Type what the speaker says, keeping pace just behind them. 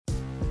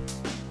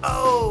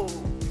Oh,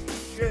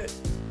 shit.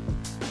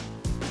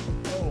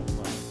 Oh,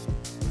 my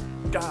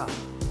God.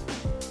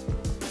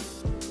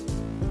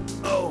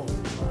 Oh,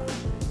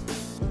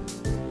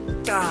 my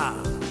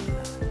God.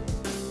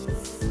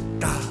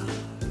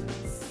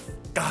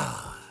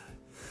 God.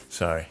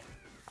 Sorry.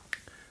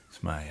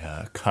 It's my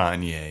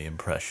Kanye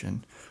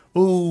impression.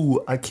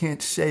 Ooh, I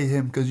can't say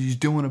him because he's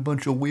doing a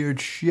bunch of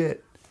weird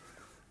shit.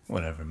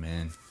 Whatever,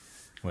 man.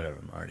 Whatever,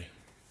 Marty.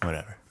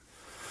 Whatever.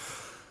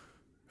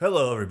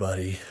 Hello,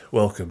 everybody.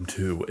 Welcome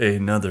to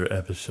another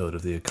episode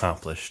of the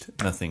Accomplished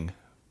Nothing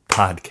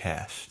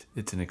podcast.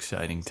 It's an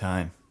exciting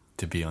time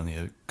to be on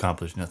the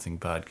Accomplished Nothing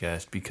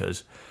podcast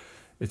because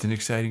it's an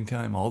exciting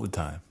time all the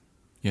time,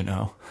 you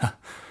know?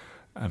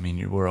 I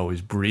mean, we're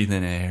always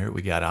breathing air.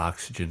 We got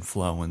oxygen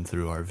flowing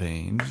through our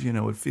veins. You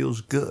know, it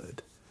feels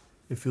good.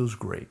 It feels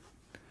great.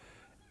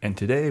 And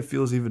today it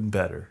feels even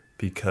better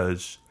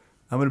because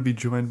I'm going to be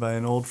joined by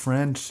an old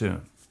friend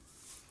soon.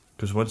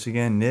 Because once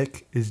again,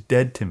 Nick is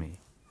dead to me.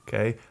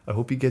 Okay? I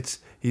hope he gets...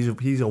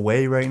 He's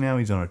away right now.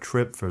 He's on a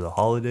trip for the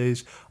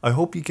holidays. I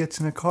hope he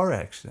gets in a car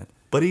accident.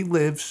 But he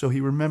lives, so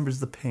he remembers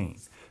the pain.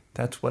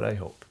 That's what I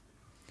hope.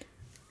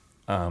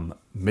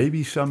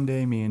 Maybe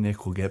someday me and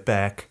Nick will get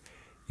back.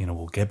 You know,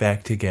 we'll get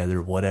back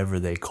together, whatever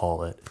they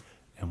call it.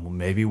 And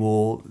maybe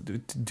we'll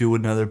do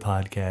another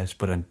podcast.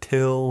 But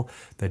until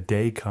the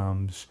day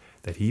comes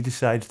that he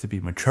decides to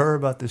be mature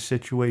about this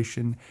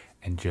situation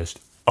and just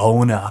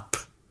own up,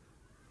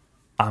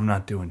 I'm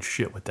not doing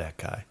shit with that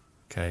guy.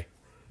 Okay?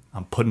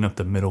 I'm putting up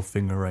the middle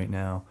finger right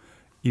now.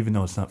 Even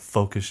though it's not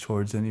focused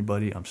towards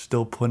anybody, I'm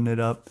still putting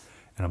it up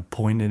and I'm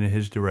pointing in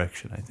his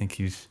direction. I think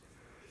he's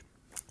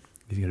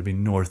going to be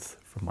north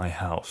from my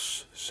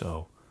house.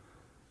 So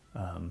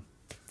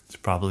it's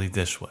probably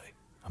this way.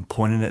 I'm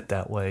pointing it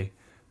that way.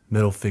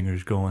 Middle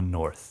finger's going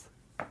north.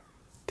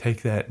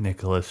 Take that,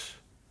 Nicholas.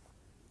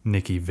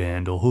 Nicky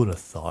Vandal. Who'd have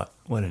thought?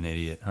 What an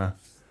idiot, huh?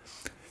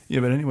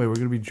 Yeah, but anyway, we're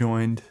going to be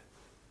joined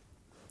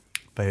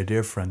by a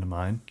dear friend of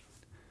mine.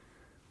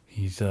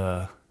 He's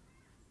kind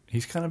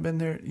of been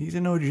there. He's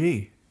an OG,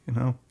 you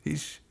know.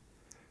 He's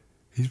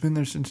been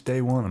there since day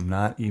one. I'm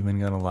not even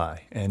going to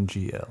lie.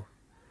 NGL.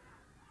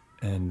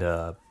 And,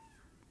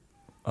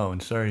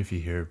 and sorry if you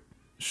hear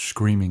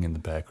screaming in the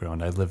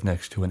background. I live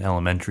next to an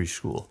elementary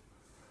school.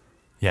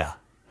 Yeah.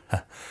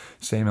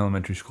 Same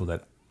elementary school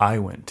that I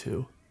went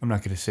to. I'm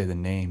not going to say the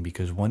name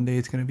because one day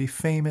it's going to be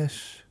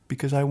famous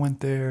because I went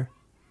there.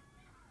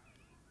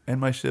 And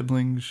my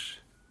siblings,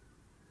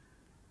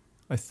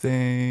 I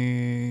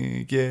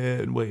think,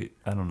 yeah, wait,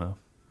 I don't know.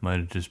 Might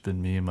have just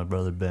been me and my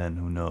brother Ben,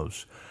 who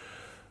knows.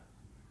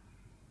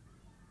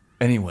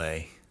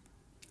 Anyway,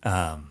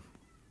 we're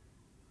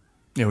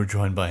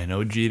joined by an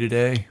OG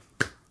today.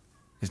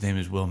 His name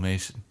is Will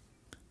Mason.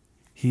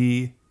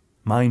 He,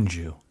 mind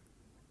you,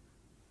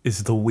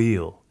 is the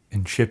wheel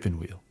in Chippin'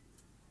 Wheel.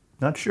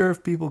 Not sure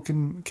if people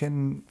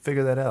can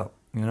figure that out,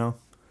 you know?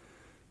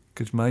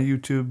 Because my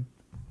YouTube,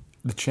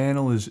 the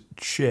channel is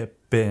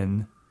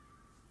Chippin'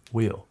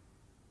 Wheel.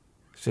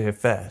 Say it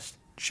fast.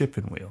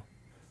 Chippin' Wheel.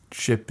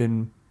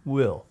 Chippin'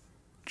 Will.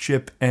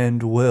 Chip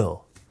and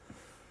Will.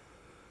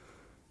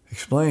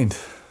 Explained.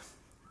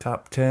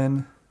 Top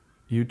 10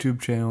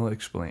 YouTube channel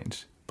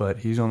explains. But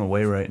he's on the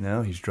way right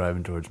now. He's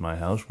driving towards my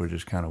house. We're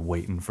just kind of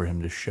waiting for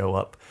him to show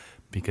up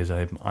because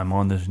I'm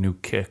on this new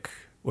kick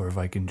where if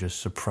I can just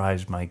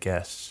surprise my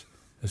guests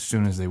as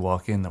soon as they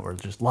walk in that we're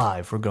just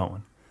live, we're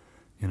going,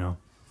 you know.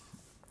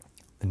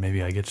 Then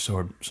maybe I get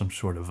some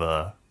sort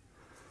of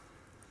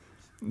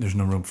there's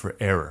no room for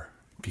error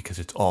because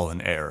it's all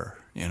an error.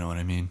 You know what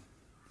I mean?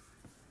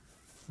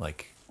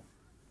 Like,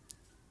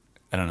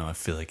 I don't know. I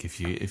feel like if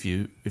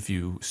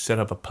you set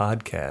up a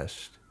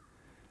podcast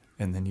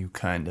and then you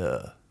kind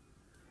of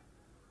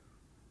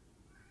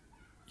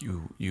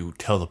you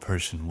tell the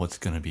person what's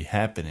going to be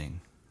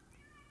happening,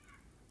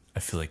 I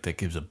feel like that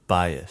gives a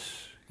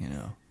bias, you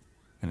know.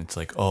 And it's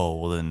like, oh,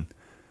 well then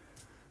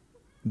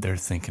they're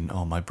thinking,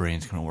 oh, my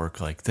brain's going to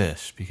work like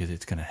this because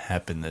it's going to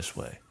happen this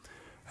way.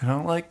 I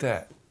don't like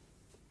that.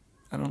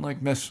 I don't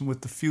like messing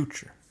with the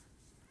future,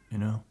 you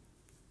know.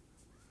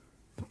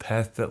 The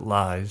path that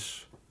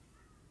lies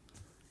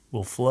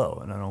will flow,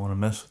 and I don't want to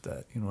mess with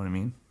that, you know what I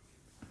mean?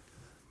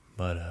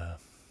 But, I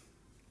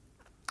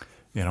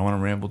don't want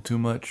to ramble too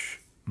much.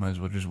 Might as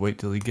well just wait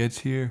till he gets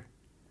here,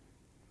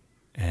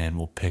 and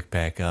we'll pick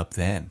back up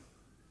then.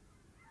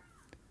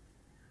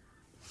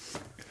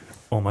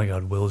 Oh my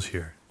God, Will's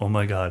here. Oh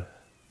my God.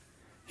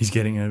 He's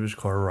getting out of his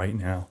car right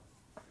now.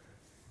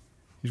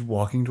 He's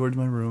walking towards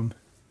my room.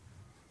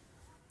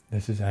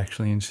 This is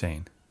actually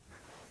insane.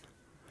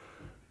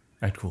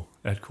 Act cool.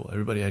 Act cool.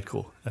 Everybody act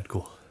cool. Act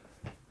cool.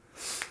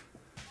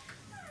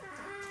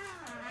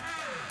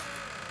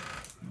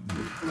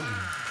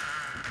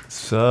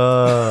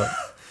 Sup?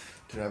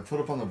 Dude, I put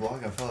up on the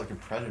blog, I felt like a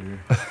predator.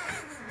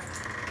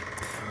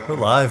 We're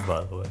live,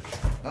 by the way.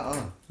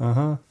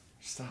 Uh-huh.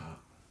 Stop.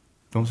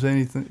 Don't say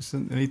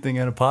anything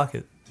out of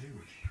pocket. Dude.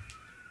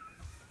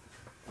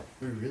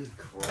 We're really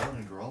crawling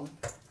and growling?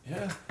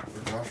 Yeah.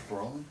 We're rush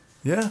brawling?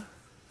 Yeah.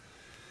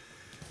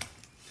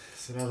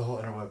 So now the whole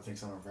interweb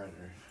thinks I'm a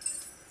predator.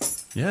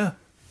 Yeah.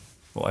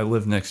 Well, I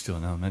live next to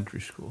an elementary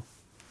school.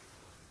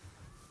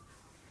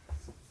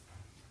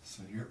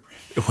 So you're a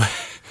predator.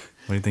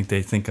 What do you think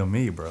they think of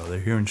me, bro? They're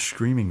hearing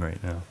screaming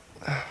right now.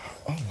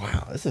 Oh,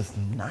 wow. This is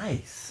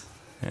nice.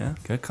 Yeah,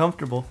 get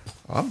comfortable.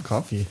 I'm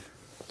comfy.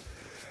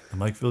 The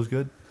mic feels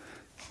good?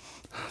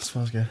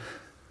 Smells good.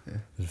 Yeah.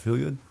 Does it feel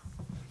good?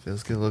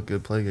 Feels good, look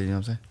good, play good, you know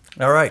what I'm saying?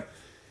 All right.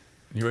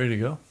 You ready to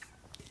go?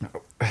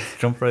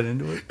 Jump right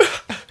into it?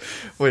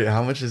 Wait,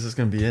 how much is this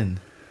going to be in?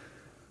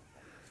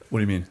 What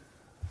do you mean?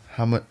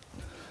 How much?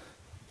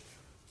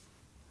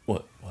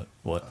 What?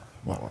 Water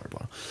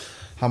bottle.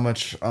 How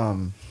much,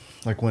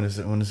 like, when is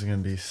it going to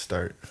be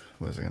start?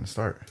 When is it going to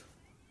start?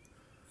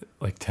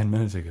 Like 10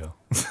 minutes ago.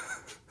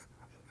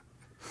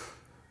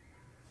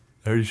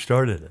 I already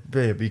started it.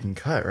 Babe, you can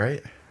cut,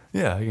 right?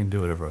 Yeah, I can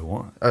do whatever I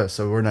want. Oh,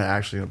 so we're not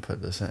actually going to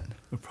put this in.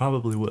 I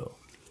probably will.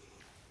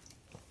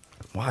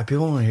 Why?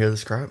 People want to hear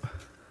this crap?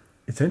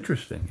 It's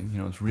interesting.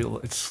 And, it's real.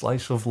 It's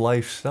slice of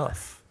life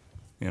stuff.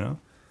 You know?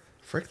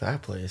 Frick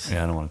that place.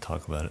 Yeah, I don't want to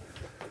talk about it.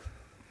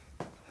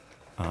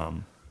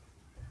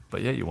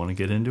 But yeah, you want to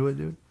get into it,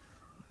 dude?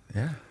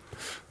 Yeah.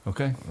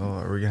 Okay. Oh,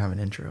 are we going to have an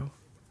intro?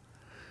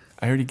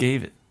 I already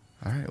gave it.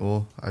 All right,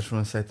 well, I just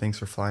want to say thanks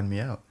for flying me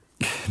out.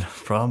 No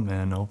problem,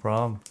 man. No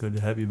problem. Good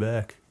to have you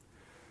back.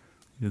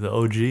 You're the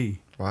OG.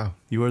 Wow.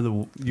 You are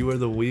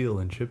the wheel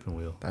and chipping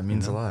wheel. That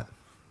means a lot.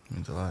 It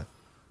means a lot.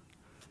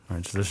 All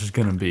right, so this is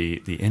going to be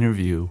the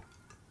interview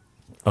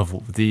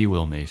of the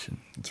Will Mason.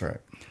 That's right.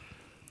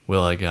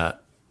 Will, I got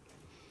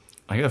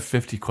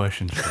 50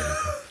 questions for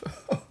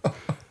you.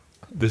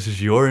 This is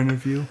your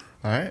interview.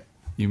 All right.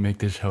 You make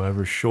this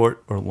however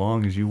short or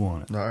long as you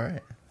want it. All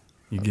right.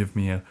 You give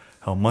me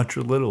how much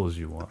or little as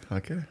you want.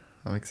 Okay.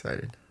 I'm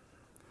excited.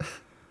 So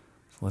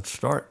let's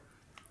start.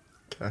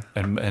 Okay.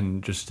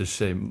 And just to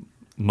say,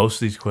 most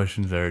of these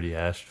questions I already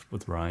asked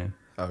with Ryan.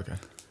 Okay.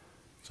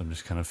 So I'm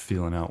just kind of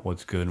feeling out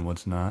what's good and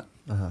what's not.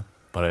 Uh-huh.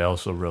 But I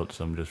also wrote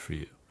some just for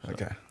you. So.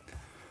 Okay.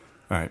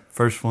 All right.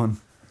 First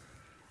one.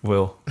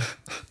 Will,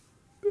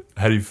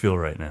 how do you feel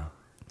right now?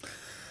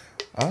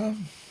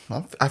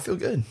 I feel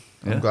good.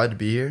 Yeah? I'm glad to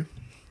be here.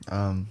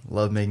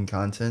 Love making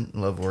content.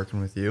 Love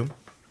working with you.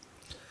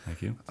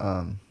 Thank you.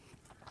 Yeah,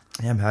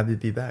 I'm happy to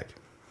be back.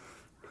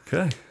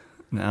 Okay.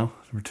 Now,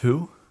 number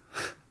 2.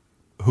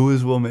 Who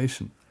is Will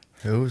Mason?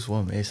 Who's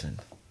Will Mason?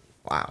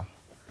 Wow.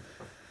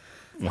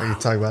 I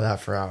could talk about that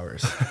for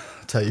hours.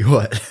 I'll tell you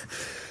what.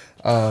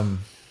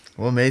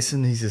 Will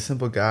Mason, he's a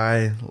simple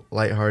guy,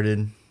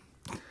 lighthearted,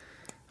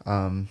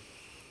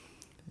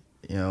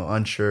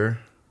 unsure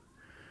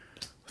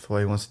with what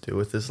he wants to do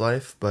with his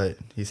life, but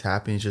he's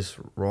happy. He's just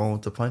rolling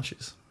with the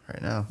punches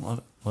right now. Love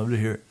it. Love to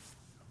hear it.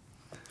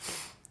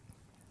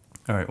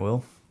 All right,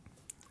 Will.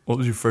 What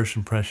was your first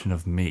impression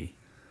of me?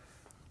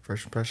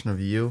 First impression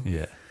of you?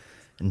 Yeah.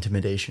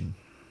 Intimidation.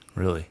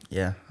 Really?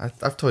 Yeah,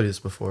 I've told you this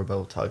before, but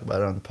we'll talk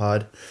about it on the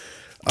pod.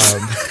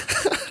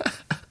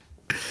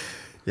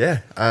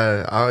 Yeah,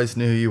 I always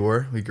knew who you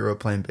were. We grew up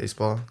playing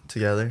baseball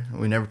together.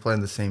 We never played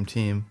on the same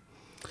team.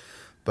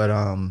 But,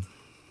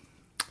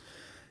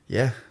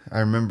 yeah, I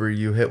remember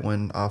you hit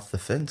one off the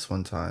fence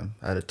one time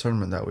at a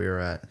tournament that we were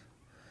at.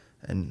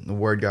 And the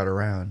word got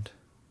around.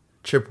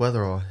 Chip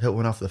Weatherall hit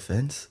one off the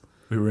fence.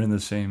 We were in the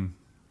same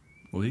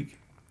league?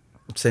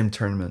 Same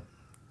tournament.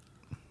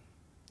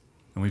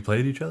 And we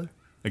played each other?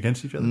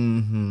 Against each other?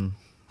 Mm-hmm.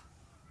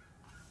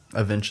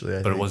 Eventually, I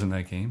think. But it wasn't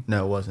that game?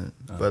 No, it wasn't.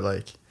 Oh.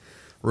 But,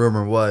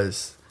 rumor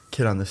was,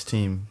 kid on this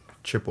team,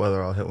 Chip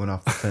Weatherall, hit one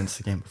off the fence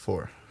the game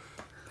before.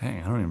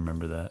 Dang, I don't even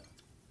remember that.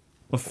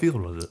 What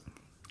field was it?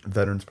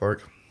 Veterans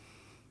Park.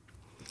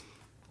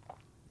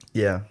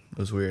 Yeah, it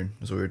was weird.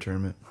 It was a weird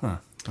tournament. Huh,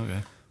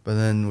 okay. But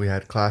then we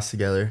had class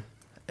together,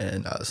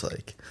 and I was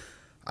like,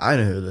 I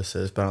know who this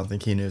is, but I don't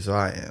think he knows who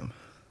I am.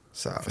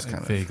 So I was kind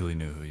of... vaguely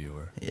knew who you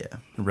were. Yeah.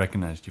 I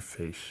recognized your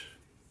face.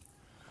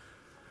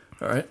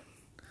 All right.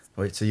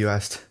 Wait, so you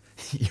asked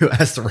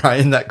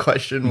Ryan that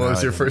question? What No, was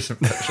I your didn't. first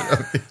impression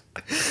of me?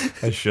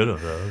 I should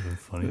have, though. That would have been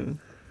funny.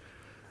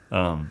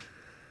 All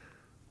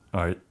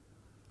right.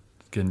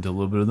 Let's get into a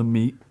little bit of the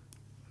meat.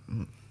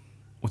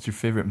 What's your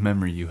favorite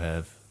memory you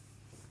have?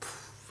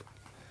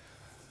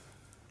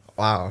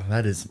 Wow,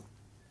 that is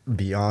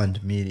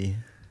beyond meaty.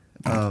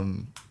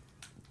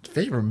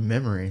 Favorite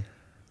memory?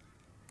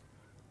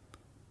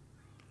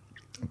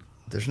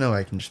 There's no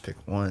way I can just pick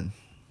one.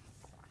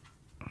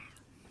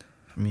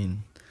 I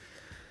mean,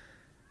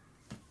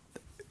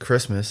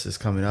 Christmas is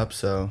coming up,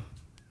 so,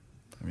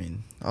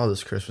 all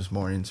those Christmas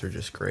mornings are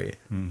just great.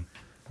 I'm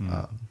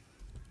a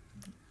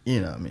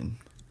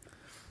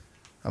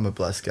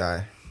blessed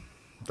guy.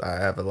 I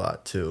have a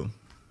lot to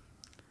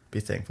be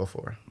thankful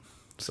for.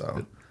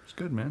 So It's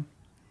good, man.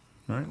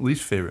 All right.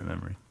 Least favorite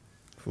memory.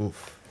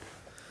 oof.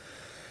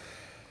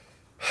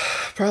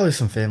 Probably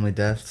some family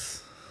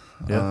deaths.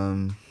 Yeah.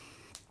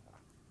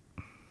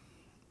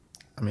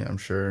 I'm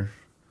sure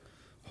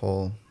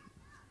whole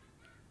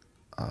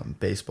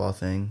baseball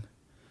thing,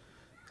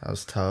 that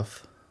was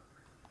tough.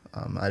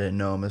 I didn't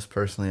know him as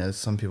personally as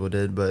some people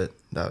did, but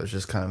that was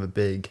just kind of a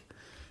big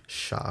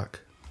shock.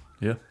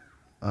 Yeah.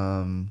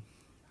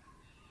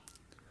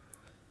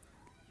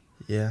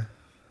 Yeah.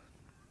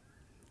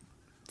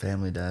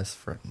 Family deaths,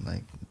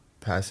 like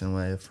passing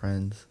away of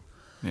friends.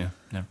 Yeah.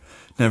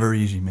 Never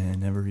easy, man.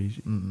 Never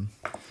easy. Mm-mm.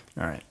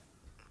 All right.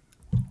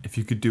 If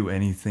you could do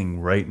anything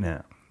right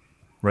now,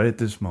 right at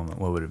this moment,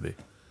 what would it be?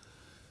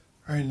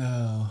 Right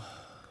now.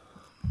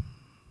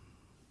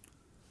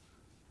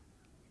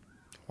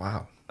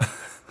 Wow.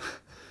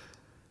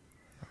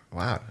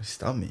 Wow, you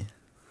stumped me.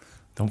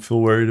 Don't feel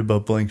worried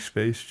about blank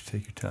space. Just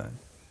take your time.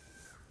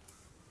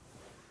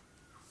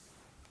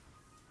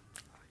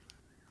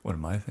 What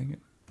am I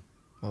thinking?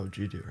 What would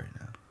you do right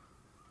now?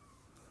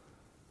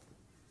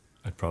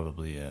 I'd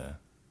probably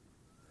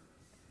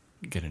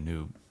get a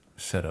new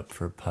setup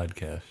for a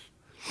podcast.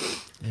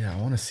 Yeah,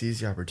 I want to seize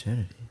the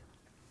opportunity.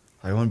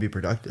 I want to be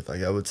productive.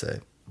 Like I would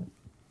say,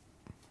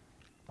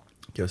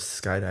 go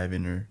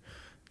skydiving or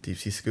deep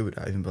sea scuba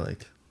diving, but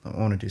like I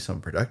want to do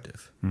something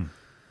productive.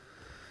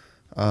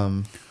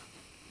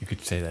 You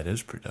could say that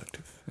is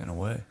productive in a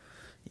way.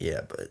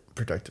 Yeah, but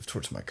productive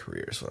towards my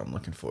career is what I'm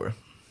looking for.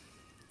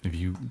 If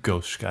you go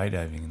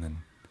skydiving and then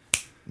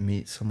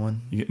Meet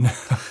someone. you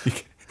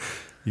get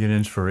you get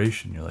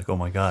inspiration, you're like, oh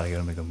my god, I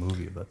gotta make a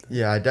movie about that.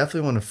 Yeah, I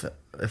definitely want to.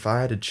 If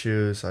I had to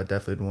choose, I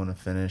definitely want to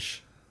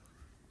finish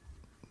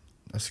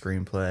a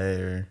screenplay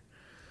or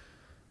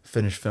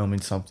finish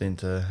filming something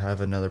to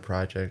have another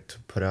project to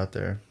put out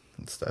there.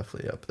 It's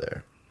definitely up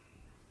there.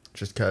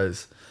 Just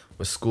because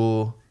with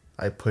school,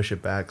 I push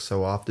it back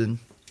so often.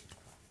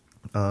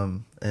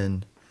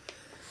 And,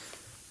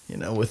 you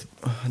know, with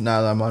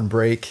now that I'm on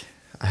break,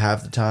 I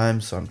have the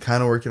time, so I'm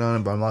kind of working on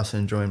it, but I'm also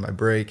enjoying my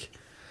break.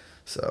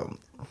 So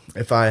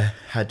if I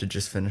had to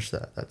just finish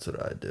that, that's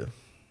what I'd do.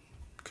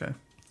 Okay.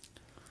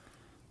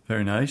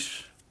 Very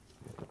nice.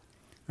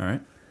 All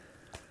right.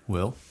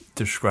 Will,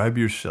 describe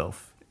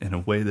yourself in a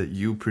way that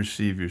you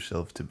perceive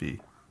yourself to be.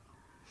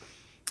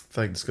 I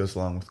feel like this goes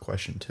along with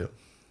question 2.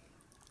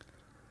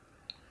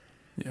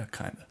 Yeah,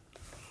 kind of.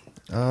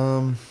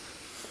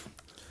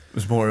 It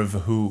was more of a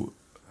who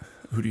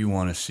do you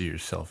want to see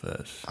yourself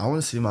as? I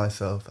want to see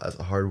myself as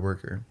a hard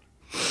worker.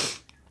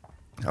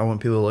 I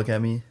want people to look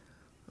at me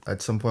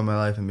at some point in my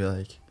life and be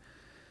like,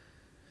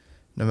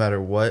 no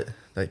matter what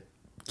that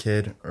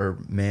kid or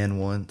man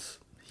wants,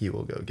 he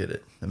will go get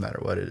it, no matter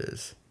what it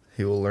is.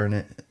 He will learn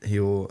it. He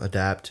will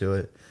adapt to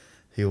it.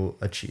 He will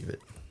achieve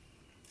it.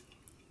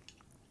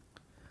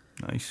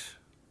 Nice.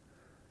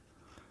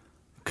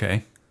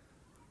 Okay.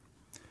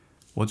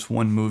 What's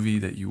one movie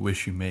that you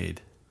wish you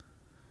made?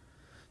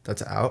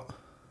 That's out?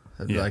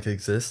 That Yeah. like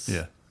exists?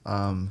 Yeah.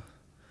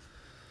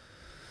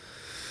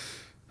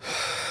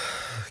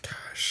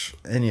 Gosh,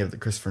 any of the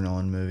Christopher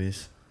Nolan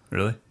movies.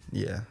 Really?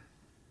 Yeah.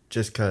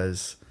 Just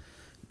because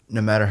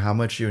no matter how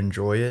much you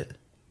enjoy it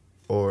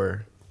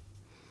or,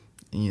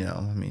 you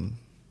know, I mean,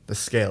 the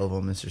scale of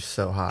them is just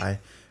so high.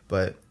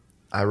 But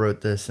I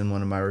wrote this in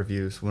one of my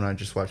reviews when I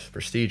just watched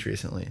Prestige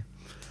recently.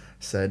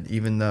 Said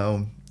even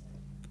though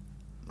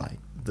like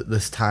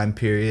this time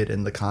period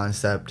and the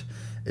concept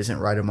isn't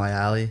right up my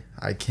alley,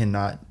 I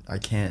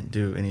can't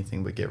do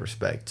anything but give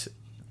respect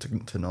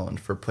to Nolan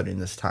for putting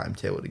this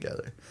timetable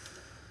together.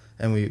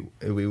 And we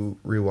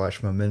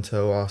rewatched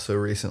Memento also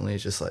recently.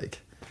 It's just like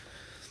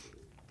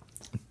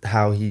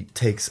how he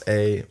takes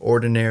a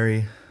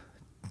ordinary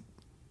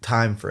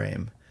time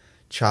frame,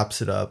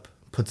 chops it up,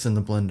 puts it in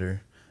the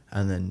blender,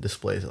 and then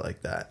displays it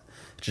like that.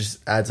 It just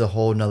adds a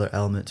whole nother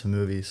element to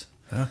movies.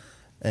 Yeah.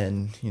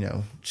 And, you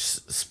know,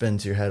 just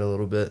spins your head a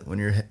little bit when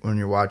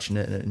you're watching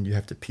it, and you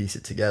have to piece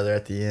it together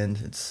at the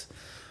end. It's,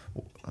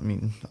 I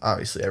mean,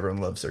 obviously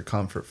everyone loves their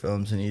comfort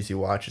films and easy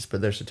watches,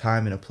 but there's a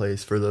time and a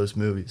place for those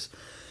movies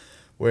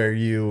where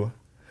you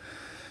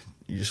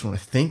just want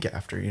to think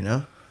after, you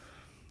know?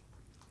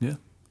 Yeah.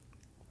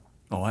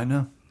 Oh, I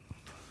know.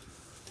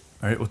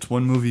 All right, what's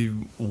one movie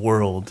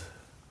world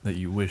that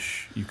you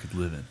wish you could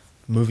live in?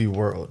 Movie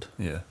world.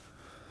 Yeah.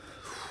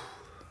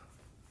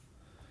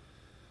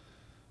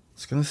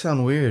 It's going to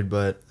sound weird,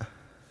 but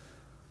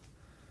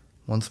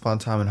Once Upon a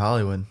Time in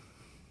Hollywood.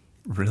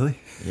 Really?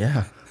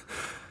 Yeah.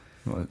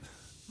 What?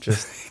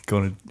 Just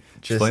Going to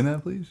explain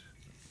that, please?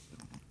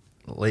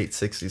 Late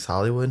 60s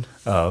Hollywood.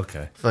 Oh,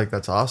 okay. I feel like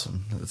that's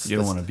awesome. You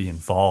don't want to be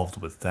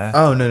involved with that.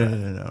 Oh,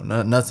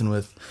 no. Nothing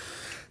with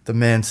the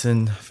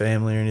Manson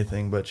family or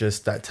anything, but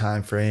just that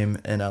time frame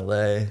in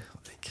LA.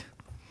 Like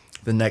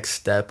the next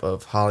step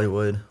of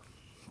Hollywood.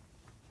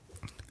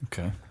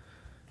 Okay.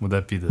 Would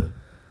that be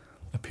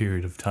a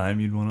period of time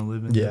you'd want to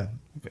live in? Yeah.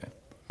 Okay.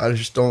 I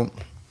just don't.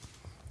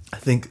 I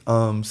think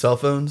cell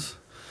phones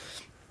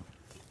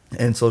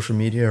and social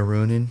media are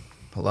ruining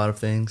a lot of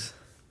things.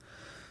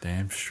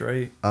 Damn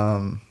straight.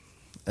 And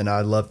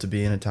I'd love to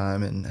be in a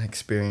time and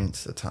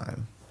experience a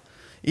time.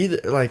 Either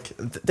like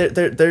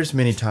there's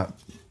many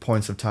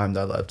points of time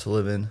that I'd love to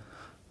live in,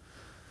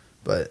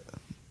 but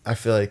I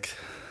feel like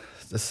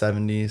the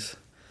 70s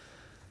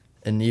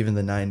and even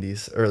the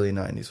 90s, early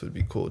 90s would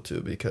be cool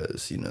too,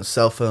 because you know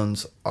cell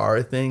phones are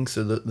a thing.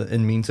 So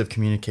in means of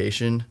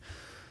communication,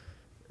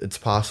 it's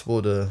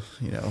possible to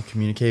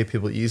communicate with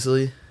people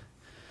easily,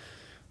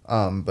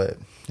 but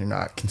you're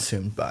not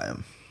consumed by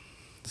them.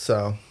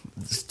 So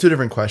it's two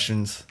different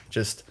questions.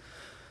 Just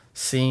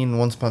seeing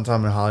Once Upon a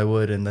Time in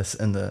Hollywood and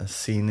the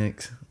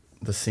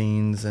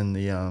scenes and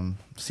the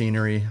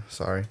scenery.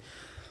 Sorry.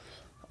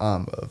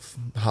 Of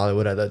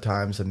Hollywood at that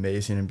time is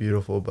amazing and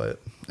beautiful. But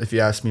if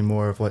you ask me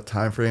more of what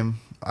time frame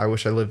I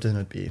wish I lived in,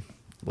 it'd be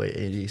late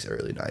 80s,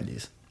 early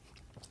 90s.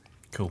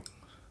 Cool.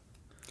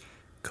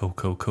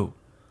 Cool.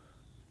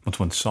 What's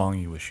one song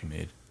you wish you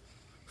made?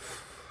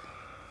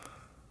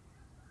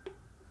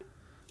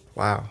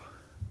 Wow.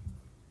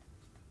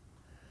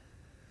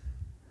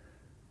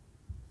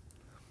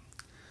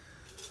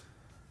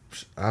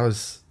 I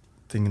was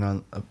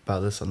thinking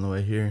about this on the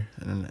way here,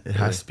 and it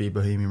has to be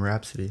Bohemian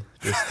Rhapsody.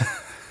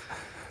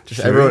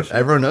 Just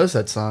everyone knows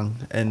that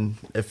song, and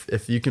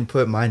if you can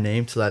put my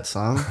name to that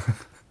song,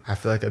 I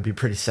feel like I'd be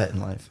pretty set in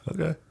life.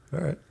 Okay, all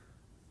right,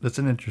 that's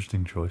an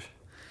interesting choice.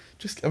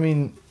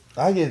 I'm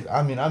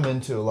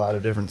into a lot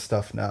of different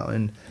stuff now,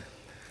 and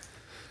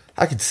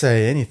I could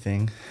say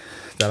anything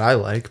that I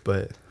like,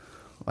 but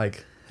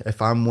like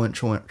if I'm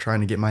trying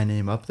to get my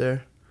name up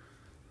there,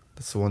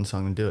 that's the one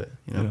song to do it,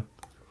 you know.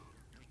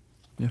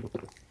 Yeah.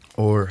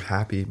 Or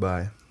Happy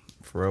by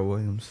Pharrell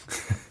Williams.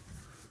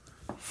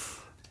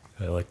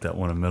 I like that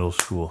one in middle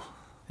school.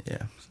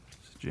 Yeah.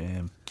 It's a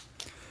jam.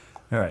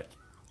 All right.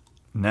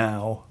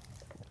 Now,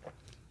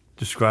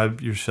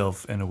 describe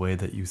yourself in a way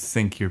that you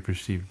think you're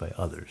perceived by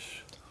others.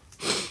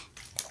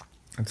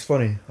 It's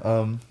funny.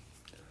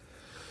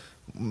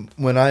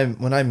 When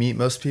I meet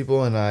most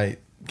people and I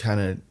kind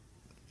of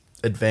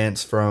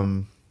advance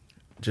from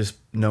just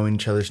knowing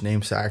each other's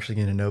names to actually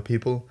getting to know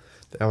people,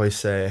 they always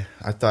say,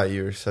 "I thought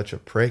you were such a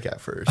prick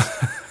at first."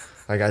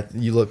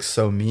 You look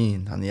so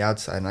mean on the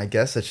outside, and I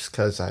guess it's just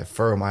because I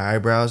furrow my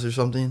eyebrows or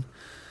something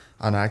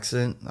on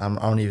accident. I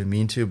don't even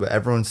mean to, but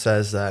everyone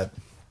says that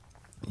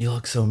you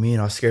look so mean.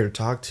 I was scared to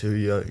talk to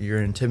you.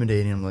 You're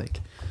intimidating. I'm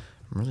like,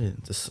 I'm really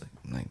just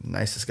like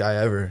nicest guy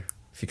ever.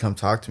 If you come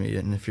talk to me,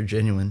 and if you're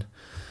genuine,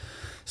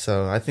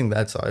 so I think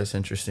that's always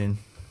interesting.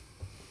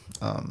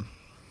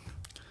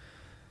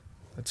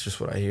 That's just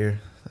what I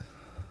hear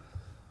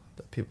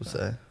that people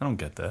say. I don't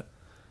get that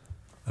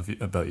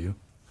about you.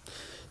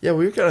 Yeah,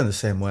 we were kind of the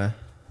same way.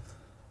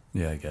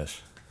 Yeah, I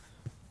guess.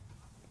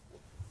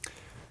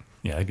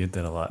 Yeah, I get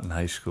that a lot in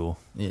high school.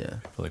 Yeah.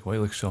 People are like, why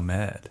you look so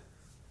mad?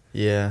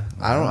 Yeah,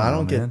 I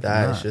don't get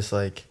that. It's just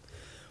like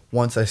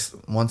once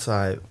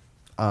I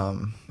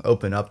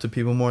open up to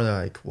people more,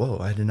 they're like, "Whoa,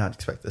 I did not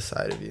expect this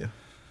side of you."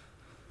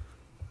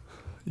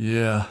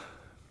 Yeah,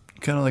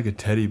 kind of like a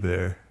teddy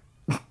bear.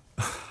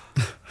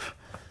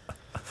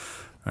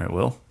 All right,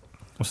 Will,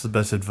 what's the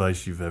best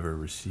advice you've ever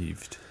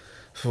received?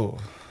 Ooh.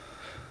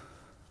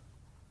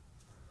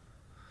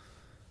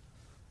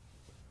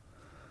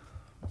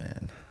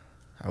 Man,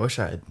 I wish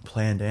I had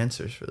planned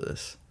answers for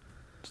this.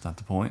 It's not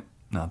the point.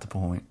 Not the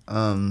point.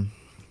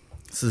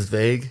 This is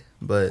vague,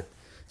 but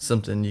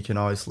something you can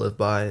always live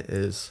by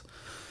is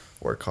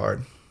work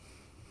hard.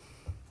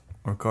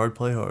 Work hard,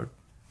 play hard.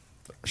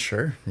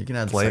 Sure, you can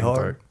add Play the second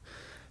hard. part.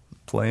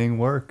 Playing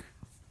work.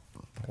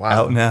 Wow.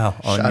 Out now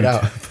on Shout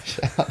YouTube. out.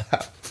 Shout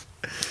out.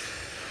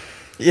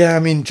 Yeah, I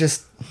mean,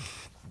 just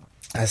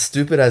as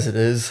stupid as it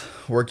is,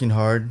 working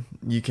hard,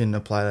 you can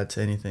apply that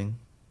to anything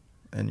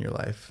in your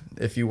life.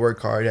 If you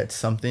work hard at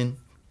something,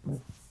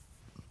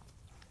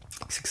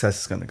 success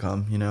is going to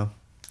come, you know?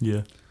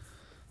 Yeah.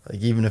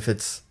 Like, even if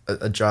it's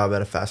a job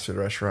at a fast food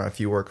restaurant,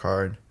 if you work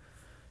hard,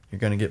 you're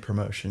going to get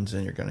promotions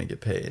and you're going to get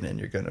paid and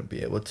you're going to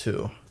be able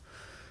to,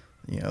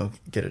 you know,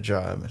 get a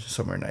job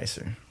somewhere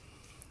nicer.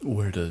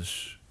 Where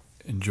does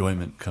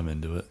enjoyment come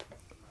into it?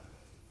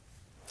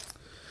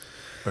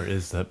 Or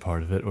is that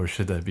part of it? Or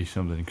should that be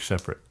something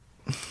separate?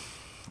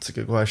 It's a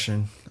good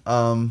question.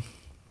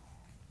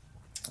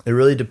 It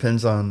really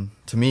depends on,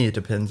 to me, it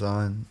depends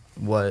on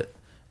what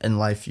in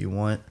life you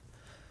want.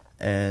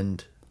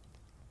 And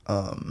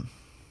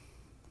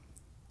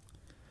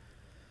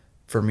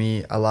for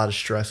me, a lot of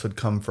stress would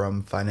come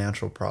from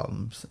financial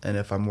problems. And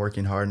if I'm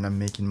working hard and I'm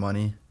making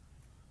money,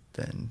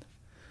 then,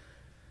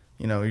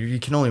 you know, you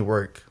can only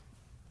work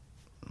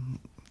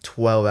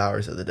 12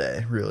 hours of the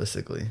day,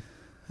 realistically.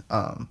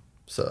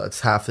 So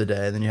that's half the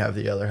day, and then you have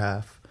the other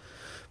half,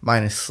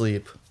 minus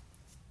sleep.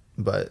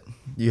 But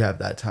you have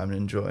that time to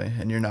enjoy,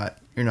 and you're not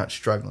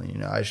struggling. You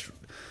know, I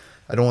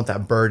don't want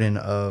that burden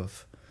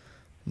of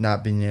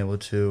not being able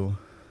to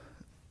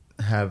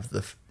have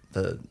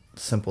the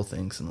simple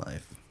things in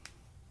life.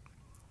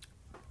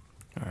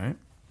 All right.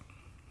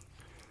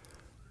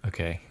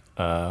 Okay.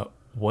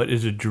 What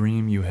is a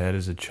dream you had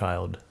as a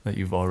child that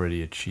you've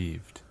already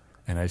achieved?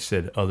 And I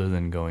said other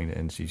than going to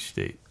NC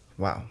State.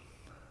 Wow.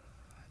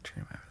 A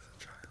dream I had as a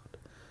child.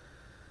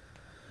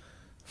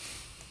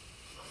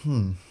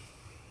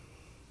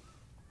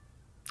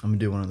 I'm going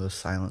to do one of those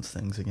silence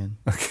things again.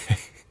 Okay.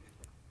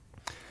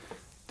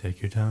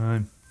 Take your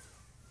time.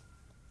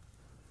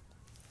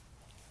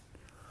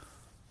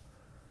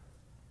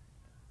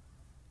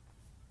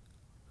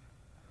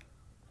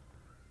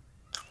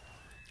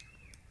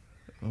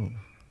 Oh.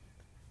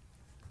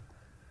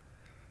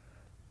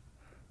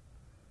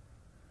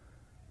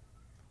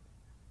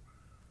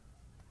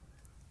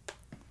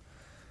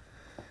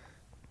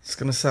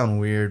 gonna sound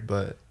weird,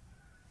 but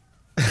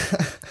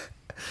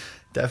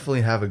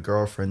definitely have a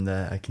girlfriend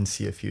that I can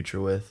see a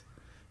future with.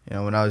 You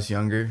know, when I was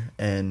younger,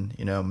 and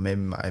you know,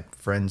 maybe my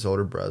friends'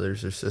 older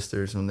brothers or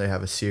sisters, when they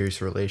have a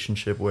serious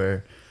relationship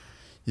where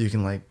you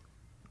can like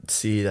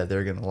see that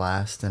they're gonna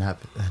last and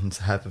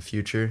have a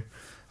future.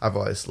 I've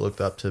always looked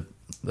up to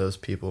those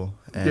people,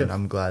 and Yeah.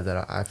 I'm glad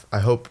that I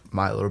hope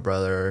my little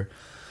brother or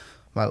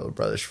my little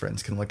brother's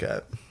friends can look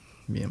at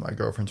me and my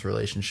girlfriend's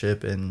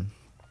relationship and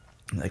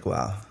like,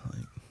 wow,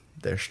 like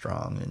they're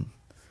strong, and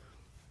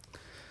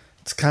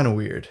it's kind of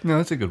weird, No,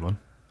 that's a good one.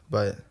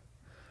 but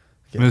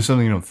I mean, it's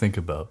something you don't think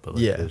about, but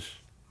like Yeah. this.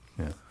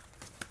 Yeah.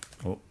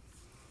 Oh,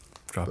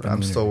 drop but in I'm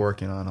the still interview.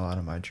 working on a lot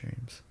of my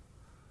dreams.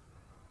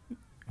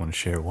 Want to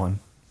share one?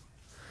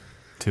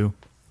 Two?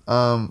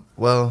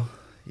 Well,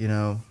 you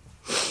know,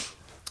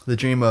 the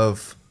dream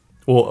of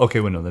Well, okay,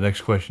 wait, no. The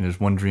next question is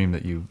one dream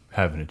that you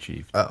haven't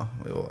achieved. Oh,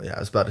 well, yeah, I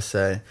was about to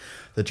say,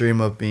 the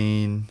dream of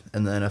being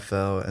in the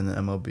NFL and the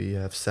MLB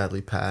have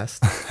sadly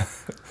passed.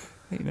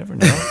 Hey, you never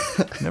know.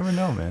 Never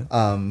know,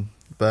 man.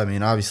 But I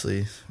mean,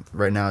 obviously,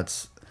 right now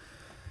it's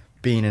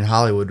being in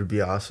Hollywood would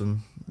be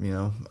awesome. You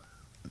know,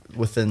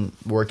 within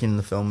working in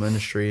the film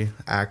industry,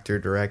 actor,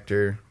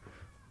 director,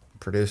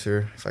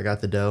 producer. If I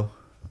got the dough.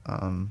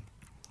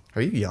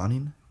 Are you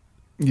yawning?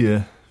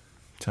 Yeah.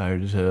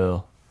 Tired as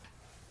hell.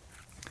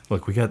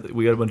 Look, we got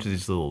a bunch of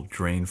these little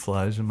drain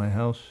flies in my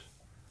house.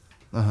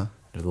 Uh-huh.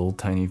 They're little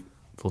tiny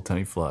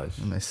flies.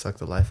 And they suck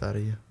the life out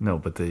of you. No,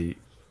 but they're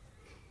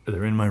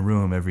in my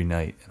room every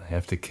night, and I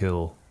have to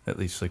kill at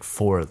least like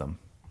 4 of them.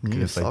 You need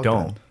Because a if I salt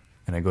don't, gun.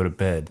 and I go to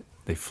bed,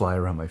 they fly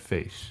around my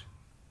face.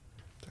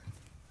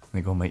 They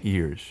go in my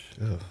ears,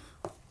 Ugh.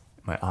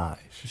 my eyes.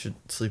 You should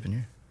sleep in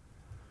here.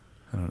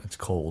 I don't know, it's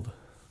cold.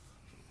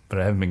 But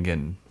I haven't been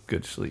getting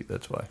good sleep,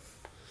 that's why.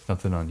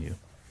 Nothing on you.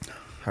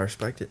 I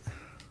respect it.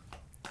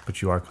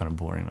 But you are kind of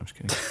boring, I'm just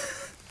kidding.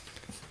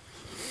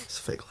 It's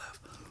a fake laugh.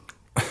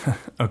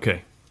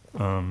 Okay.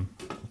 Now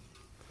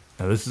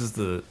this is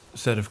the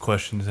set of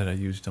questions that I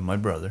used on my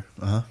brother.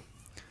 Uh-huh.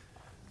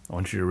 I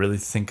want you to really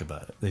think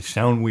about it. They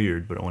sound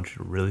weird, but I want you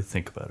to really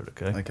think about it,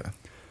 okay? Okay.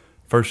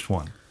 First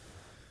one.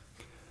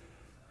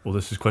 Well,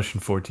 this is question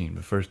 14,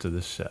 but first of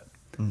this set.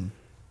 Mm.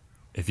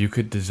 If you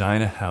could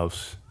design a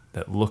house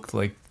that looked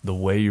like the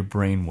way your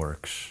brain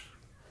works,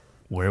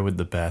 where would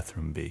the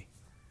bathroom be?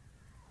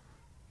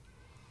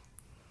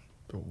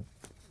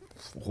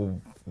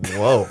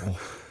 Whoa.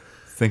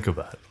 Think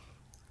about it.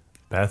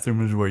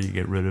 Bathroom is where you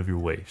get rid of your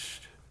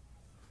waste.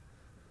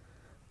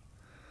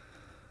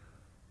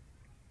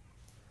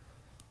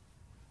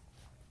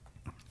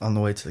 On the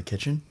way to the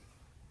kitchen?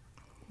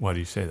 Why do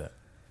you say that?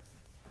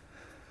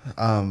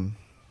 I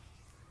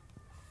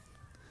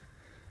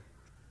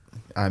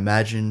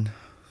imagine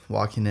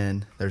walking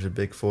in, there's a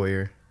big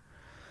foyer,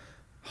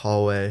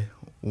 hallway,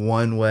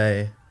 one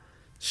way,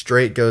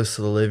 straight goes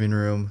to the living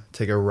room,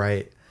 take a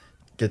right,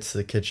 gets to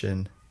the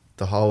kitchen.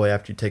 The hallway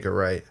after you take a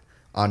right,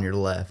 on your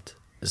left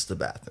is the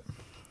bathroom.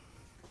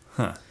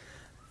 Huh.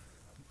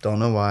 Don't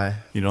know why.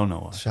 You don't know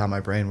why. It's how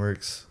my brain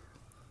works.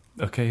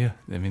 Okay, yeah.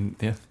 I mean,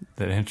 yeah,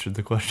 that answered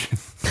the question.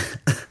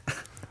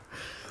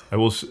 I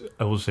will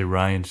say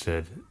Ryan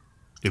said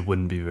it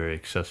wouldn't be very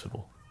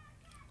accessible.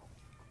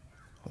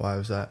 Why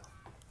was that?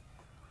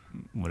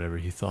 Whatever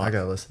he thought. I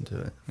gotta listen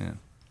to it. Yeah.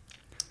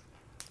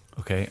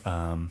 Okay,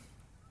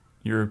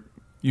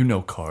 you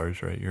know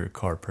cars, right? You're a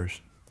car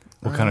person.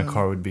 What kind of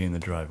car would be in the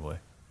driveway?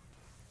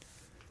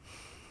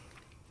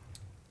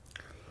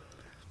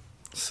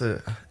 It's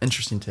an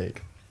interesting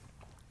take.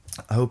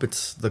 I hope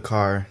it's the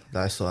car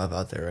that I still have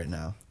out there right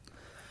now.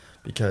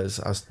 Because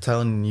I was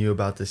telling you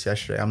about this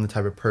yesterday. I'm the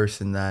type of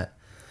person that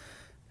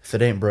if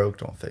it ain't broke,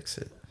 don't fix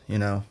it. You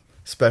know?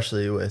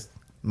 Especially with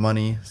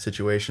money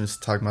situations.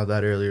 Talking about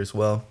that earlier as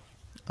well.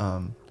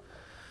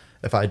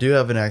 If I do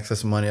have an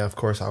excess of money, of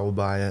course I will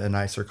buy a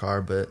nicer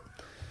car. But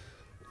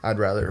I'd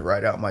rather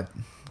ride out my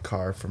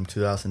car from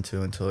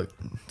 2002 until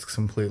it's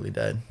completely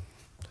dead.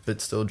 If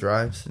it still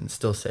drives and it's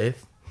still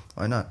safe,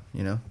 why not,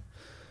 you know?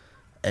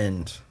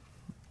 And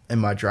in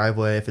my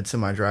driveway, if it's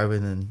in my driveway,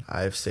 then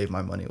I've saved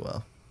my money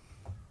well.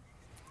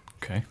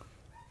 Okay.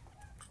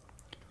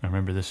 Now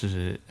remember, this is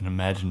an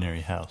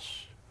imaginary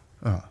house.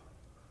 Uh-huh.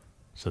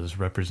 So this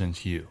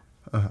represents you.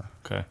 Uh-huh.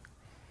 Okay.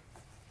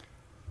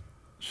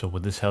 So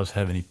would this house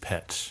have any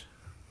pets?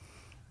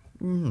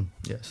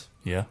 Yes.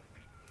 Yeah?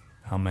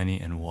 How many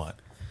and what?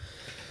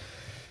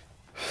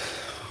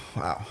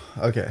 Wow.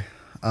 Okay.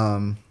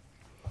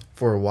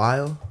 For a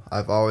while,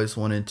 I've always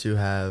wanted to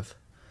have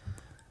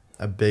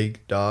a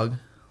big dog,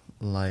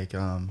 like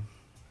what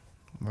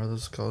are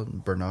those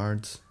called?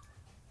 Bernards.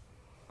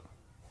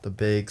 The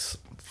big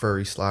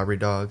furry slobbery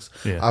dogs.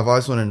 Yeah. I've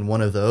always wanted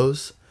one of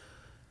those,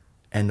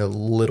 and a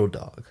little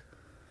dog,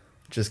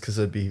 just because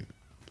it'd be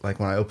like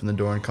when I open the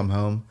door and come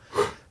home,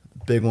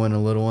 big one and a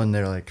little one.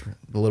 They're like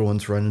the little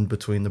one's running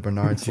between the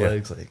Bernard's Yeah.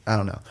 legs. Like I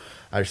don't know.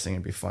 I just think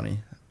it'd be funny.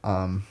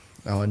 I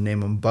would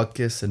name them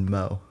Buckus and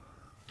Mo.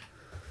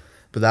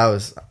 But that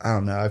was, I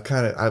don't know.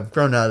 I've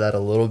grown out of that a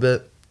little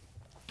bit,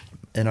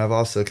 and I've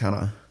also kind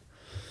of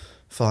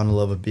fallen in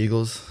love with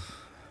beagles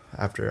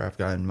after I've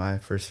gotten my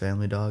first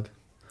family dog.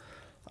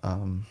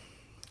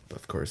 But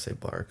of course they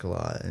bark a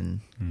lot,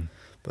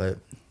 but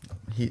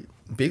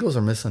beagles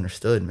are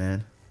misunderstood,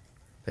 man.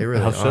 They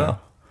really How are. so?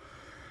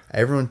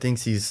 Everyone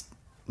thinks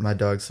my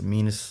dog's the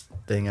meanest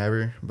thing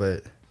ever,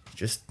 but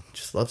just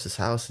loves his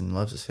house and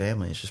loves his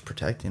family. It's just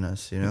protecting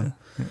us, you know.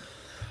 Yeah.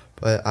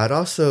 But I'd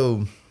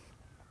also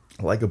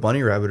like a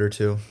bunny rabbit or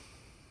two.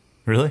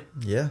 Really?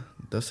 Yeah,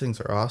 those things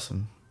are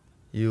awesome.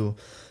 You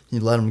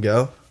let them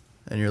go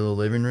in your little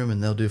living room,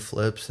 and they'll do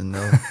flips, and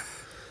they'll.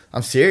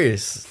 I'm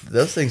serious.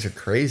 Those things are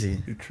crazy.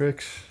 Do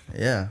tricks.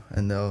 Yeah,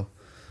 and they'll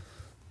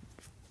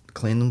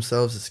clean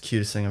themselves. It's the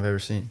cutest thing I've ever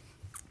seen.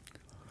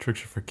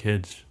 Tricks are for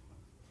kids.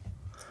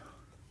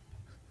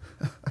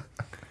 All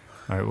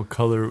right, what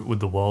color would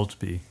the walls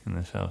be in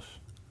this house?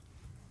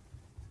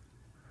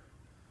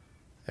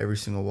 Every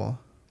single wall.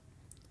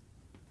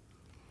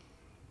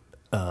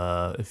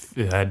 If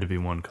it had to be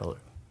one color.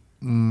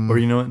 Or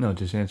you know what? No,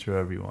 just answer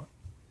however you want.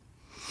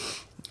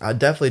 I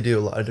definitely do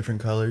a lot of different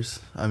colors.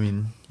 I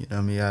mean, you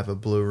know me, I have a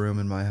blue room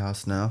in my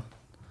house now.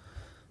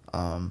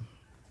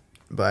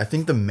 But I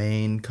think the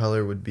main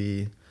color would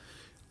be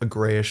a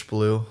grayish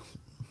blue.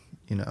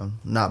 You know,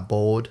 not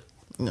bold,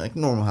 you know, like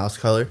normal house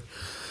color.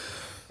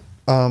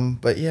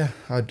 But yeah,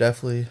 I would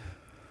definitely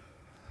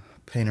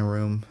paint a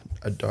room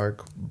a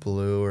dark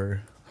blue,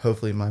 or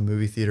hopefully my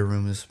movie theater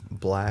room is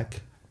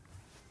black.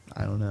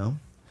 I don't know.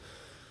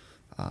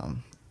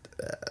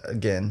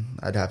 Again,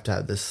 I'd have to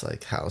have this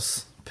like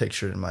house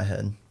pictured in my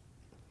head.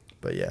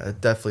 But yeah,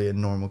 definitely a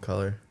normal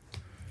color.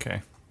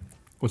 Okay.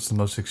 What's the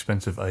most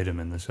expensive item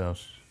in this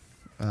house?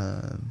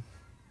 I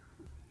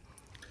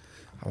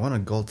want a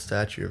gold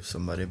statue of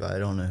somebody, but I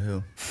don't know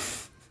who.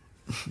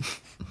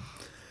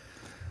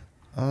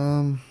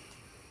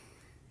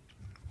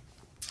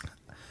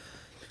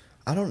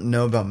 I don't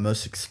know about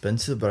most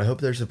expensive, but I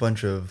hope there's a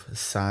bunch of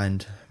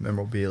signed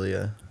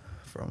memorabilia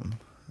from,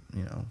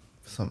 you know,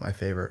 some of my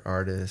favorite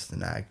artists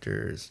and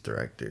actors,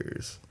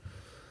 directors,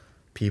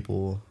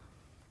 people.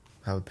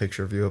 Have a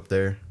picture of you up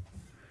there.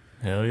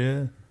 Hell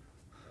yeah.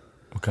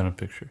 What kind of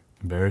picture?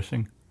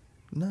 Embarrassing?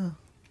 No.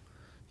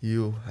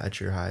 You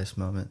at your highest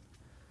moment.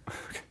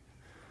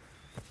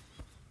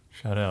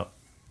 Shout out.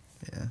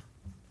 Yeah.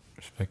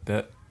 Respect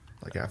that.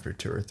 Like after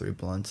 2 or 3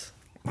 blunts.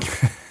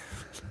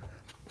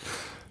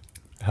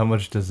 How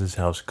much does this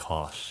house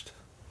cost?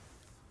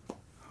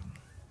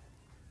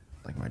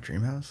 Like my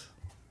dream house?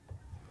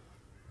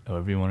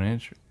 However you want to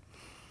answer it.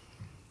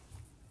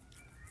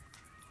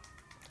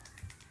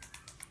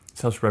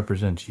 This house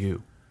represents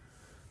you.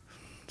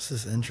 This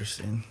is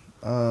interesting.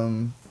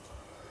 You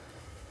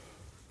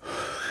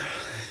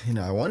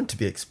know, I want it to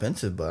be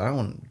expensive, but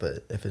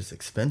but if it's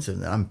expensive,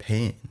 then I'm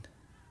paying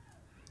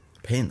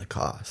the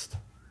cost.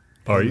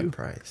 Are The you?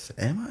 price.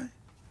 Am I?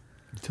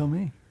 You tell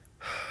me.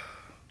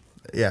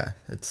 Yeah,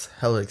 it's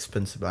hella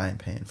expensive, but I ain't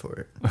paying for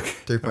it.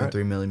 Okay. 3.3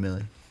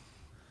 milli.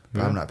 But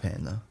Yeah. I'm not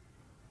paying though.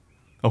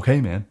 Okay,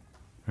 man.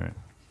 All right.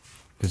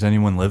 Does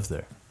anyone live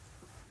there?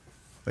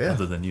 But yeah,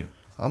 Other than you?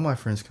 all my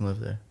friends can live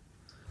there.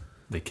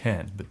 They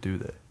can, but do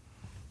they?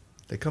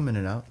 They come in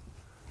and out.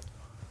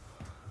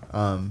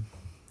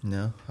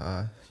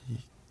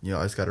 You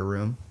always got a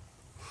room,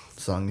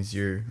 as long as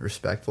you're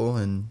respectful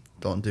and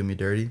don't do me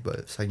dirty. But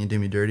if I can do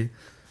me dirty,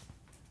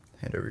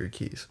 hand over your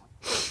keys.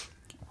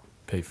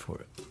 Pay for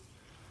it.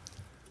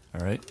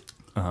 All right.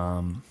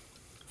 How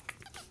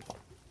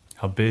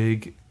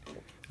big?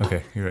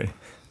 Okay, you're ready.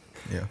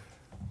 Yeah.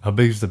 How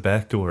big is the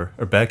back door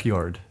or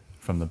backyard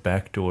from the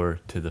back door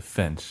to the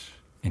fence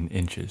in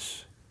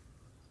inches?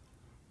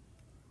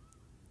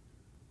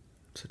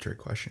 It's a trick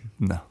question.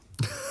 No.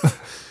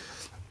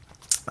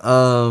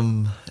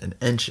 In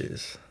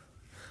inches.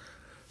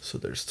 So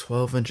there's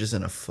 12 inches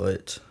in a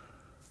foot.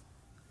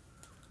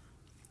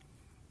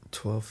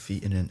 12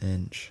 feet in an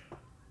inch.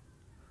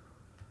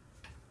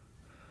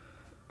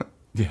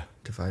 Yeah.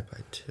 Divide by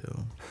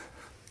 2.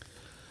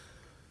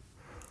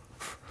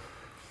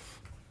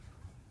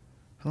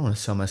 I don't want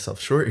to sell myself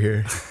short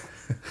here.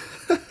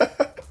 I'm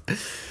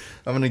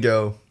going to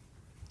go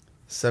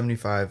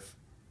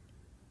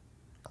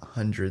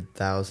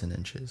 7,500,000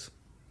 inches.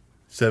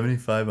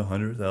 75,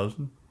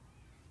 100,000?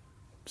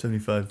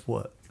 75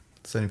 what?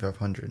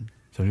 7,500.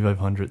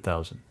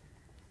 7,500,000.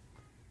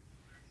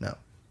 No.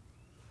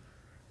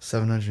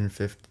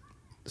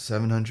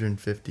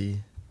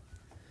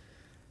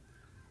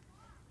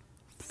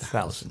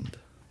 750,000.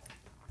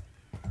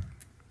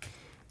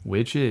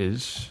 Which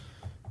is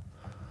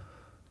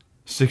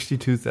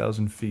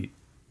 62,000 feet.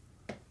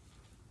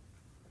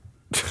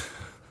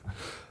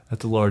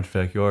 That's a large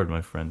backyard,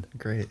 my friend.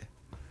 Great.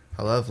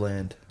 I love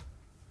land.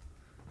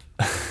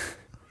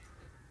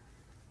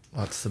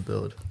 Lots to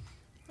build.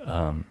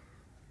 Um,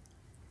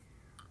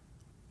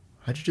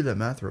 How'd you do that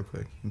math real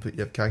quick? You have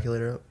a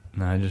calculator up?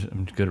 no,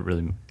 I'm good at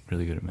really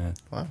good at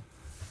math. Wow.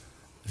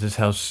 Is this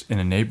house in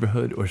a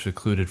neighborhood or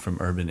secluded from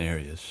urban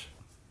areas?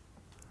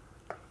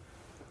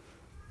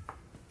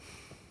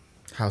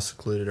 How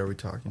secluded are we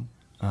talking?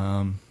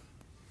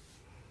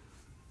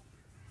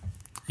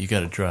 You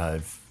got to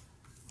drive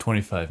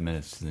 25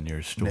 minutes to the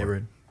nearest store.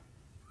 Neighborhood.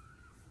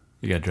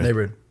 You got to drive.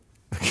 Neighborhood.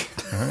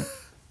 All right.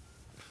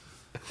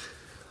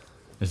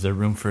 Is there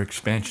room for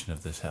expansion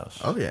of this house?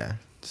 Oh, yeah.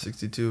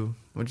 62,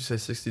 what'd you say,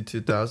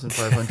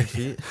 62,500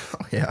 feet?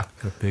 Oh, yeah.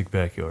 A big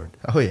backyard.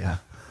 Oh, yeah.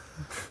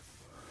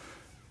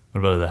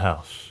 What about the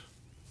house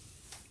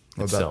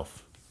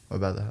itself? What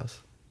about the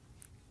house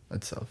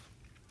itself?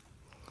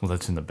 Well,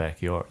 that's in the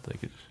backyard.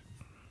 Like, can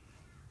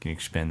you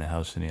expand the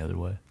house any other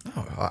way?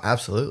 Oh,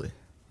 absolutely.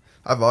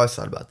 I've always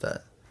thought about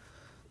that.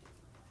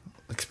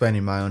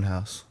 Expanding my own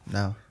house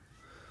now.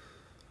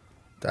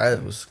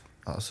 That was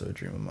also a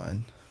dream of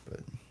mine,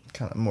 but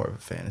kind of more of a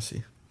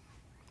fantasy.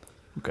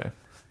 Okay.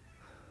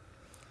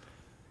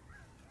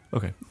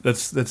 Okay,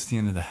 that's the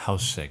end of the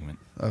house segment.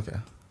 Okay.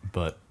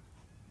 But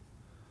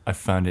I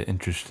found it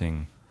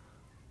interesting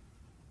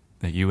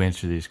that you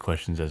answer these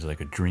questions as like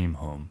a dream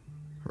home.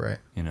 Right.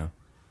 You know?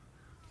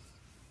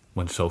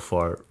 When so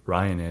far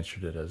Ryan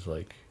answered it as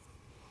like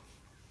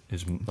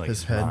his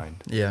head.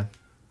 mind. Yeah.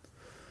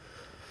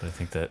 But I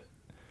think that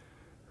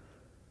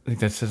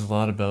says a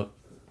lot about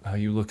how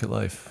you look at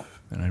life,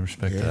 and I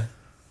respect that.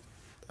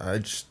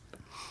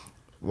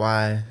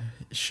 Why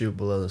shoot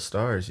below the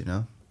stars, you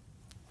know?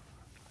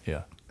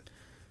 Yeah.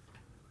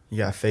 You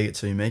gotta fake it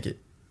till you make it.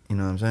 You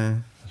know what I'm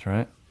saying? That's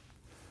right.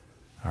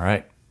 All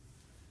right.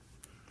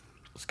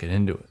 Let's get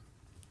into it.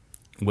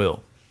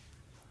 Will,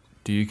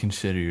 do you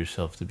consider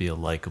yourself to be a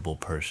likable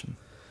person?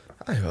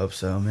 I hope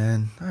so,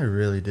 man. I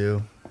really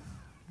do.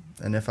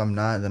 And if I'm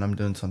not, then I'm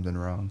doing something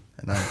wrong.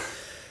 And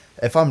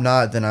if I'm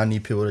not, then I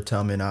need people to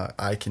tell me and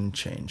I can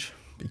change.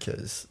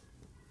 Because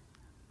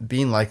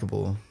being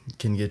likable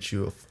can get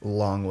you a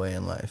long way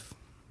in life.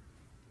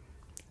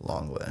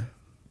 Long way.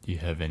 Do you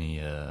have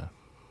any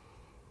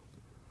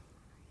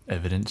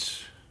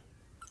evidence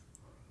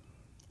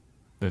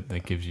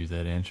that gives you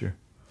that answer?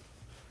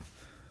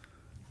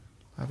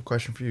 I have a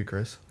question for you,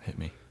 Chris. Hit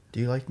me. Do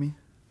you like me?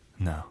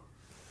 No.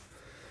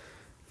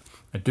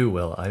 I do,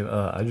 Will.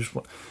 I just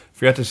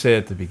forgot to say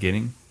at the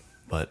beginning,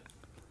 but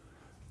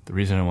the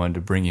reason I wanted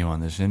to bring you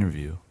on this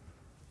interview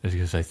is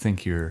because I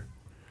think you're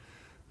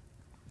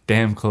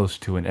damn close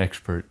to an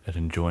expert at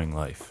enjoying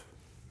life.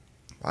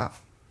 Wow.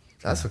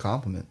 That's a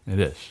compliment. It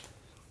is.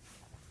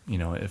 You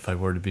know, if I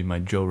were to be my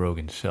Joe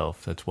Rogan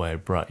self, that's why I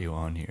brought you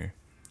on here.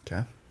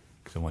 Okay.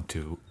 Because I want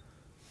to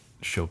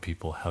show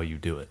people how you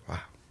do it. Wow.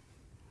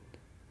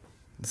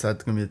 Is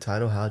that going to be the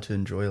title, How to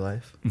Enjoy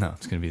Life? No,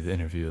 it's going to be the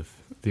interview of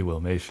the Will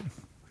Mason.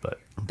 But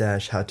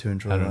Dash, How to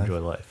Enjoy Life. How to enjoy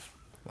life.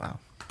 Wow.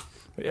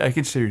 But yeah, I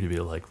consider you to be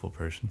a likable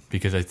person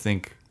because I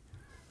think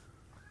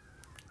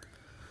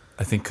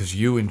because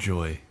you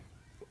enjoy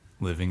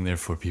living,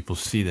 therefore people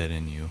see that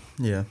in you.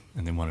 Yeah.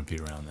 And they want to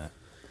be around that.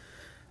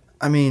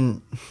 I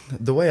mean,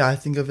 the way I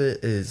think of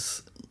it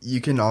is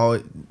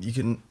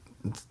the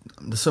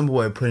simple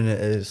way of putting it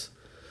is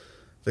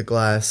the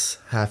glass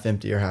half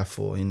empty or half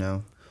full, you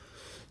know.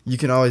 You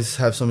can always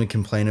have something to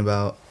complain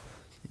about.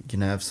 You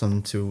can have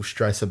something to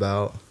stress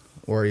about,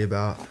 worry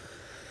about.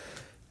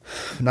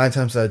 9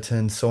 times out of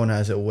 10, someone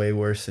has it way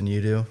worse than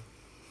you do,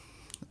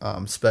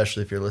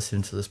 especially if you're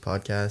listening to this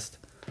podcast.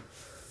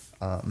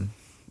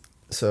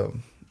 So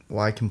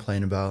why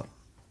complain about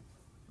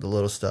the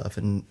little stuff,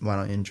 and why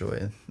don't you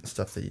enjoy the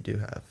stuff that you do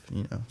have,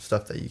 you know,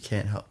 stuff that you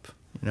can't help,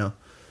 you know.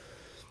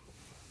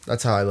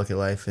 That's how I look at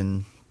life,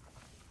 and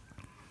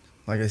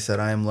like I said,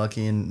 I am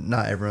lucky, and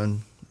not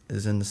everyone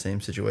is in the same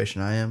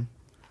situation I am,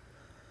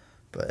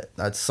 but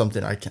that's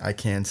something I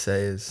can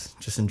say is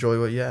just enjoy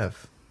what you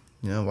have.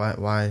 You know,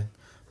 why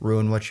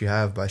ruin what you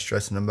have by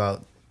stressing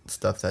about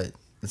stuff that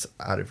is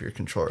out of your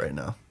control right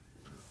now?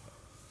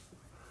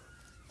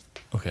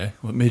 Okay,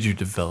 what made you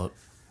develop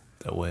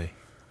that way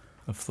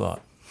of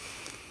thought?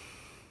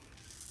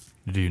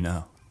 Do you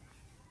know?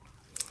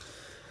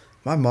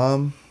 My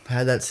mom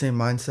had that same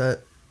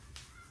mindset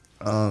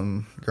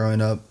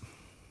growing up.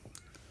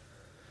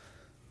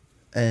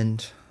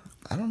 And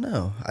I don't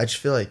know. I just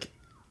feel like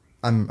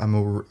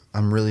I'm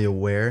really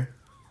aware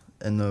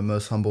in the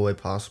most humble way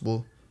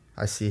possible.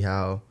 I see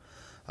how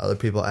other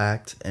people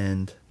act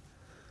and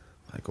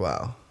like,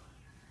 wow,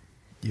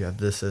 you have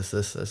this.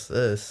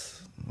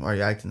 Why are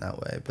you acting that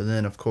way? But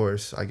then, of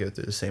course, I go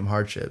through the same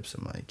hardships.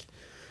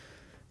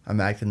 I'm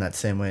acting that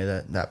same way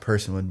that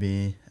person would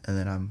be,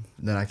 and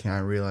then I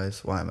can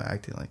realize why I'm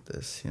acting like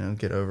this. You know,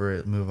 get over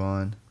it, move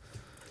on.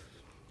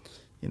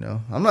 You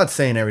know, I'm not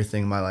saying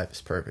everything in my life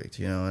is perfect,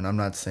 you know, and I'm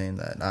not saying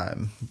that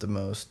I'm the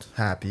most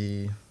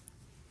happy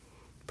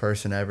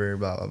person ever,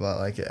 blah, blah, blah.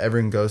 Like,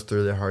 everyone goes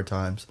through their hard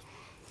times.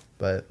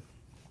 But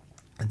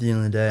at the end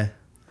of the day,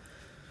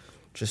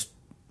 just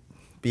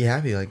be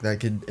happy. Like,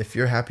 if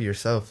you're happy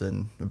yourself,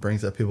 then it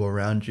brings up people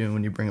around you. And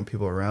when you bring up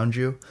people around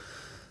you,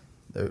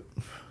 it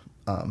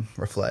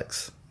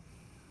reflects.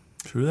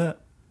 True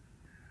that.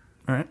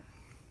 All right.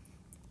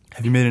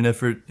 Have you made an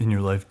effort in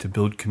your life to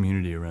build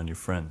community around your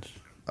friends?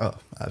 Oh,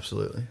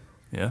 absolutely.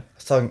 Yeah?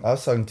 I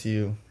was talking to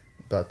you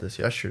about this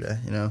yesterday,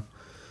 you know,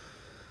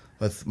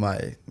 with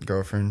my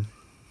girlfriend.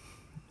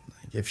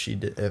 Like, if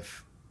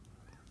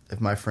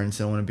if my friends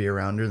don't want to be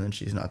around her, then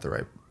she's not the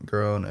right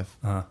girl, and if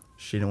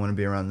she don't want to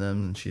be around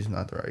them, then she's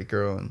not the right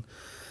girl. And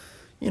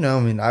I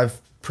mean,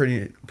 I've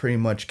pretty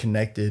much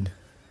connected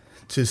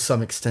to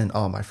some extent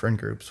all my friend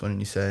groups. Wouldn't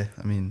you say?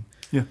 I mean,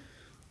 yeah,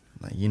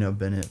 like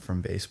Bennett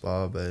from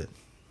baseball, but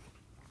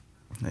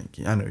like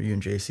I know you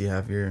and JC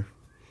have your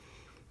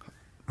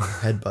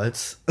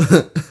headbutts,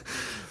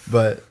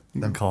 but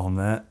you can call him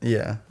that.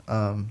 Yeah,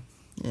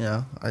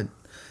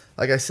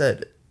 like I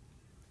said,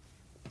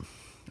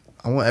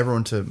 I want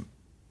everyone to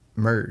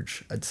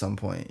merge at some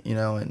point,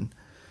 and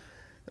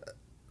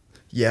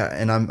yeah,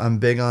 and I'm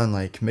big on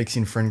like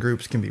mixing friend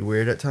groups can be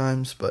weird at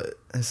times, but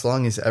as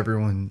long as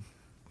everyone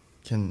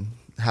can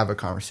have a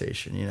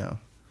conversation,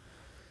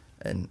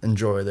 and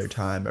enjoy their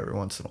time every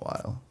once in a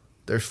while.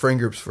 There's friend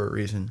groups for a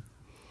reason.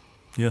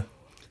 Yeah.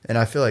 And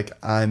I feel like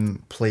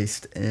I'm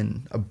placed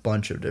in a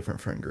bunch of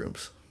different friend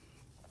groups.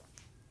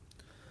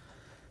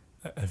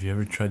 Have you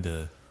ever tried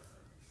to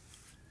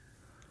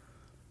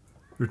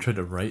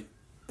write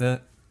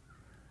that?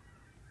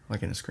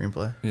 Like in a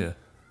screenplay? Yeah.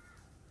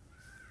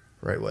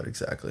 Write what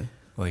exactly?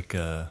 Like,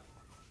 I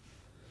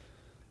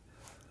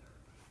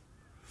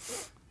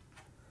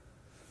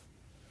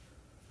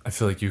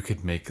feel like you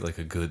could make like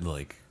a good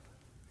like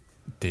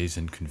Dazed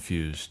and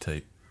Confused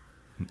type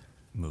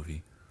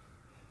movie.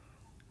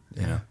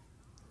 Yeah. You know?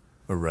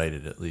 Or write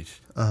it at least.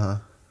 Uh-huh.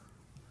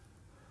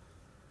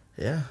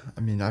 Yeah,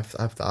 I mean, I've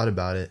thought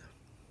about it.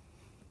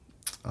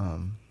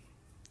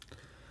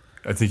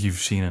 I think you've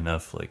seen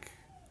enough like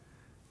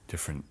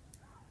different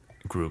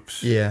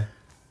groups. Yeah.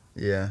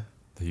 Yeah.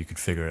 That you could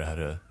figure out how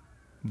to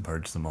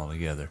merge them all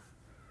together.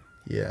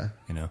 Yeah.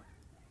 You know?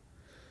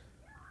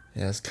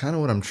 Yeah, it's kind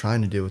of what I'm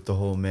trying to do with the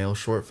whole male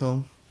short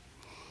film.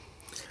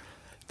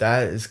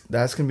 That's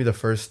gonna be the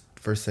first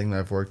thing that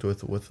I've worked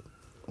with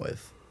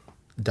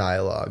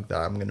dialogue that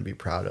I'm gonna be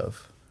proud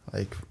of.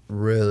 Like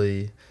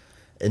really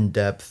in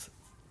depth,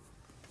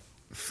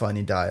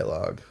 funny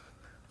dialogue.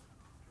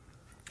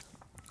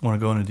 Want to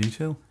go into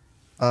detail?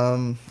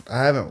 I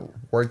haven't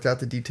worked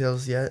out the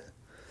details yet.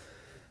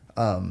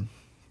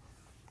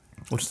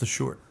 What's the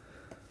short?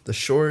 The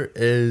short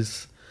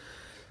is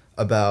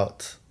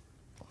about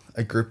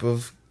a group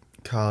of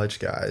college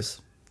guys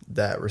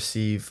that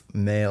receive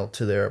mail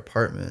to their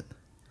apartment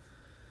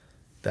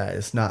that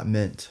was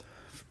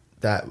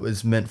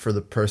meant for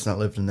the person that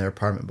lived in their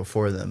apartment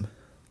before them.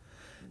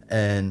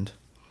 And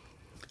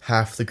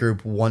half the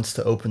group wants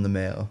to open the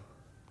mail,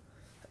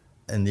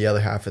 and the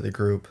other half of the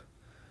group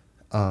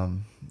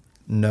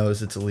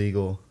knows it's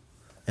illegal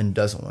and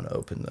doesn't want to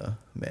open the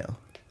mail.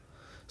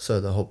 So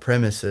the whole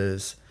premise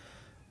is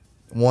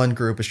one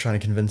group is trying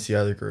to convince the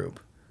other group.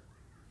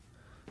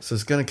 So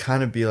it's going to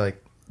kind of be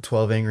like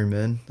 12 Angry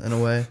Men in a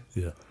way.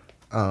 Yeah.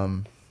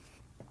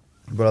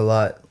 But a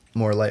lot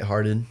more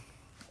lighthearted.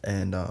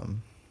 And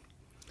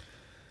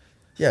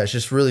yeah, it's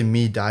just really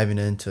me diving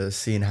into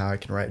seeing how I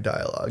can write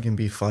dialogue and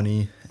be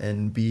funny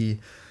and be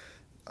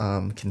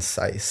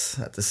concise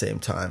at the same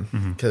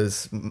time.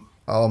 Because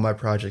all my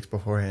projects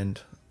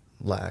beforehand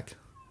lack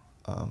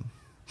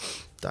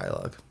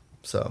dialogue.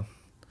 So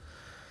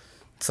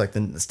it's like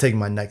it's taking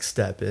my next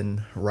step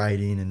in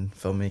writing and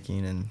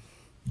filmmaking, and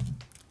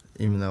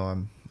even though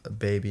I'm a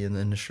baby in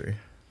the industry,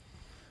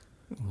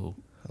 a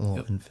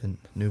little infant,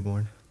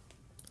 newborn.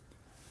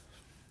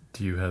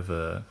 Do you have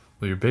well,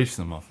 you're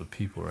basing them off of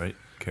people, right?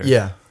 Characters.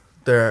 Yeah,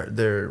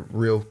 they're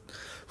real.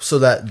 So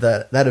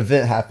that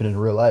event happened in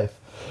real life,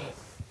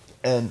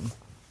 and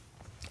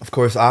of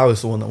course I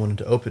was the one that wanted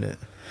to open it,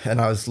 and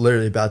I was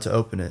literally about to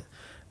open it,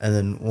 and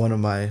then one of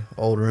my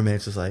old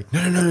roommates was like,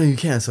 "No, you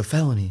can't. It's a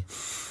felony."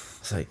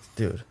 It's like,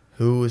 dude,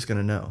 who is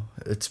gonna know?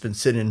 It's been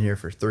sitting in here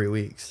for 3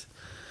 weeks,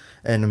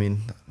 and I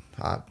mean,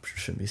 I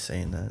shouldn't be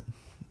saying that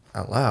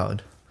out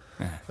loud,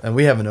 and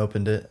we haven't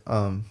opened it.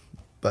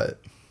 But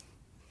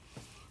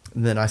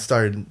then I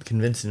started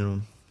convincing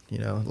them,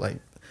 like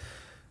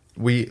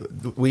we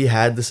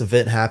had this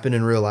event happen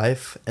in real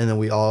life, and then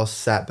we all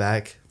sat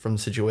back from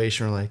the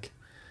situation. We're like,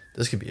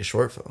 this could be a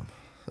short film.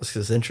 This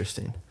is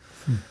interesting,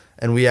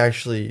 and we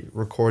actually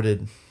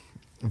recorded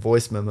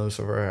voice memos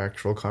of our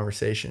actual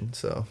conversation.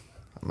 So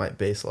I might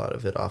base a lot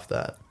of it off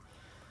that.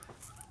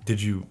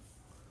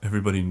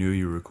 Everybody knew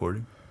you were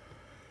recording?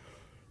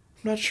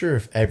 I'm not sure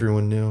if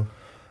everyone knew.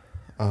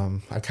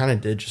 I kind of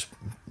did just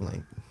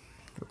like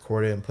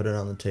record it and put it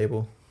on the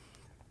table.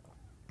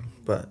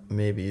 But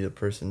maybe the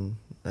person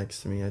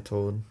next to me I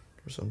told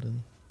or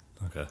something.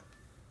 Okay.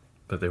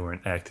 But they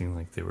weren't acting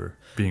like they were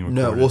being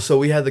recorded? No, well, so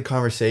we had the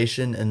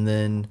conversation and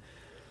then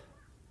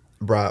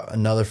brought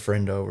another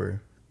friend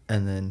over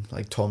and then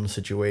like told him the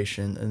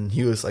situation, and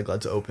he was like,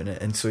 let's open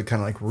it. And so we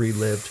kind of like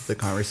relived the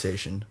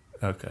conversation.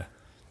 Okay.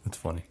 That's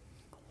funny.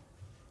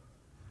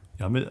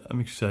 Yeah,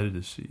 I'm excited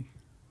to see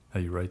how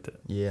you write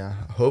that. Yeah,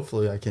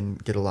 hopefully I can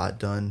get a lot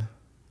done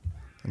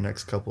the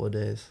next couple of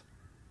days.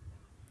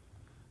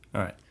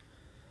 All right.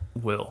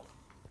 Will,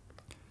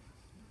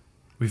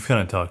 we've kind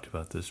of talked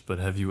about this, but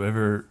have you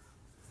ever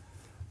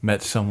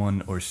met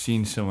someone or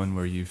seen someone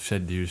where you've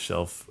said to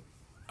yourself,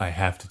 I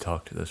have to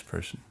talk to this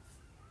person?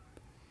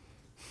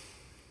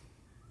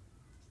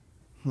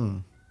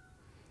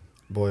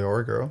 Boy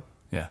or girl?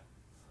 Yeah.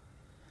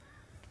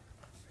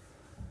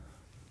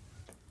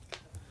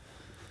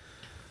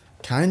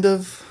 Kind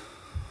of,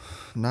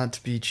 not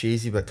to be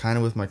cheesy, but kind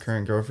of with my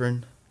current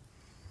girlfriend.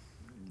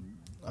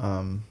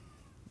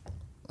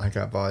 Like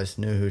I've always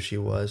knew who she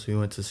was. We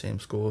went to the same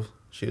school.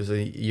 She was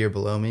a year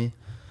below me,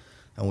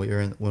 and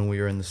when we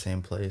were in the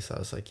same place, I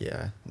was like,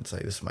 yeah, it's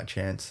like this is my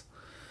chance.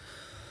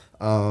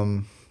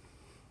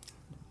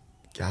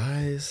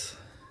 Guys,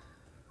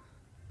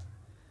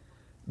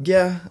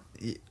 yeah,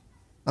 you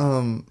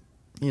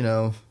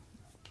know,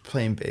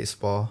 playing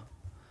baseball,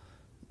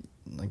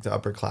 like the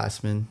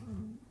upperclassmen.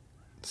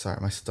 Sorry,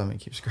 my stomach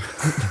keeps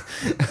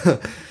growling.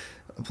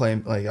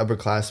 Playing like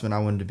upperclassmen, I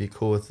wanted to be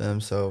cool with them,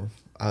 so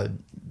I'd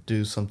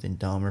do something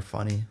dumb or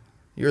funny.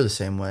 You're the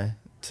same way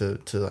to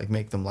like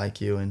make them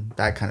like you, and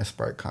that kind of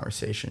sparked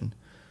conversation.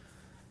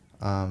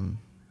 I'm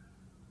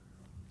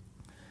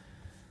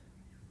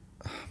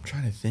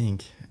trying to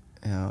think.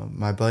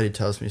 My buddy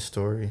tells me a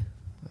story.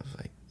 I was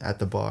like at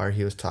the bar,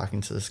 he was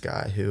talking to this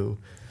guy who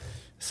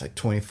is like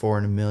 24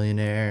 and a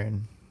millionaire,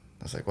 and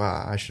I was like,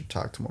 wow, I should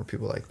talk to more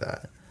people like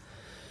that.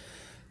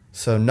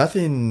 So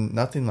nothing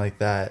like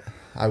that.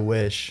 I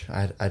wish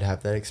I'd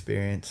have that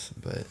experience,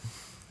 but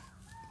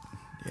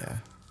yeah.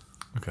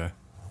 Okay.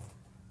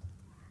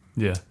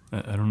 Yeah,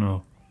 I don't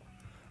know.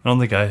 I don't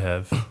think I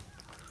have,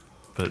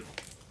 but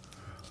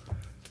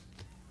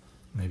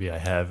maybe I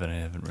have and I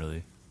haven't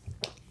really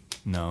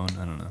known.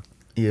 I don't know.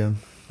 Yeah.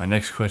 My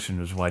next question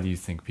was, why do you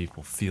think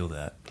people feel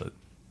that? But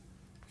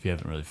if you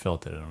haven't really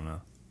felt it, I don't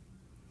know.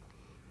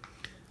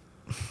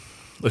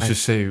 Let's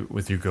just say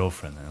with your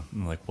girlfriend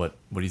now. Like, what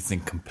do you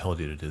think compelled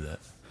you to do that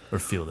or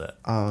feel that?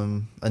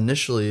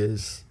 Initially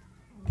is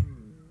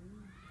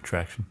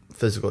Attraction.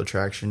 physical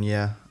attraction,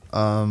 yeah.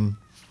 And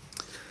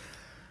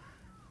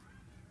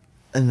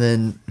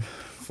then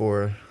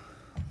for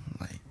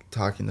like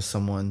talking to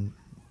someone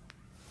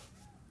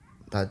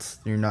that's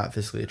you're not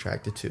physically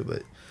attracted to,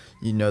 but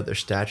you know their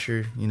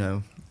stature, you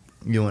know,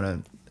 you want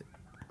to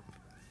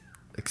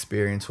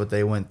experience what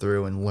they went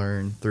through and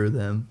learn through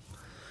them.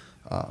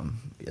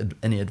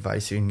 Any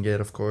advice you can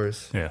get, of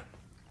course. Yeah.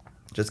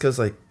 Just because,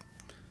 like,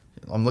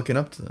 I'm looking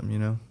up to them, you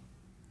know.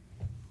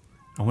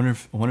 I wonder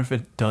if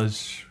it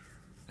does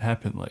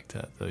happen like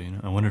that, though. You know,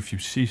 I wonder if you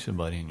see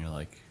somebody and you're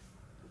like,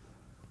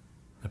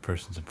 that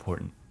person's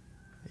important.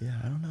 Yeah,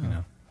 I don't know. You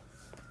know.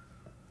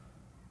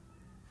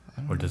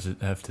 Or does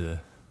it have to?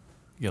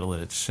 You gotta let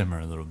it simmer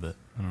a little bit.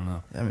 I don't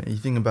know. I mean, you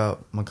think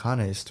about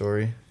McConaughey's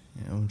story.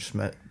 You know, just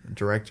met a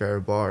director at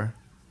a bar.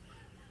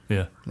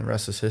 Yeah. And the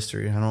rest is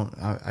history.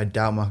 I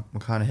doubt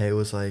McConaughey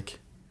was like,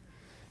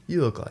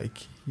 you look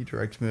like you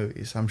direct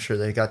movies. I'm sure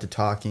they got to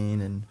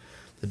talking, and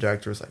the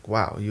director was like,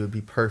 wow, you would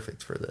be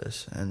perfect for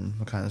this. And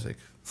McConaughey's like,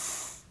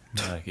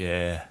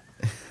 yeah.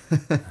 I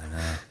know.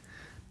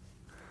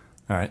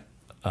 All right.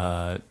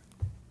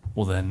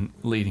 Well, then,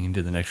 leading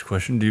into the next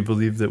question, do you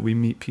believe that we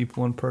meet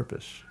people on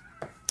purpose?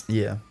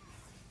 yeah,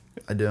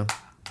 I do.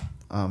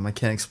 I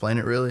can't explain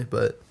it really,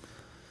 but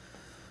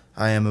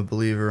I am a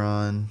believer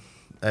on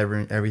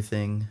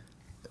everything.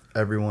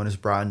 Everyone is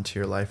brought into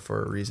your life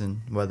for a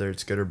reason, whether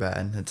it's good or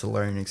bad. It's a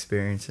learning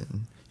experience,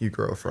 and you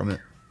grow from it.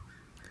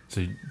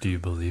 So, do you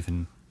believe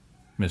in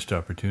missed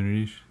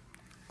opportunities?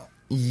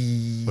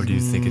 Or do you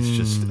think it's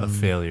just a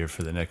failure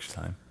for the next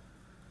time?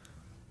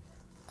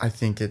 I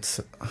think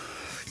it's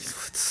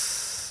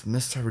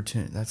missed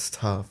opportunity. That's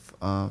tough.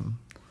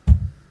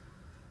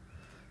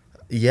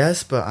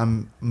 Yes, but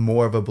I'm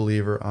more of a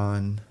believer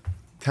on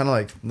kind of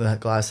like the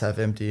glass half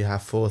empty,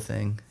 half full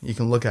thing. You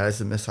can look at it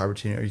as a missed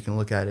opportunity, or you can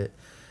look at it,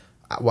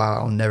 wow,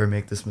 I'll never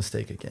make this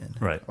mistake again.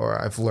 Right.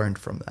 Or I've learned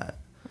from that.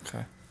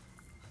 Okay.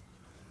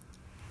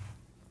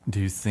 Do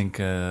you think...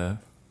 Okay,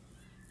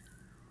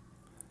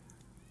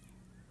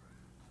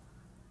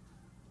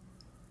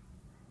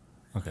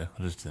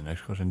 I'll just do the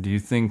next question. Do you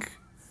think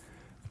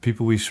the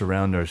people we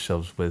surround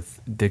ourselves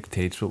with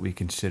dictates what we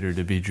consider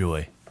to be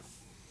joy?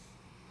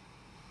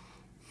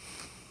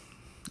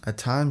 At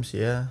times,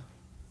 yeah.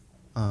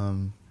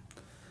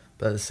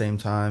 But at the same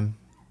time,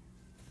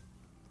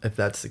 if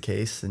that's the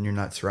case, then you're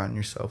not surrounding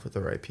yourself with the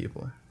right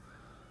people.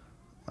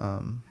 Like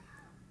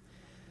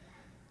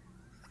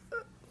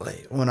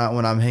when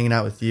I'm hanging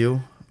out with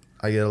you,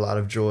 I get a lot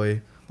of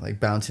joy, like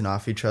bouncing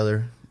off each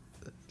other,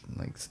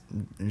 like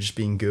just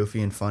being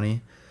goofy and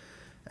funny.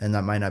 And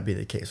that might not be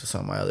the case with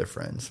some of my other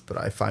friends, but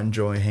I find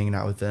joy hanging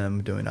out with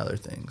them, doing other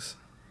things.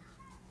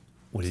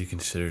 What do you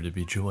consider to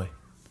be joy?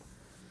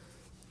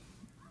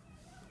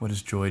 What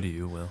is joy to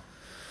you, Will?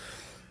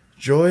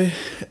 Joy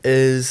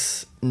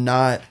is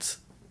not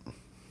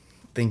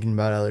thinking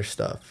about other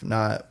stuff,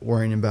 not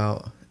worrying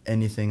about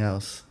anything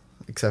else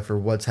except for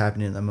what's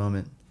happening in the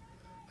moment.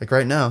 Like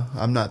right now,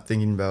 I'm not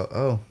thinking about,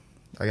 oh,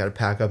 I got to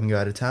pack up and go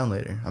out of town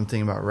later. I'm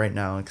thinking about right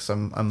now because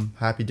I'm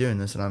happy doing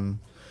this and I'm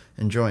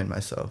enjoying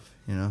myself,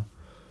 you know?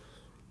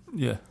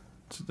 Yeah,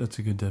 that's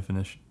a good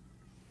definition.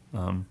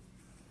 Do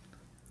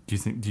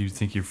you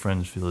think your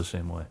friends feel the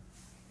same way?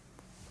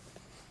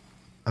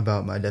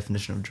 About my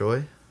definition of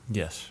joy?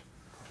 Yes.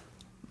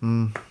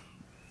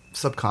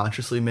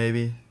 subconsciously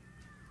maybe.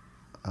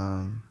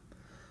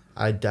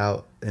 I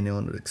doubt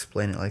anyone would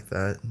explain it like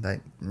that.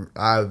 Like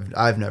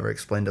I've never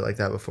explained it like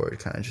that before. It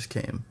kind of just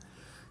came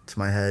to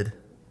my head.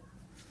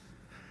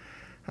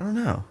 I don't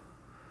know.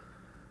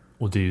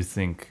 Well, do you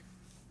think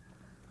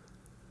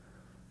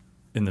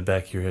in the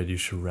back of your head you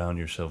surround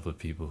yourself with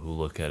people who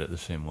look at it the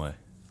same way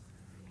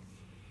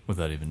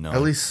without even knowing?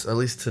 At least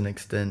to an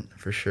extent,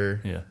 for sure.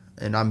 Yeah.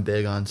 And I'm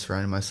big on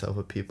surrounding myself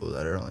with people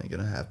that are only going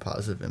to have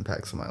positive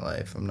impacts on my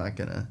life. I'm not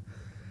going to,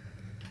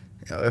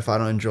 if I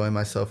don't enjoy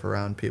myself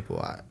around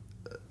people,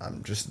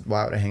 I'm just,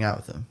 why would I hang out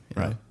with them?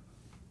 You know? Right.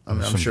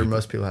 I'm sure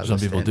most people have some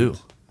those people standards.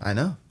 do. I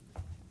know.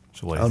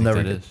 So why do you think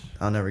that is?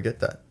 I'll never get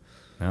that.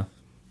 Yeah.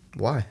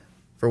 Why?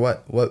 For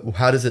what?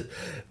 How does it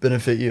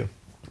benefit you?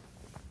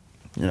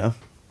 You know?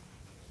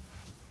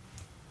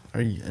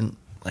 Are you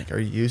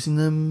using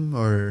them,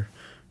 or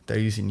they're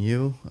using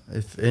you?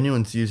 If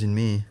anyone's using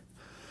me,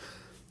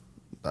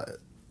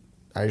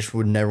 I just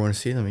would never want to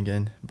see them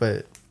again.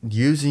 But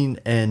using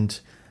and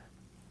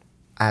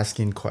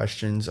asking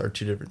questions are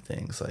two different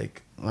things.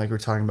 Like we're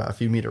talking about, if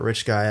you meet a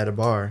rich guy at a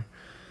bar,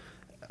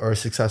 or a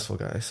successful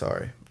guy,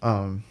 sorry.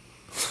 Don't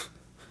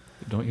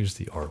use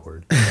the R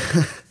word.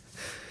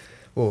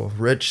 Well,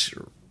 rich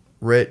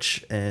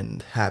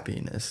and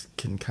happiness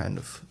can kind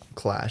of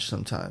clash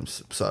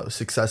sometimes. So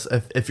success,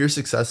 if you're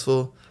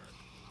successful,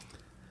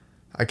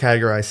 I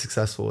categorize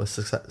successful as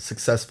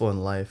successful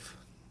in life.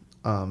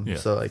 Yeah.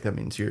 So like that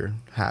means you're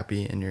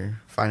happy and you're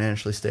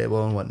financially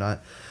stable and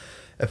whatnot.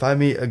 If I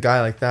meet a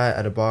guy like that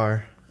at a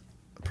bar,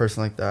 a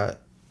person like that,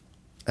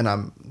 and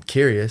I'm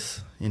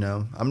curious,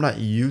 I'm not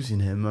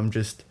using him. I'm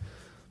just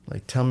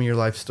like, tell me your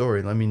life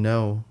story. Let me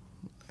know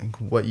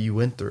what you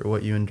went through,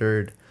 what you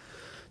endured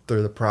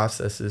through the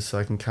processes, so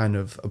I can kind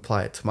of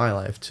apply it to my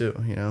life too,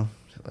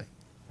 like,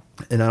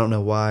 and I don't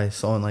know why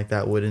someone like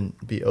that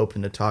wouldn't be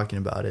open to talking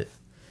about it,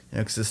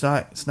 because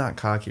it's not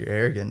cocky or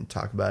arrogant to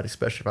talk about it,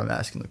 especially if I'm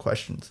asking the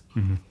questions.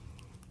 Mm-hmm.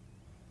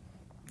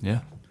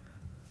 Yeah.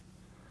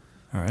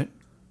 All right.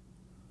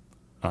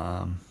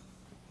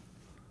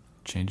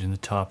 Changing the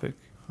topic.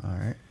 All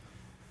right.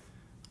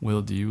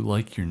 Will, do you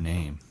like your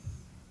name?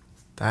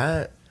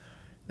 That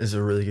is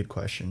a really good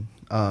question.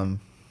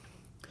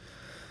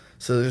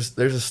 So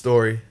there's a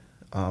story.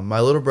 My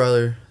little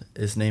brother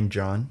is named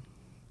John,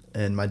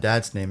 and my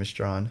dad's name is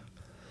John,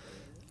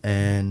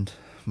 and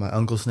my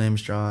uncle's name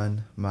is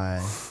John.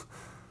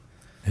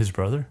 His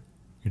brother?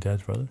 Your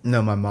dad's brother?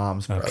 No, my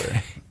mom's brother.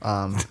 Okay.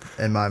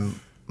 And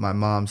my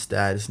mom's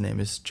dad's name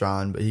is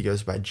John, but he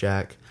goes by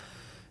Jack.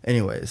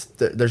 Anyways,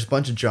 there's a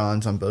bunch of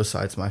Johns on both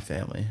sides of my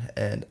family,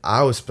 and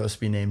I was supposed to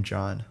be named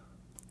John.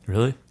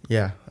 Really?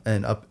 Yeah,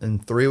 and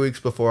 3 weeks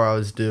before I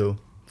was due,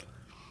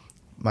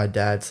 my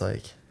dad's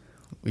like,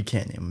 we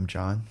can't name him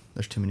John.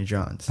 There's too many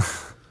Johns.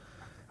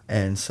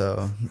 And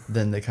so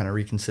then they kind of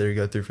reconsider,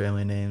 go through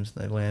family names,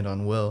 and they land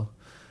on Will,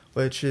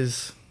 which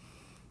is,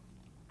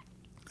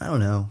 I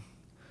don't know.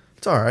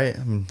 It's all right.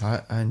 I mean,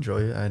 I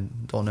enjoy it. I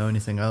don't know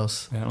anything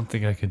else. I don't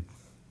think I could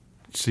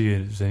see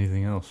it as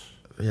anything else.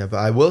 Yeah, but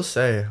I will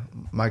say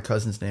my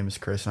cousin's name is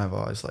Chris, and I've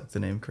always liked the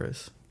name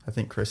Chris. I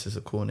think Chris is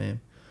a cool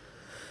name.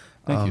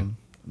 Thank you.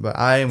 But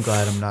I am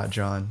glad I'm not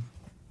John.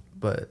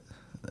 But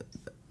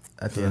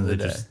at the end of the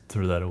day, just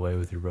threw that away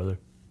with your brother.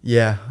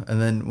 Yeah, and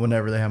then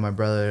whenever they have my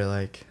brother, they're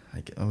like,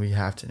 oh, we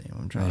have to name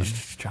him John. He's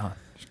just John.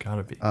 It's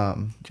gotta be.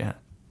 John.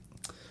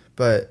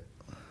 But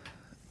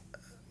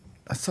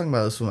I was talking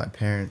about this with my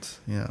parents.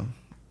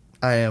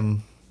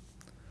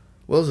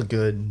 Will's a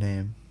good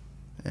name,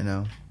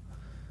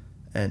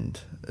 and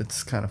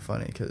it's kind of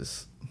funny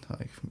because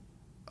like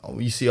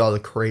you see all the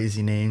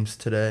crazy names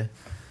today,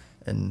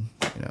 and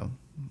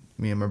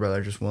me and my brother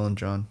are just Will and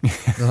John.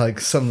 They're like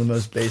some of the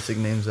most basic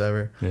names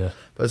ever. Yeah.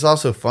 But it's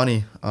also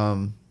funny.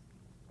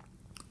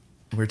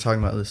 We were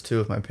talking about this too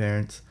with my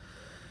parents.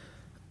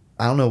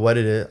 I don't know what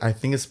it is. I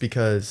think it's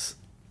because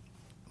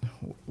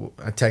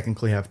I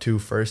technically have two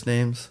first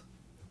names.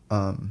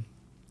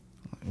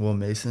 Will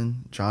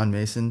Mason, John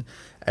Mason.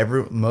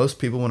 Most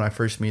people when I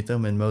first meet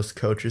them, and most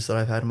coaches that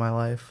I've had in my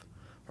life,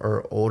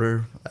 or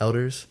older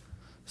elders,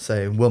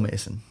 say Will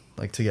Mason,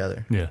 like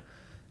together. Yeah.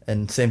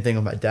 And same thing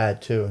with my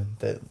dad too.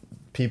 That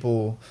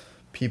people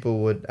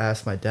would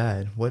ask my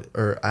dad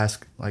or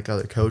ask like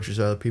other coaches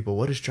or other people,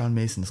 what is John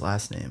Mason's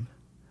last name?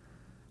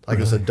 Like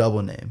It was a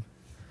double name.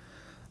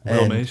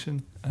 Will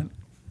Mason? I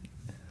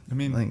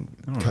mean, like,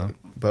 I don't know.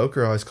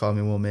 Boker always called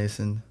me Will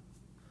Mason.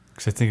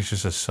 Because I think it's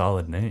just a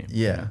solid name.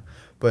 Yeah.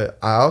 But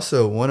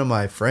one of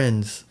my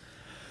friends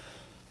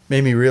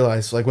made me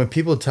realize, like when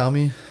people tell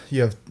me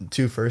you have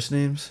two first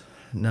names,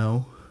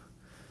 no.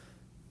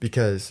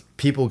 Because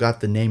people got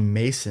the name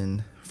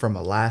Mason from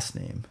a last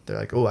name. They're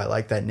like, oh, I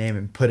like that name,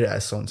 and put it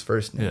as someone's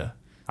first name. Yeah.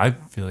 I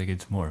feel like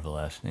it's more of a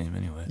last name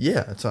anyway.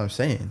 Yeah, that's what I'm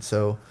saying.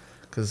 So,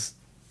 because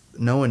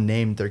no one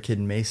named their kid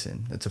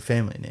Mason. It's a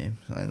family name.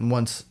 And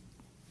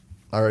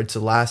it's a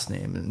last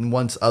name. And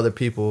once other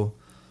people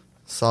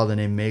saw the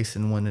name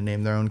Mason, wanted to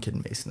name their own kid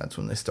Mason, that's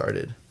when they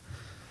started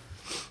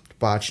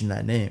botching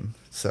that name.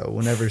 So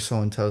whenever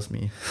someone tells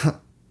me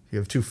You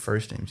have 2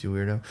 first names, you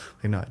weirdo.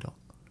 Like, no, I don't.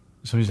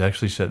 Somebody's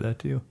actually said that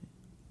to you?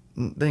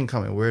 They didn't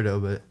call me a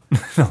weirdo, but...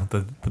 No,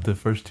 but the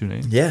first 2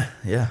 names? Yeah,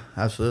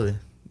 absolutely.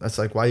 That's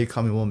like, why you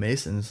call me Will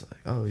Mason? It's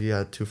like, oh, you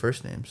got 2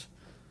 first names.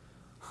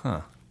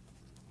 Huh.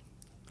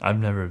 I've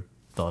never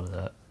thought of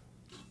that.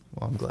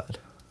 Well, I'm glad.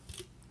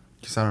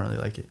 Because I don't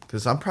really like it.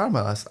 Because I'm proud of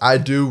my last... I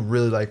do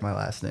really like my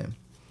last name.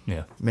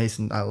 Yeah.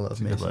 Mason, I love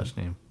It's a Mason. good last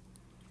name.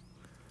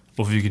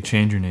 Well, if you could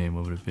change your name,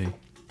 what would it be?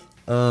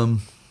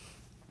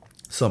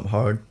 Something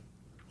hard.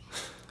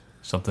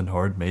 Something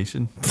hard,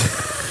 Mason?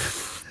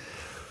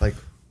 Like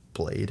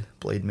Blade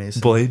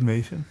Mason. Blade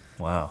Mason?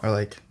 Wow. Or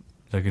like...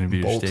 Is that going to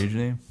be Bolt. your stage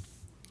name?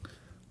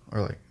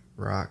 Or like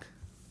Rock.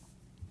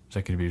 Is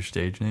that going to be your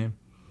stage name?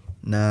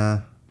 Nah.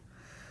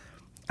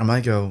 I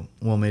might go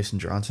Will Mason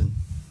Johnson.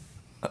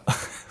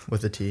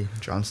 With a T.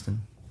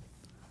 Johnston.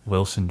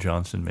 Wilson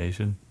Johnson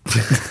Mason.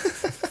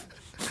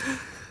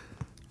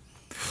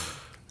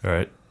 All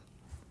right.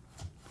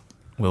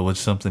 Well, what's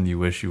something you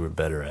wish you were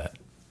better at?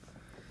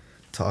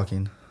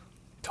 Talking.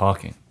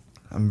 Talking.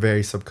 I'm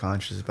very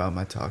subconscious about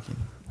my talking.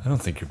 I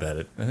don't think you're bad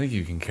at. I think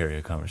you can carry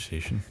a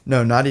conversation.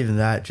 No, not even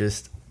that.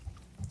 Just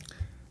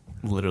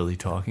Literally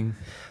talking.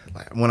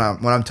 like, when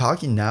I'm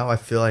talking now, I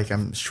feel like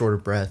I'm short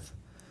of breath,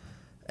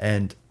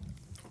 and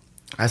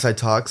as I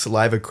talk,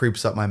 saliva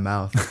creeps up my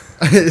mouth.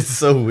 It's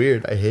so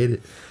weird. I hate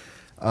it.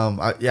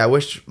 I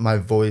wish my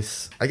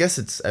voice. I guess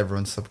it's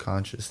everyone's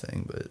subconscious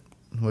thing, but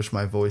I wish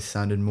my voice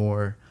sounded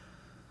more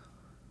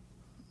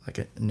like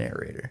a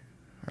narrator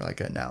or like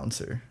an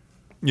announcer.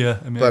 Yeah,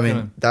 But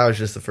that was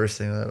just the first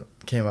thing that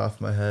came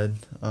off my head.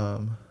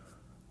 No,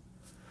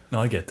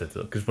 I get that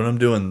though, because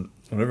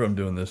whenever I'm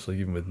doing this, like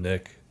even with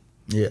Nick,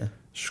 Yeah.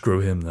 screw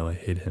him though, I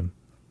hate him.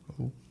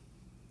 Ooh.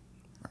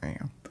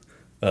 Damn.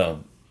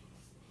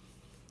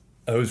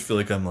 I always feel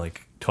like I'm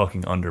like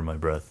talking under my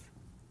breath,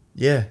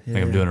 Yeah.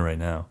 like I'm doing it right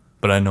now,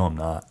 but I know I'm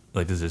not.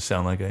 Like, does it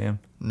sound like I am?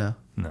 No.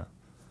 No,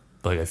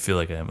 but like I feel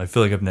like I am. I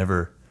feel like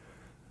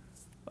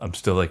I'm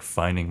still like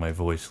finding my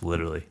voice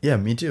literally. Yeah,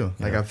 me too.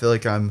 Like, Yeah. I feel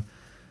like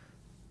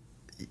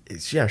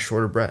it's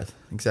short of breath.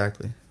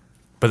 Exactly.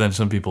 But then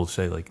some people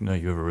say like, no,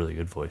 you have a really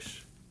good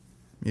voice.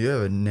 You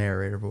have a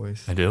narrator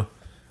voice. I do?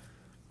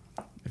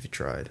 If you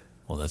tried.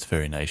 Well, that's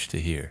very nice to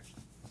hear.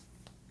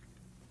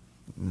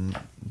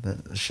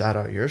 Shout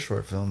out your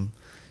short film.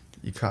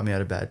 You caught me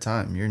at a bad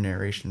time. Your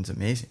narration's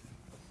amazing.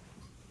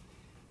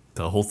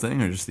 The whole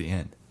thing or just the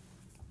end?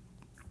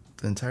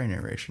 The entire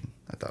narration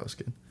I thought was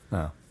good.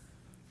 Oh.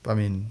 But I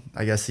mean,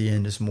 I guess the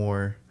end is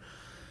more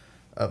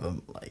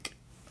of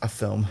a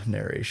film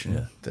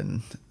narration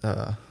than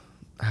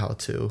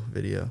how-to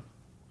video.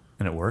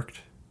 And it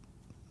worked?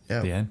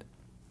 Yeah. The end?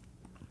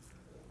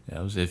 Yeah,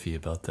 I was iffy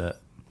about that.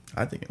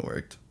 I think it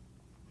worked.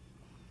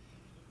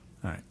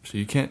 All right, so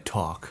you can't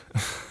talk.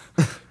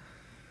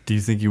 Do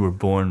you think you were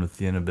born with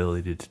the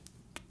inability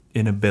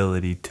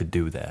to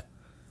do that?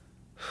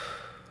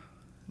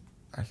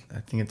 I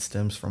think it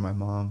stems from my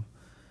mom.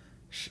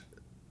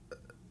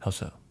 How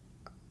so?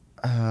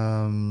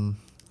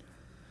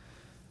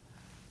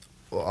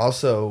 Well,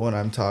 also, when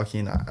I'm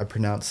talking, I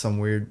pronounce some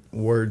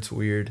words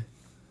weird.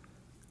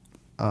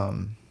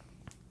 I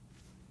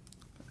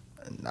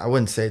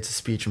wouldn't say it's a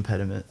speech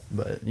impediment,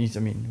 but I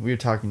mean, we were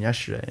talking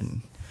yesterday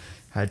and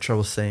I had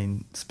trouble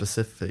saying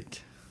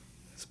specific.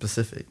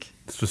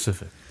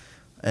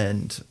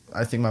 And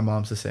I think my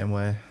mom's the same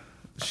way.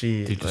 Do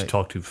you just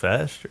talk too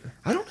fast? Or?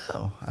 I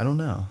don't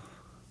know.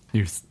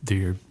 Do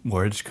your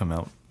words come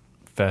out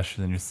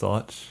faster than your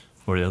thoughts?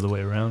 Or the other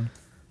way around?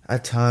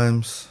 At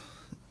times.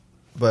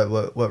 But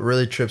what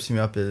really trips me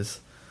up is,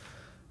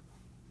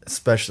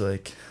 especially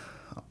like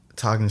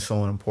talking to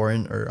someone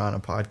important or on a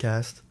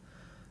podcast,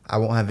 I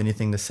won't have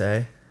anything to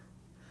say.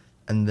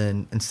 And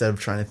then instead of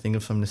trying to think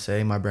of something to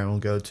say, my brain will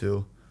go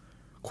to,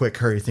 quick,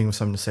 hurry, think of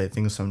something to say,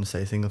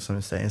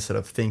 instead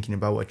of thinking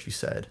about what you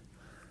said.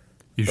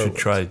 You should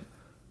try.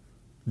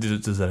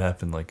 Does that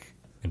happen like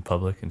in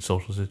public, in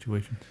social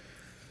situations?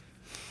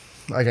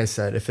 Like I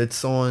said, if it's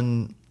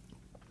someone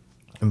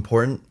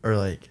important or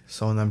like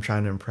someone I'm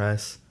trying to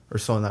impress or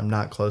someone I'm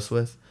not close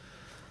with,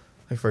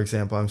 like for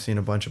example, I'm seeing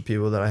a bunch of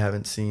people that I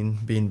haven't seen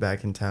being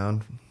back in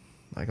town,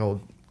 like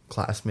old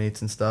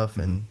classmates and stuff,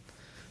 and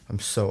I'm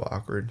so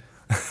awkward.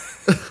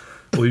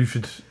 Well, you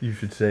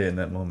should say in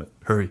that moment,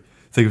 hurry,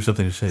 think of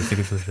something to say,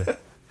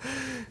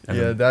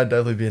 Yeah, that'd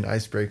definitely be an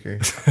icebreaker.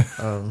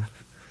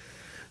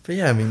 But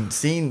yeah, I mean,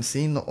 seeing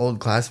the old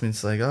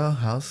classmates, like, oh,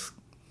 how's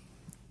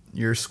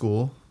your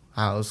school?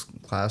 How's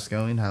class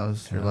going?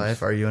 How's your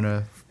life? Are you in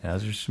a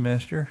how's your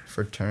semester?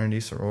 Fraternity,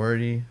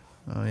 sorority?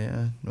 Oh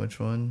yeah, which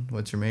one?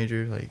 What's your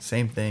major? Like,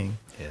 same thing.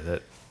 Yeah, how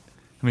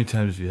many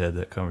times have you had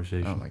that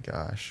conversation? Oh my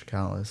gosh,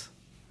 countless.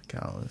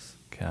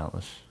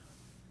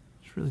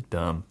 It's really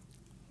dumb.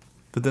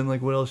 But then,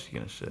 like, what else are you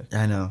gonna say?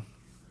 I know.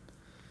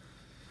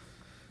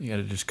 You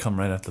gotta just come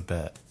right off the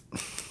bat.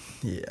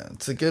 Yeah,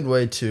 it's a good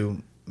way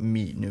to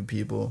meet new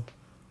people.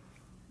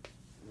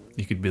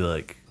 You could be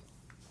like,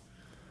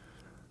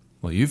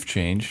 well, you've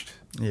changed.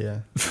 Yeah.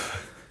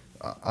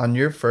 On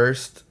your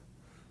first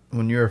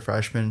when you're a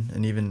freshman,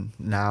 and even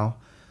now,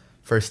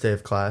 first day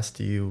of class,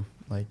 do you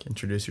like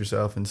introduce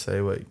yourself and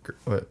say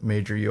what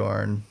major you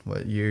are and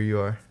what year you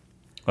are?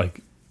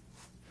 Like,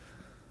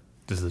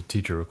 does the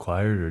teacher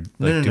require it, or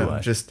like, No. I?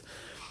 Just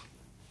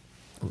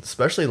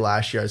especially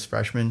last year as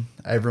freshmen,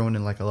 everyone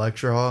in like a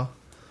lecture hall,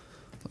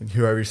 like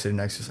whoever you're sitting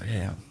next to is like,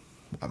 hey,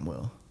 I'm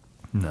Will.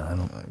 No, I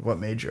don't. Like, what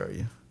major are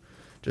you?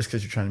 Just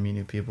because you're trying to meet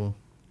new people.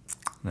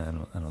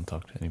 No, I don't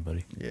talk to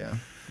anybody. Yeah,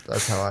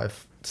 that's how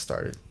I've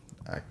started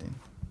acting.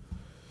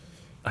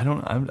 I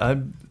don't.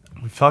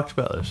 We've talked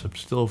about this. I'm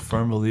still a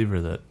firm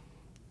believer that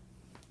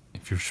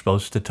if you're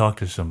supposed to talk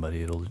to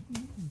somebody, it'll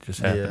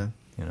just happen. Yeah.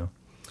 You know.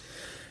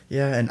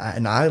 Yeah,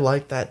 and I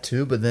like that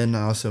too. But then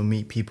I also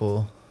meet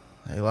people.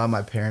 Like a lot of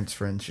my parents'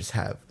 friends just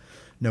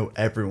know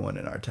everyone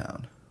in our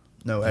town,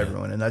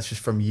 everyone, and that's just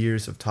from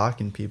years of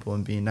talking to people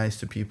and being nice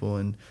to people,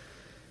 and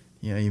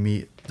you know, you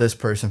meet this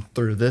person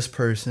through this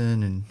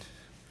person, and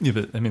Yeah,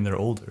 but I mean, they're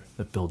older.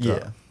 That builds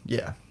up.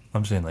 Yeah.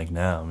 I'm saying like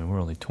now. I mean,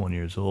 we're only 20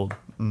 years old.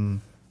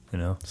 You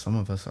know. Some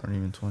of us aren't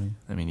even 20.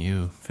 I mean,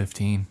 you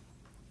 15.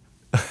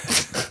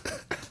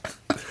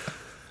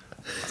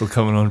 Still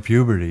coming on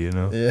puberty, you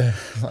know. Yeah,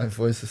 my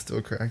voice is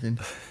still cracking.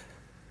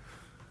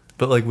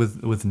 But like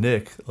with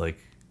Nick, like,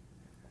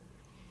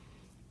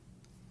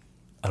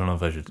 I don't know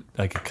if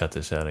I could cut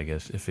this out, I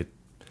guess,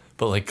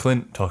 but like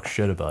Clint talked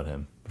shit about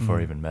him before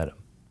I even met him,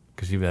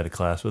 because you had a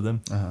class with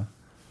him.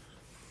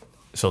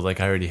 So like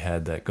I already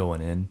had that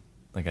going in,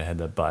 like I had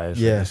that bias.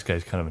 Yeah. Like, this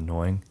guy's kind of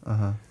annoying.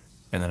 And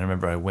then I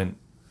remember I went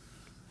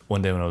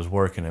one day when I was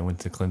working. I went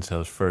to Clint's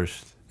house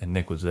first, and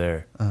Nick was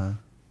there. And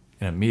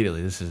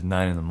immediately, this is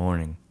 9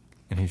 a.m,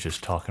 and he's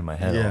just talking my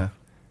head off.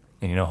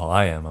 And you know how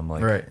I am. I'm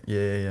like, right,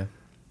 yeah.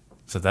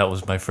 So that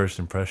was my first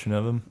impression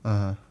of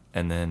him.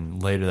 And then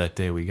later that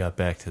day, we got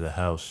back to the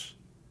house,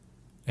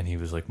 and he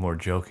was like more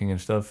joking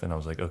and stuff. And I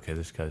was like, okay,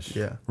 this guy's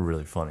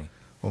really funny.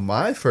 Well,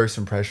 my first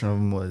impression of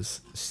him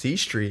was C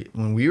Street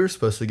when we were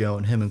supposed to go,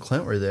 and him and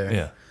Clint were there.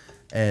 Yeah.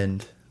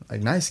 And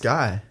like, nice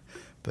guy,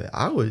 but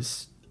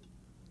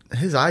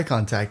his eye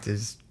contact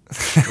is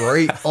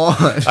straight on.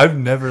 I've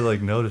never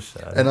like noticed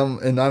that.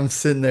 And I'm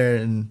sitting there,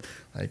 and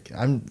like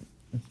I'm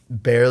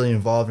barely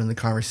involved in the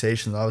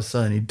conversation. All of a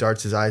sudden, he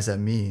darts his eyes at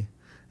me.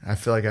 I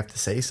feel like I have to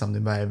say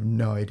something, but I have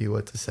no idea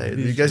what to say.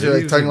 You guys are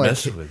like talking like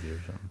messing with you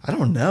or something. I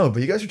don't know,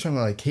 but you guys are talking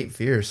about like Cape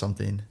Fear or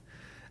something.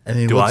 And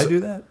he Do I do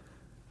that?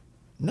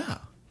 No.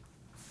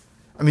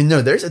 I mean,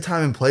 no. There's a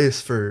time and place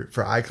for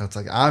eye contact.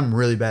 Like, I'm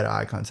really bad at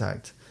eye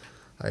contact.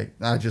 Like,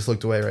 I just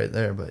looked away right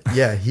there. But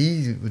yeah,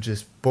 he would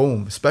just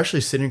boom,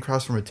 especially sitting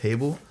across from a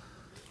table.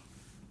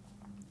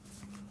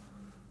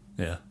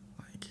 Yeah.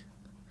 Like,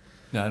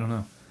 Yeah, I don't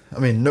know. I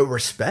mean, no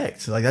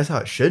respect. Like, that's how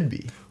it should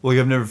be.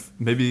 Well,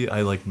 maybe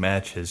I like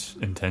match his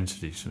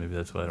intensity, so maybe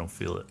that's why I don't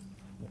feel it.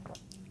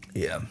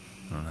 Yeah.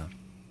 I don't know.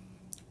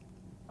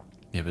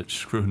 Yeah, but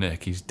screw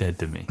Nick. He's dead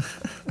to me.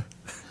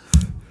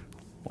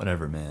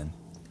 Whatever, man.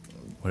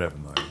 Whatever,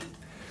 Marty.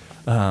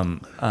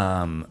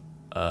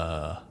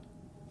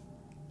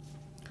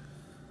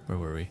 Where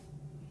were we?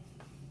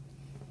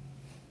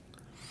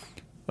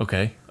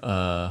 Okay.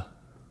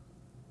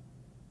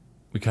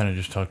 We kind of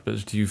just talked about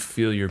this. Do you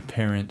feel your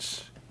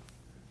parents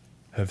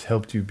have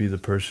helped you be the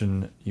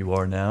person you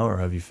are now, or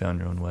have you found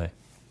your own way?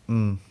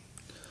 A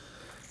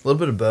little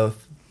bit of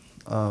both.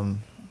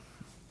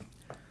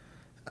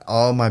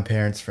 All my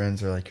parents'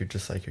 friends are like, you're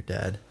just like your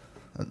dad.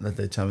 That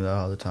they tell me that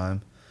all the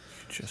time.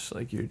 Just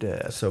like your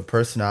dad. So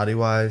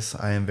personality-wise,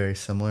 I am very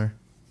similar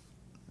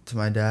to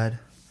my dad.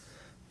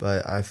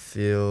 But I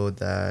feel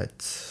that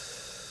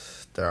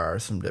there are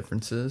some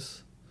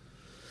differences.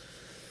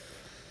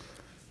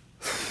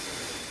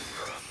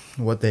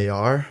 What they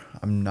are,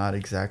 I'm not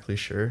exactly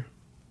sure.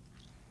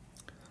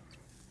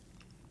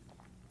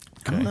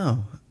 Okay. I don't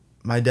know.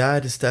 My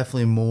dad is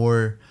definitely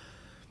more...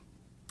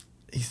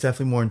 He's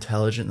definitely more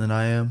intelligent than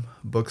I am,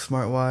 book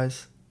smart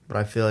wise. But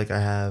I feel like I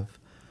have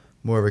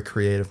more of a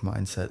creative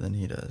mindset than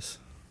he does.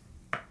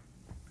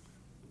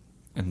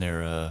 And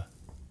you're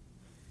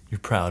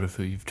proud of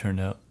who you've turned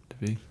out to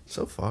be?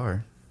 So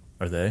far.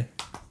 Are they?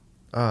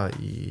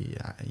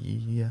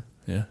 Yeah.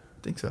 Yeah?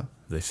 I think so.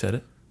 They said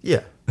it?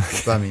 Yeah.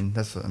 But I mean,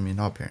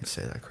 all parents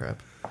say that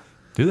crap.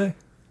 Do they?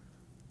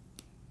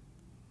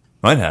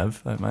 Mine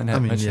have. Mine have. I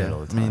mean, I say yeah. it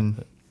all the time.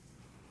 But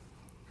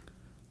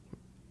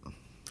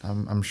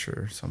I'm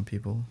sure some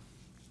people.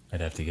 I'd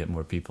have to get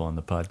more people on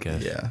the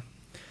podcast. Yeah.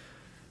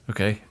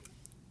 Okay.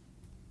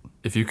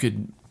 If you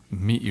could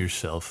meet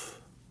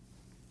yourself,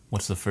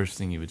 what's the first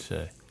thing you would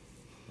say?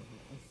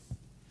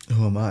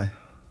 Who am I?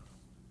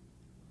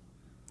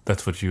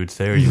 That's what you would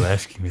say, or are you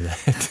asking me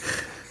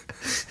that?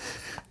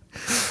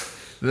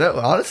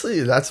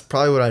 Honestly, that's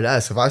probably what I'd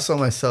ask. If I saw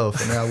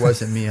myself and that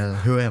wasn't me,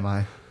 who am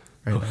I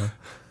right now?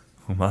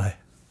 Who am I?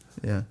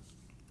 Yeah.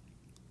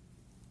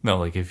 No,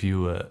 like if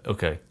you,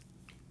 okay.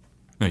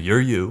 No,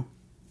 you're you.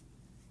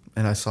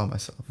 And I saw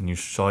myself. And you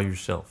saw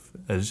yourself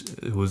as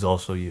it was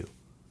also you.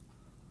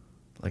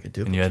 Like a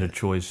duplicate. And you had a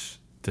choice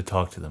to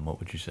talk to them. What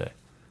would you say?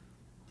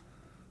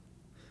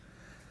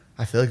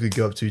 I feel like we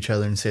go up to each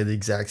other and say the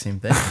exact same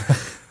thing.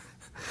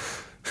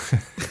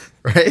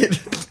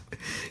 right?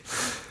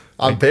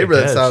 On paper,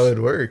 that's how it would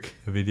work.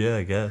 I mean, yeah,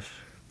 I guess.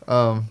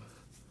 Um,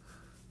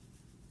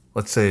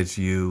 Let's say it's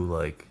you,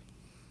 like,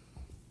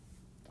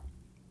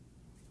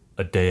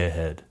 a day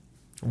ahead.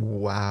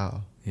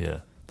 wow.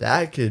 Yeah.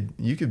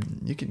 You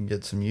could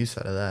get some use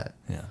out of that.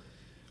 Yeah.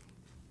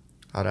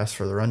 I'd ask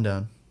for the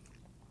rundown.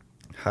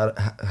 How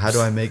do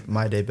I make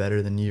my day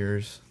better than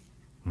yours?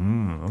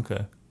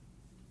 Okay.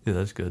 Yeah,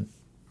 that's good.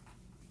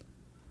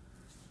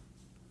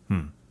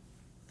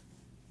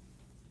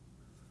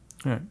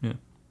 All right, yeah.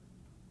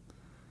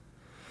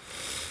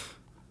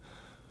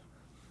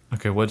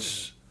 Okay, All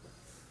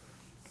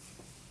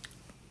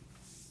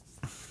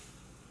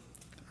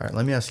right,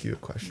 let me ask you a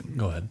question.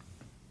 Go ahead.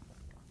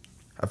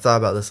 I've thought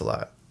about this a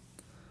lot.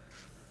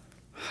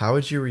 How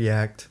would you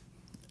react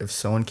if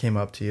someone came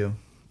up to you,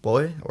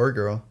 boy or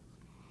girl,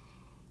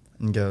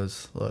 and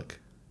goes, "Look,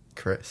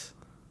 Chris,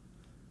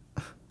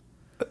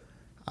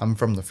 I'm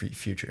from the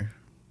future.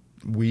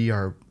 We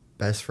are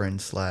best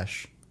friends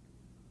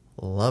 /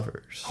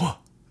 lovers."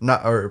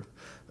 Not, or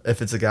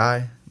if it's a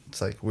guy,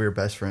 it's like we're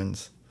best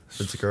friends. If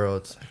it's a girl,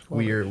 it's like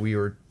we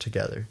were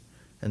together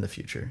in the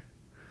future.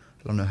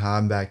 I don't know how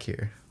I'm back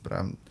here, but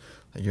I'm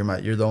like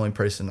you're the only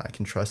person I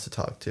can trust to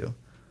talk to.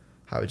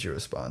 How would you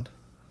respond?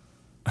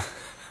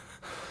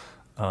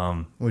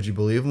 Would you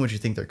believe them? Would you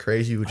think they're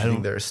crazy? Would you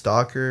think they're a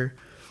stalker?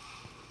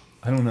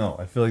 I don't know.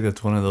 I feel like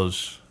that's one of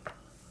those.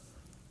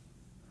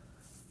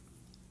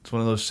 It's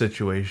one of those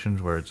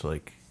situations where it's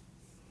like,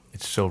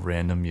 it's so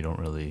random you don't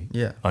really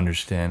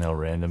understand how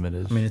random it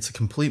is. I mean, it's a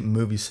complete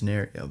movie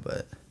scenario,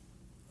 but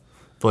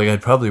like I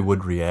probably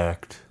would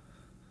react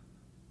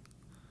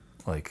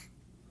like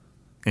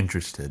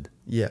interested.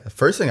 Yeah, the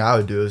first thing I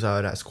would do is I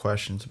would ask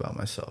questions about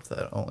myself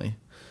that only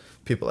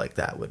people like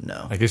that would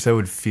know. I guess I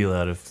would feel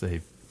out if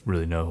they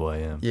really know who I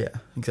am. Yeah,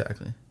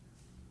 exactly.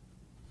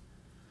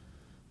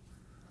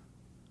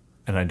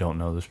 And I don't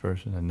know this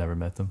person. I've never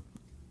met them.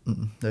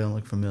 They don't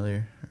look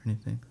familiar or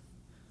anything.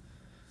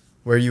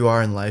 Where you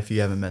are in life, you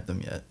haven't met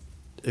them yet.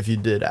 If you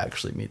did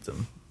actually meet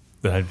them.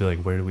 Then I'd be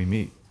like, where do we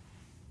meet?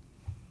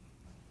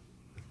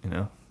 You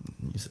know?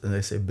 And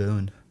they say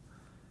Boone.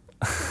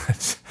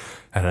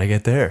 How did I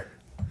get there?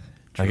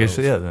 I guess,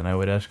 yeah, then I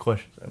would ask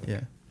questions.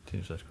 Yeah.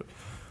 Ask questions.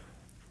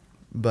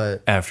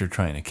 But after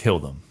trying to kill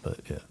them, but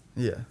yeah.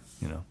 Yeah.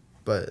 You know.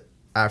 But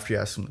after you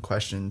ask them the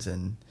questions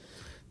and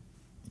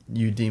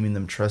you deeming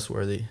them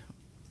trustworthy,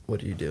 what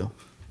do you do?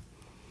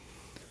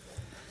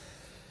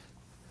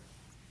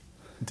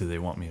 Do they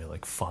want me to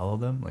like follow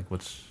them? Like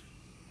what's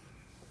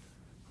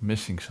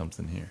missing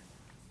something here?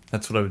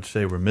 That's what I would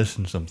say. We're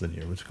missing something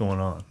here. What's going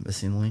on?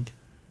 Missing link?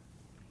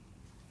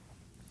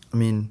 I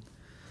mean,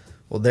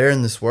 well, they're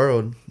in this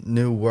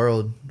new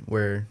world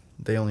where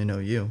they only know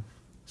you.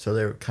 So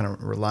they're kind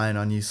of relying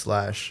on you /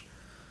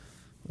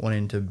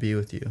 wanting to be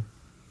with you.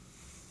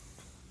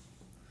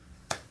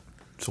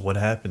 So what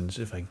happens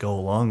if I go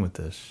along with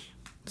this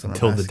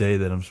until the day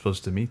that I'm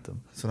supposed to meet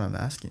them? That's what I'm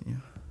asking you.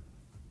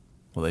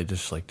 Will they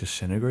just like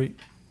disintegrate?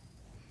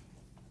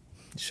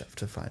 You just have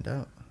to find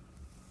out.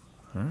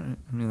 All right.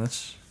 I mean,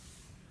 it's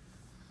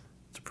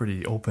a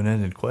pretty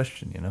open-ended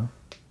question, you know?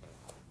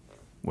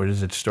 Where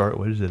does it start?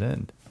 Where does it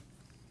end?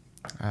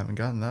 I haven't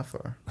gotten that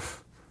far.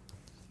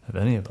 Have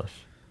any of us?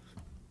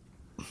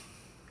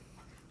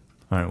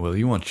 All right, well,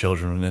 you want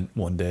children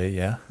one day,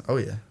 yeah? Oh,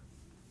 yeah.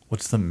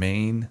 What's the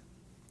main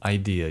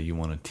idea you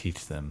want to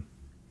teach them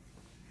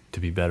to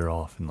be better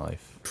off in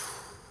life?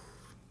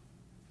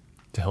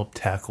 To help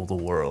tackle the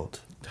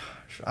world?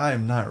 I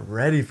am not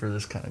ready for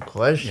this kind of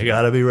question. You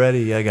gotta be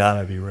ready. You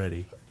gotta be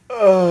ready.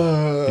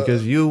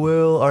 Because you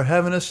are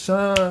having a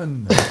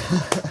son.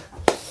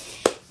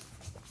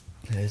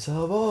 It's a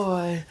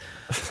boy.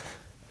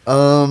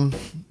 Oh,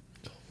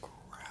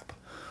 crap.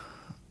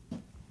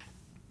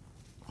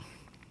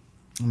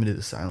 Let me do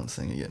the silence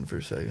thing again for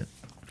a second.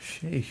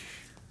 Sheesh.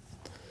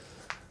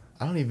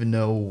 I don't even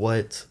know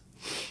what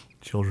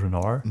children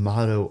are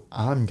motto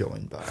I'm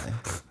going by.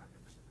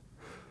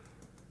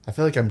 I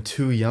feel like I'm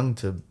too young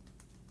to.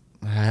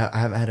 I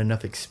haven't had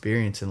enough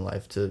experience in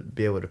life to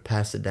be able to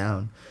pass it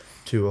down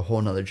to a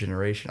whole nother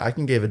generation. I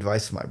can give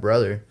advice to my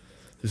brother,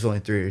 who's only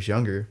 3 years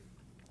younger.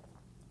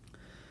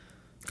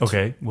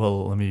 Okay,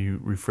 well, let me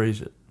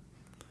rephrase it.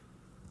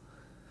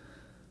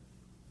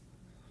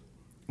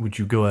 Would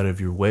you go out of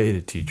your way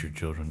to teach your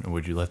children, or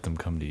would you let them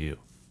come to you?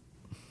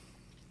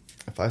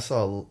 If I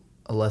saw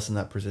a lesson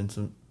that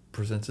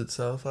presents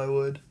itself, I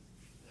would.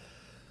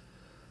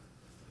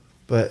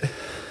 But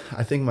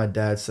I think my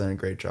dad's done a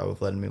great job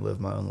of letting me live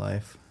my own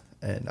life,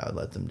 and I would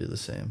let them do the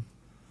same.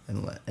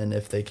 And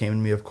if they came to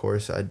me, of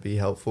course, I'd be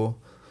helpful.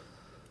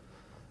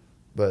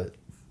 But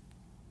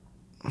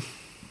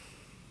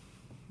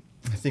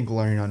I think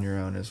learning on your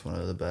own is one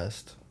of the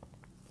best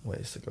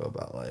ways to go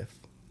about life.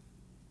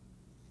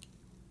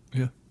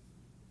 Yeah.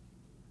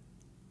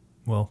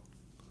 Well.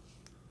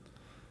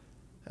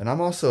 And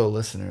I'm also a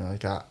listener.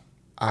 Like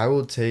I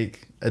will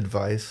take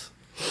advice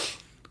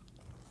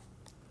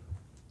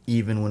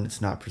even when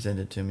it's not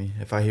presented to me.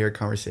 If I hear a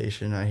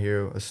conversation, I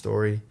hear a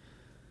story,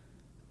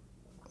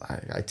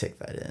 I take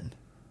that in.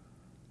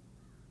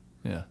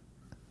 Yeah.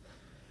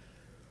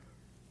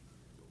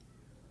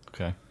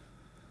 Okay.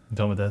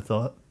 Done with that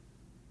thought?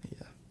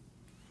 Yeah.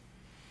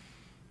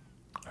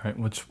 All right.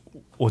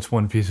 What's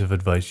one piece of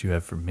advice you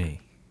have for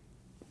me?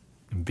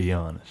 And be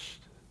honest.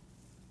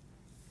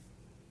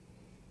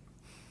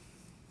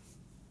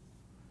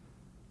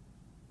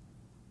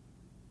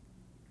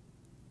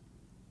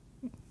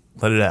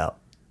 Let it out.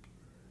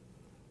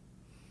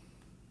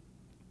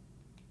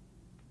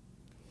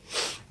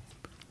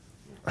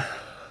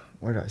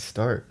 Where do I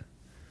start?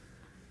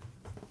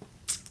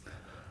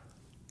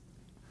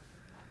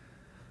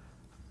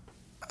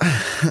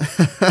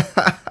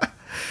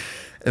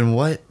 In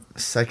what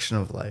section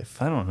of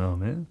life? I don't know,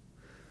 man.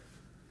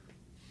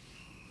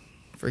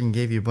 Freaking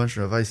gave you a bunch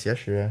of advice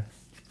yesterday.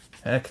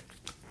 Heck.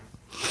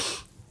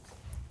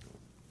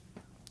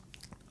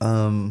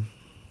 You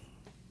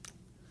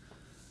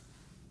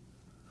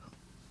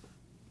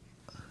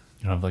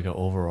don't have like an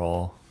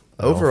overall.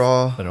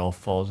 That it all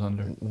falls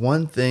under.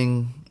 One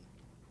thing.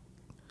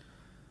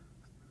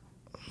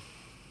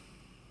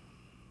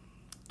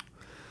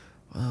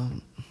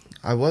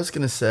 I was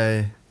gonna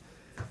say,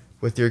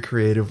 with your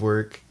creative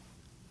work,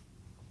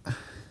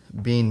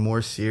 being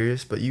more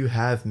serious, but you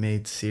have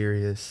made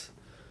serious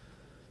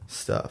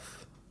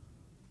stuff.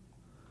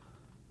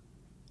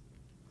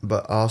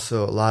 But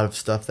also a lot of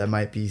stuff that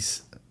might be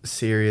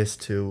serious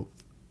to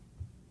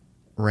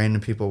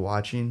random people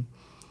watching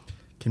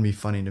can be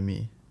funny to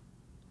me.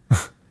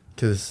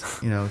 Because,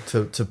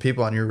 to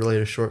people on your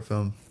related short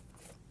film,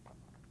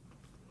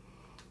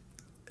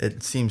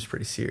 it seems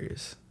pretty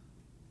serious.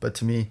 But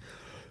to me,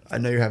 I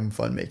know you're having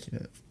fun making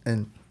it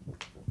and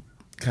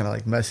kind of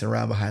like messing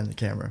around behind the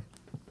camera.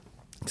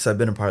 Because I've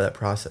been a part of that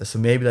process. So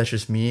maybe that's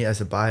just me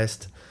as a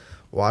biased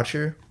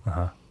watcher.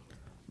 Uh-huh.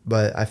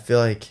 But I feel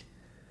like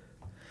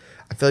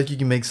you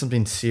can make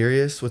something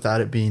serious without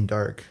it being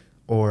dark.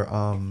 Or,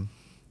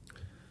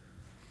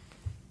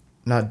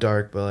 not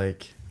dark, but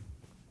like,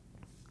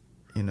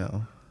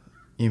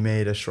 you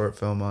made a short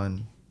film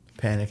on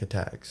panic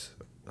attacks.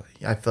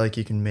 I feel like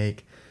you can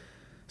make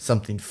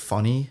something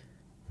funny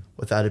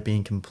without it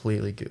being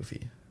completely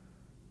goofy.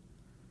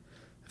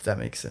 If that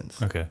makes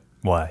sense. Okay.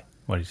 Why?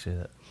 Why do you say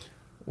that?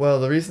 Well,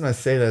 the reason I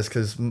say that is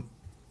because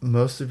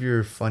most of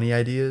your funny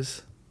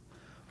ideas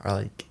are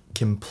like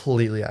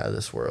completely out of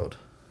this world.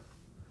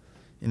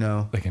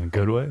 Like in a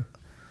good way?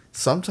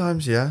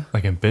 Sometimes, yeah.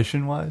 Like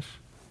ambition-wise?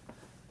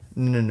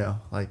 No.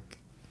 Like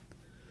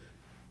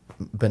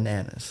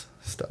bananas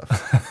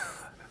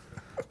stuff.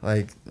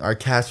 Like our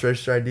cash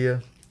register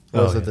idea.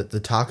 What was it? The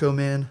Taco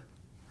Man?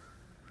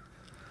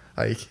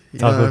 Like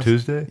Taco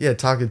Tuesday? Yeah,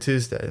 Taco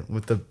Tuesday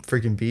with the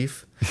freaking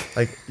beef.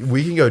 Like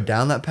we can go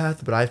down that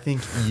path, but I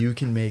think you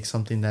can make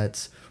something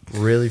that's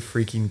really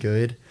freaking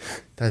good.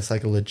 That's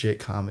like a legit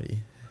comedy,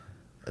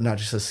 not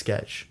just a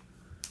sketch.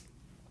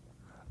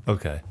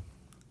 Okay,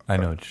 I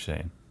know what you're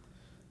saying.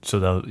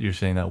 So you're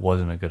saying that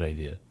wasn't a good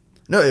idea?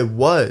 No, it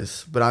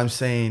was, but I'm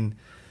saying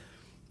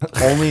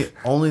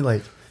only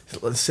like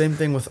the same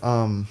thing with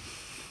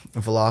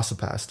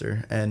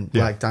Velocipaster and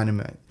Black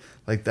Dynamite.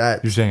 Like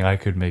that. You're saying I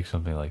could make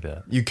something like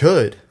that? You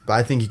could, but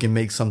I think you can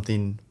make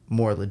something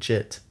more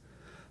legit.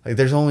 Like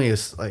there's only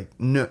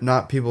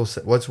not people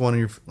say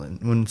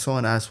when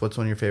someone asks what's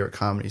one of your favorite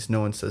comedies,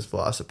 no one says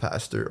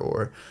Velocipaster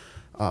or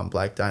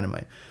Black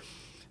Dynamite,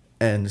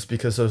 and it's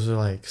because those are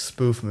like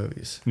spoof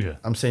movies. Yeah,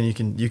 I'm saying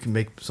you can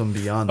make some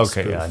beyond the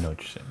spoof. Okay, yeah, I know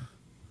what you're saying.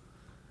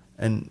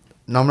 And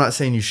I'm not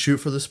saying you shoot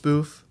for the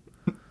spoof,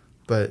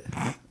 but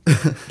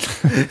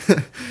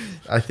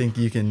I think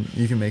you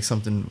can make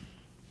something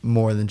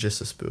more than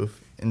just a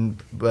spoof.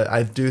 But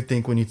I do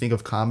think when you think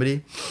of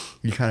comedy,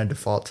 you kind of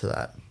default to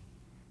that.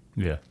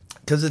 Yeah,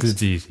 because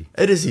it's easy.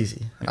 It is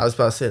easy. I was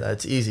about to say that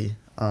it's easy.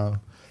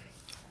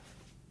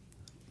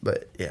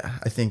 But yeah,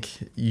 I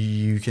think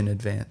you can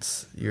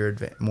advance. You're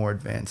more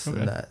advanced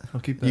than that.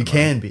 I'll keep that. You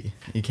can be.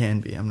 You can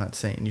be. I'm not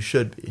saying you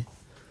should be.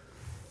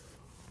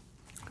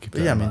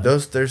 But yeah, I mean,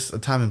 there's a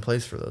time and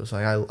place for those.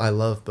 Like I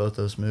love both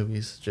those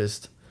movies.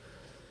 Just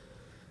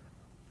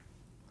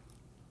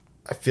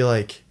I feel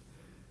like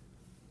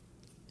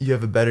you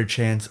have a better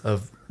chance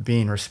of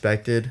being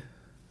respected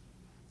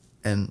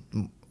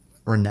and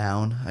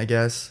renowned, I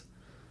guess,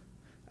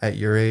 at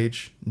your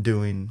age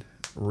doing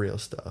real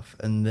stuff.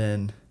 And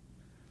then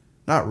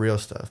not real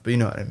stuff, but you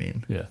know what I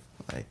mean. Yeah.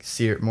 Like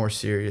more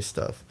serious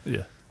stuff.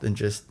 Yeah. Than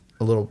just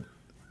a little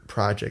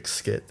project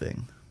skit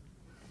thing.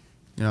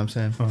 You know what I'm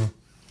saying? Uh-huh.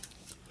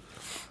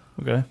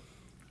 Okay.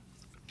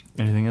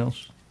 Anything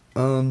else?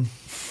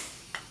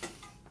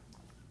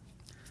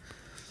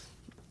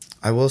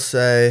 I will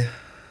say,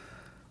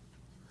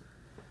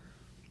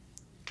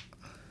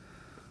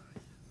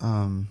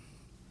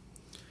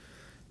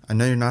 I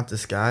know you're not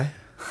this guy.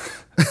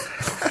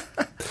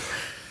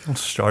 Don't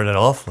start it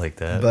off like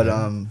that. But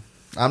I'm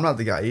not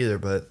the guy either.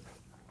 But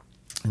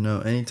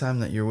anytime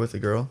that you're with a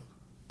girl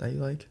that you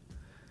like,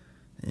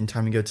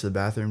 anytime you go to the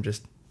bathroom,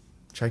 just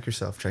check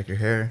yourself, check your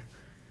hair,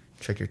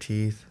 check your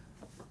teeth,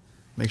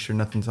 make sure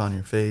nothing's on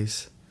your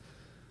face.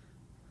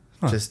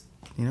 Huh. Just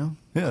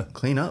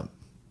clean up.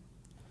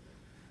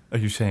 Are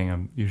you saying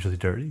I'm usually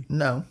dirty?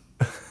 No.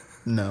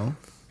 No.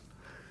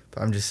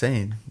 But I'm just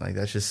saying, like,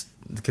 that's just,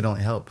 it could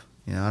only help.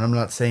 You know, and I'm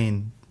not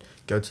saying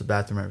go to the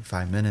bathroom every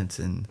 5 minutes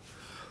and...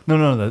 No.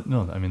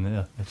 I mean,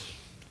 yeah, that's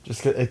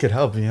Just, it could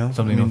help, you know?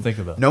 something you don't think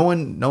about. No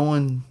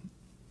one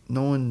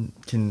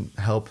can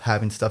help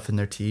having stuff in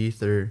their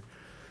teeth or,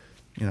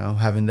 you know,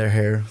 having their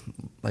hair,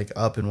 like,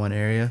 up in one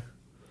area.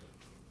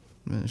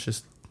 I mean, it's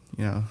just,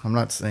 you know, I'm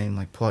not saying,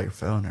 like, pull out your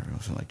phone every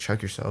once in a while, like,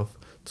 check yourself.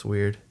 It's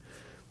weird.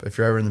 But if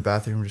you're ever in the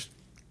bathroom, just,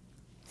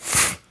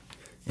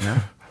 you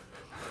know?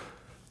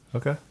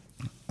 Okay.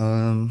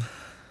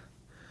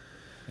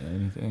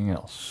 Anything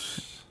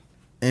else?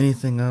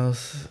 Anything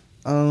else?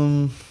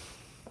 You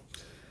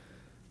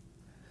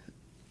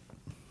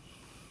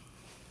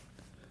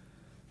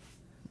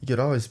could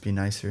always be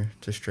nicer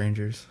to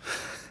strangers.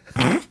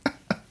 I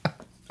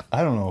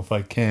don't know if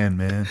I can,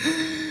 man.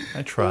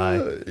 I try.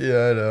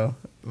 Yeah, I know.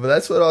 But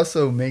that's what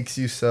also makes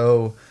you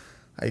so...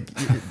 Like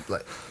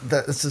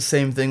that's the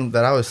same thing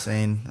that I was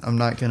saying. I'm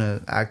not going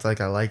to act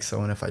like I like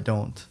someone if I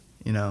don't,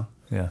 you know?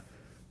 Yeah.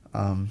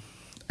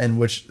 And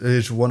which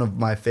is one of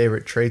my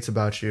favorite traits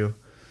about you,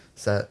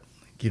 is that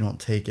you don't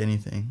take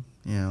anything.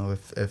 You know,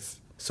 if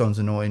someone's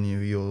annoying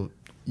you,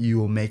 you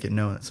will make it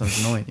known that someone's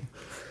annoying you.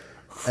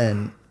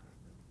 And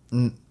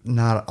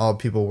not all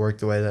people work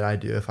the way that I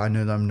do. If I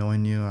know that I'm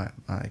annoying you, I'm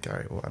like, all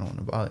right, well, I don't want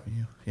to bother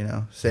you. You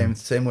know,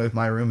 same way with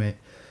my roommate.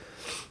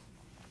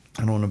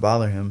 I don't want to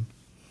bother him.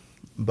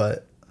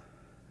 But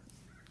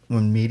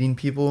when meeting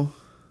people,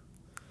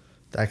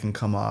 that can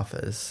come off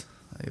as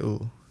like,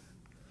 ooh.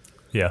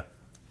 Yeah.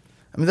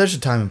 I mean, there's a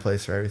time and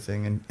place for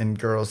everything, and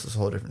girls is a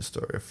whole different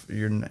story. If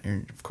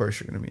of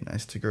course, you're gonna be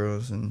nice to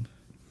girls, and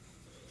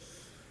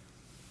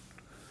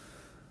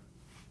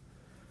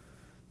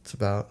it's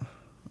about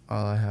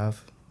all I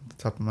have at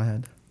the top of my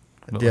head.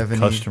 Do you have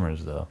any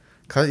customers though?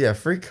 Yeah,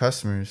 free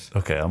customers.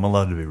 Okay, I'm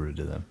allowed to be rude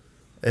to them.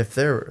 If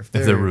they're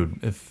rude,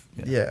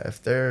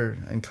 if they're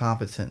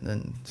incompetent,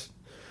 then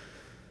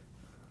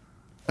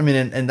I mean,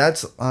 and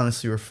that's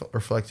honestly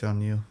reflected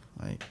on you.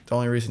 Like, the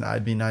only reason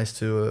I'd be nice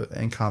to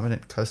an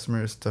incompetent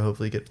customer is to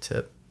hopefully get a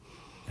tip.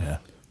 Yeah.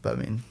 But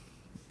I mean,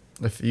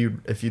 if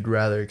you'd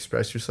rather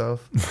express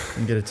yourself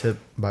and get a tip,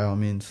 by all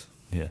means.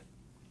 Yeah.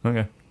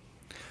 Okay.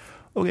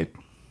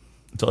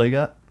 That's all you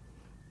got?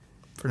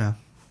 For now.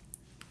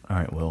 All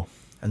right, Will.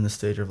 And the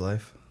stage of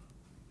life.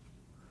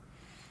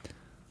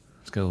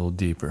 Let's go a little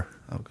deeper.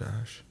 Oh,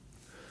 gosh.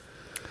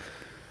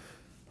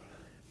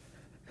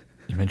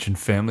 You mentioned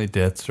family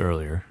deaths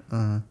earlier.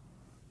 Uh-huh.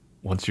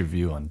 What's your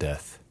view on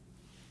death?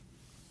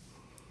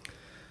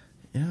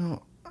 You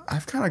know,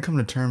 I've kind of come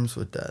to terms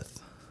with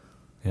death.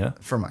 Yeah?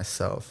 For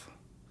myself.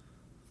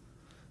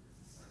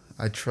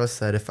 I trust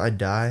that if I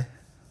die,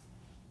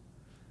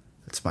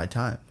 it's my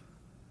time.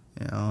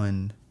 You know,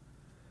 and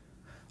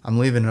I'm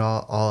leaving it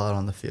all out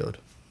on the field.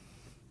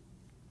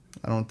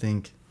 I don't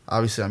think...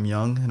 Obviously, I'm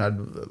young, and I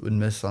would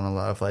miss on a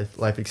lot of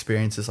life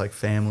experiences like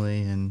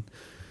family and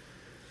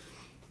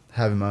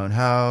having my own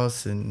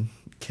house and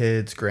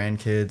kids,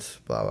 grandkids,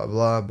 blah, blah,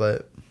 blah.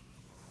 But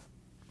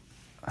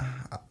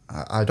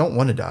I don't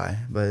want to die.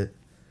 But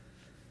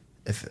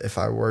if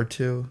I were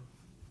to,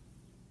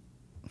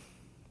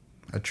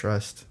 I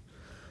trust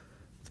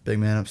the big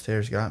man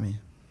upstairs got me.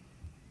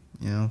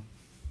 You know?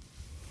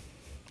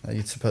 Like,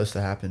 it's supposed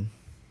to happen.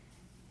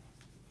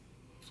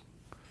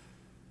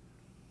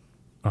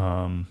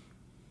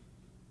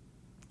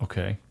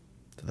 Okay.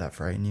 Did that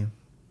frighten you?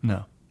 No.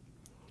 I'm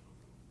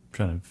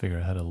trying to figure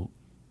out how to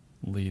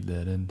lead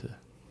that into...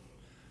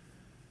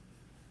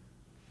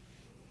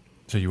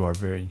 So you are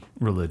very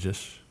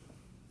religious.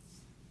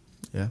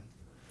 Yeah.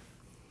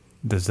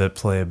 Does that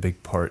play a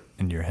big part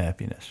in your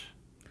happiness?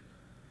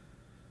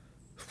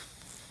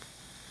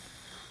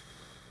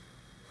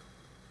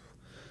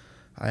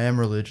 I am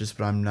religious,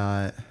 but I'm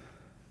not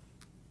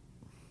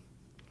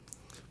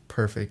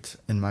perfect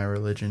in my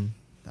religion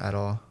at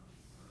all.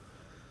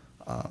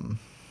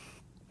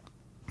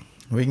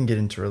 We can get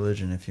into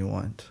religion if you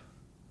want.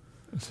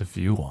 As if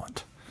you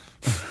want.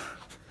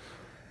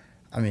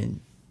 I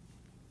mean,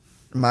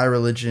 my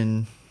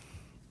religion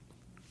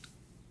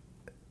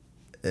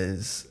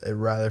is a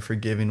rather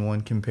forgiving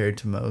one compared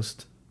to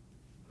most.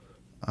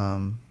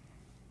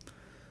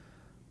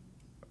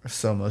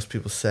 So most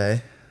people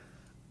say.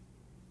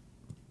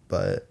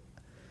 But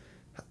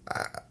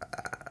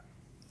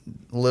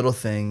little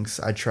things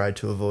I try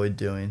to avoid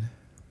doing.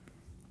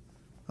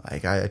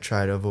 Like, I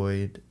try to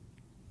avoid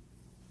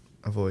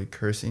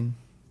cursing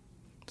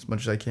as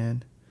much as I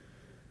can.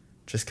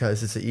 Just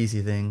because it's an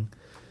easy thing.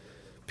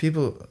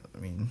 People, I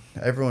mean,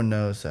 everyone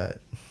knows that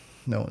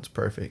no one's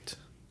perfect.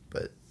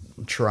 But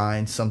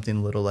trying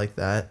something little like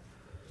that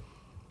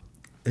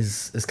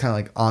is kind of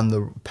like on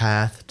the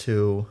path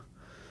to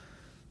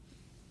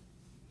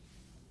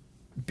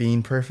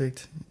being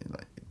perfect.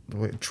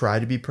 Like, try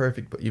to be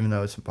perfect, but even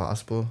though it's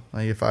impossible.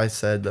 Like, if I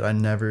said that I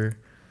never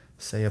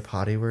say a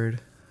potty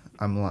word,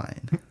 I'm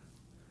lying.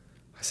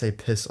 I say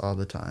piss all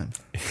the time.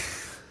 Pee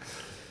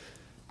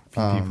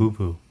pee poo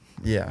poo.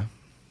 Yeah.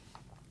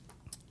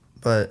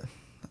 But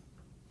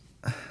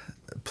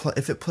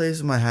if it plays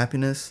with my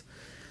happiness,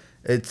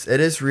 it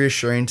is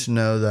reassuring to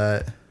know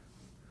that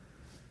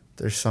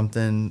there's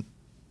something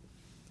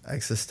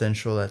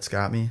existential that's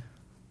got me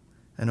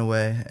in a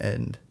way.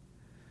 And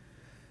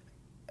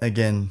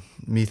again,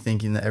 me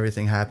thinking that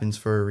everything happens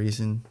for a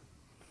reason.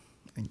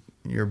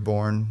 You're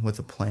born with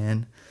a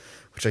plan,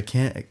 which I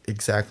can't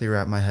exactly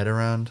wrap my head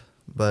around,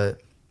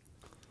 but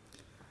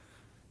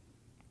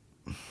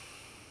I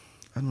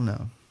don't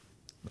know.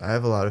 I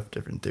have a lot of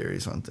different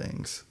theories on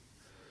things.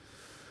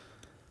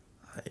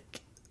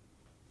 Like,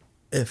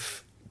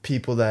 if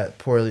people that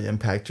poorly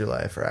impact your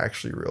life are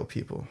actually real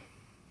people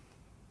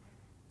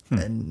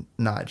and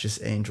not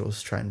just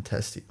angels trying to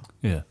test you.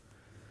 Yeah.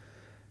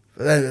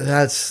 But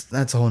that's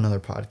a whole nother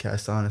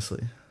podcast,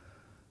 honestly.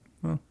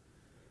 Well,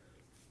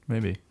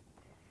 maybe.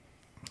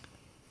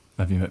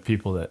 Have you met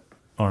people that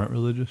aren't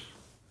religious?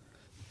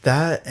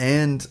 That,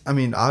 and I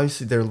mean,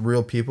 obviously they're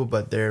real people,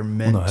 but they're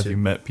meant Well, no, to. have you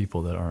met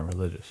people that aren't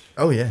religious?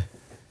 Oh yeah,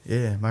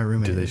 yeah. My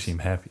roommate. Do they is. seem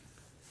happy?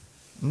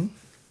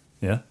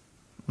 Yeah.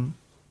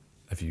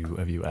 Have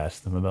you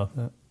asked them about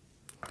that?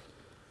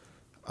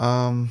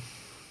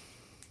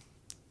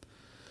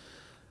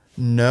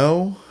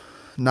 No,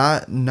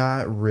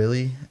 not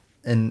really,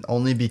 and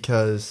only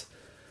because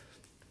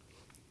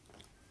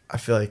I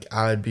feel like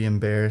I would be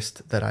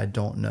embarrassed that I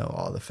don't know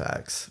all the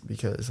facts,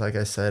 because like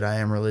I said, I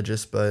am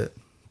religious, but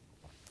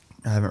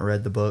I haven't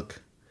read the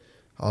book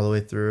all the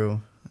way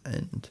through,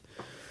 and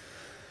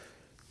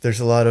there's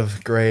a lot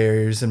of gray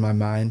areas in my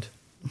mind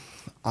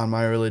on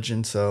my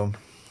religion. So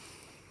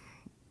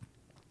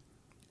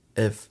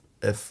if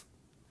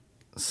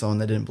someone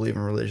that didn't believe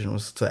in religion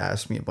was to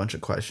ask me a bunch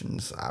of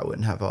questions, I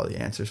wouldn't have all the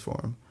answers for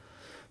them.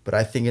 But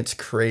I think it's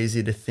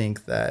crazy to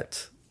think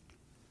that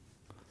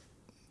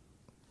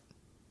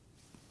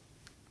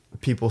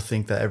people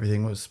think that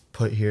everything was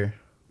put here,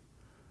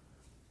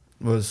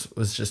 was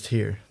just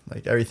here.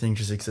 Like, everything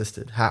just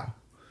existed. How?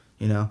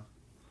 You know?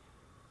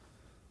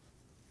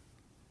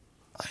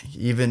 Like,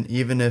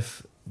 even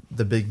if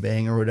the Big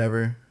Bang or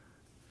whatever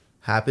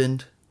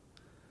happened,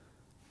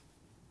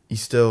 you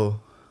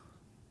still,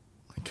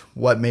 like,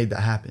 what made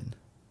that happen?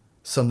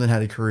 Something had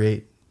to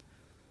create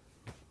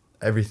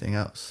everything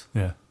else.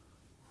 Yeah.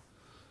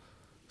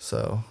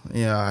 So,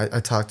 you know, I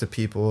talk to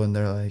people and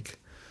they're like,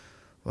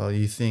 well,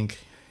 you think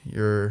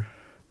your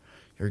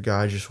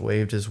God just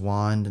waved his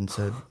wand and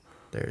said,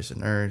 there's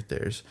an earth,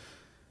 there's...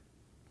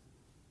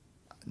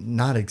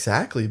 Not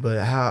exactly,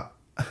 but how...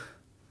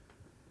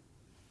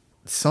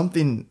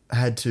 Something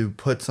had to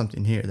put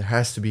something here. There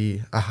has to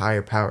be a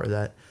higher power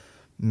that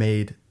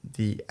made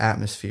the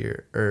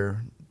atmosphere,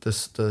 or the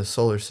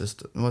solar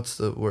system. What's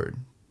the word?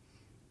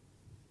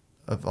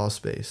 Of all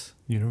space.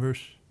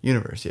 Universe?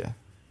 Universe, yeah.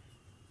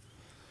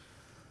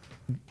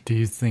 Do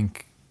you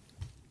think...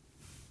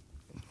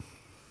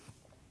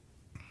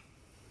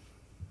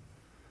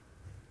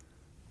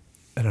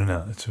 I don't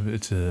know.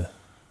 It's an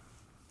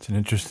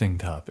interesting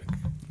topic.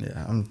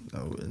 Yeah,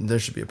 there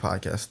should be a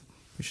podcast.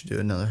 We should do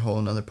another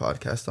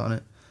podcast on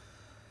it.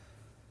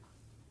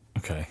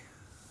 Okay.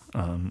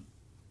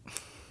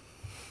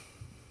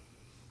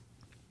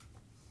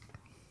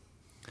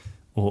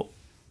 Well,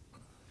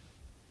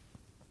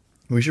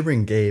 we should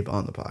bring Gabe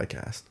on the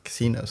podcast because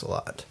he knows a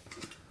lot.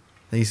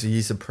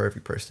 He's the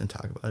perfect person to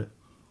talk about it.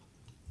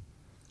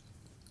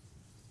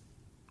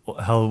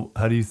 well,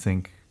 how do you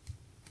think...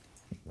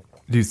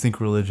 Do you think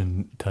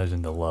religion ties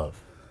into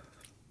love?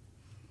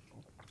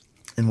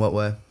 In what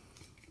way?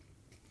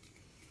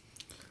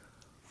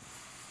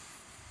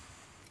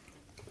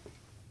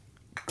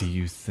 Do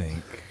you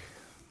think...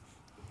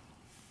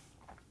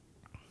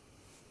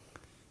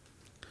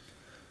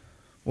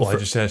 Well, I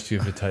just asked you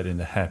if it tied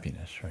into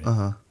happiness, right?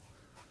 Uh-huh.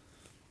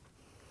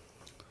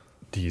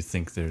 Do you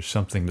think there's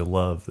something to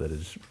love that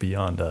is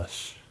beyond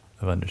us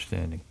of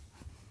understanding?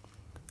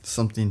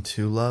 Something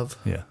to love?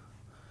 Yeah.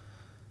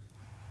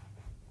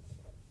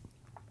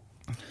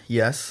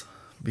 Yes,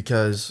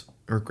 because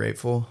we're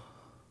grateful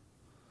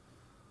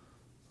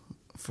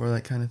for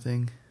that kind of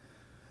thing.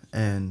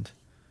 And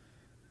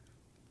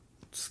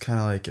it's kind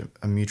of like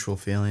a mutual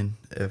feeling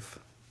if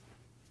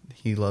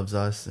he loves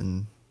us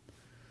and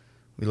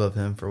we love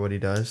him for what he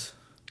does.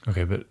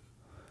 Okay, but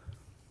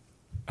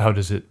how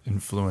does it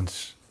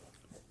influence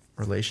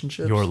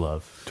Relationships? your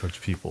love towards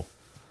people?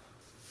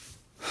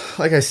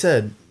 Like I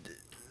said,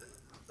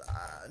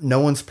 no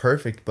one's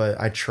perfect,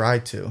 but I try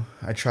to.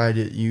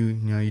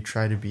 You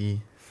try to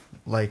be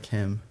like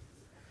him.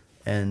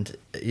 And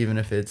even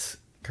if it's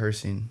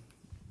cursing,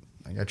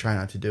 like, I try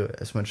not to do it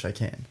as much as I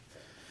can.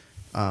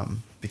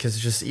 Because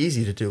it's just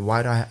easy to do.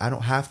 Why do I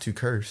don't have to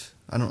curse.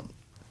 I don't,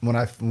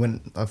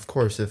 of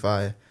course, if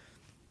I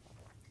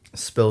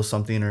spill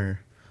something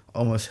or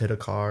almost hit a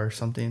car or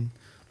something,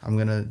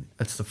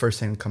 that's the first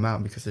thing to come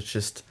out because it's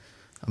just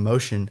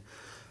emotion.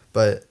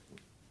 But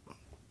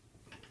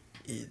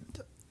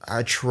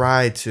I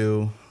try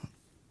to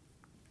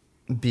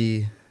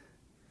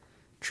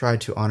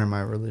honor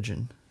my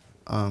religion.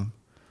 And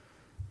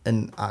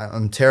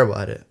I'm terrible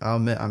at it. I'll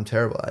admit I'm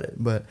terrible at it.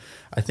 But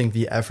I think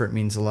the effort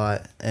means a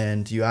lot.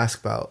 And you ask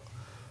about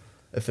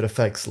if it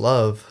affects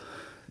love,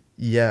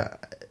 yeah,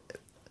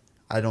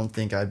 I don't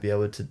think I'd be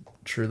able to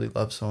truly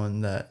love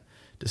someone that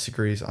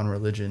disagrees on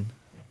religion,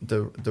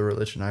 the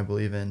religion I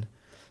believe in,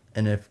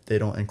 and if they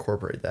don't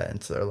incorporate that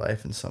into their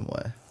life in some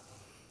way.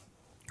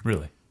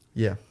 Really?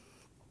 Yeah.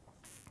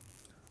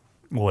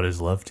 What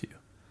is love to you?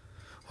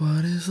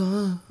 What is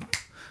love,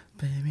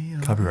 baby?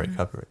 Copyright.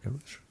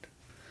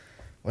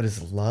 What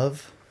is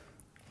love?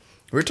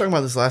 We were talking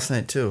about this last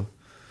night too.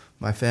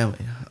 My family.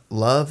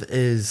 Love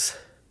is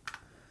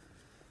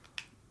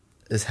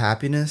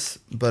happiness,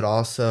 but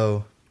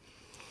also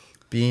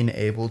being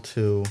able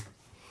to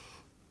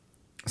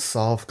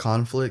solve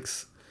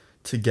conflicts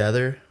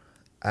together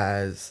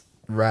as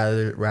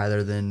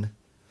rather than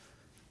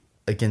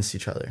against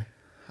each other.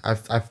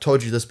 I've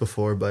told you this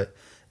before, but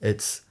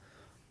it's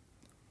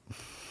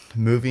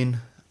moving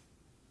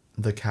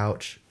the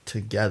couch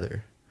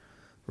together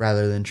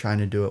rather than trying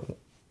to do it.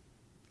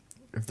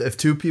 If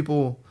two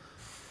people,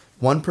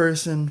 for one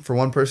person,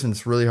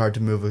 it's really hard to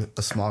move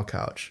a small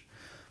couch,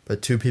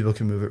 but two people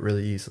can move it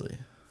really easily.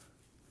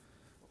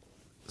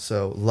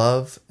 So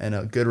love and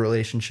a good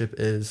relationship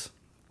is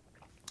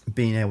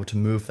being able to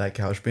move that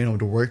couch, being able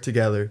to work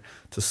together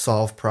to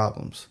solve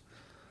problems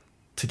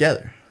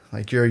together.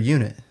 Like you're a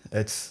unit.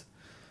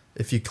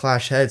 If you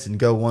clash heads and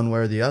go one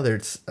way or the other,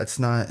 it's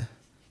not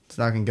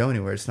going to go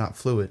anywhere. It's not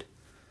fluid.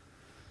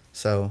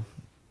 So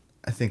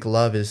I think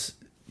love is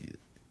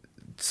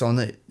someone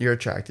that you're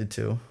attracted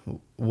to,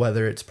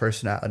 whether it's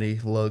personality,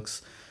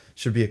 looks,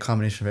 should be a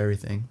combination of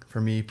everything. For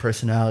me,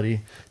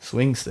 personality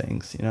swings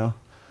things, you know.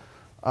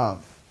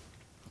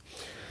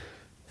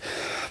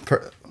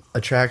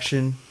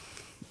 Attraction,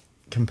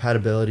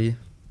 compatibility.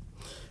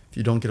 If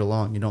you don't get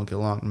along, you don't get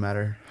along, no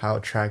matter how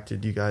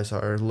attracted you guys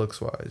are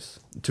looks-wise,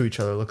 to each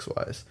other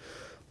looks-wise.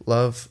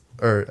 Love,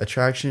 or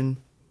attraction,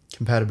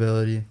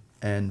 compatibility,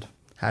 and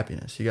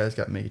happiness. You guys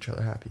got to make each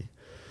other happy.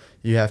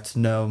 You have to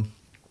know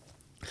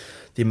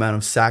the amount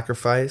of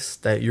sacrifice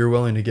that you're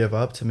willing to give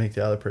up to make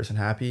the other person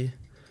happy.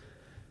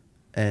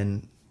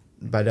 And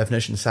by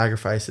definition,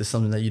 sacrifice is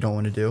something that you don't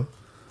want to do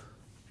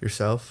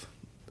yourself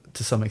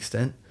to some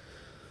extent.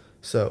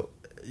 So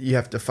you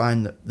have to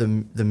find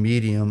the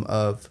medium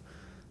of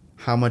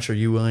how much are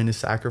you willing to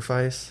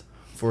sacrifice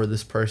for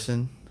this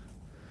person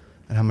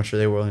and how much are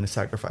they willing to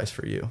sacrifice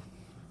for you.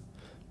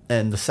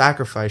 And the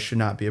sacrifice should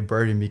not be a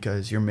burden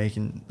because you're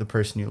making the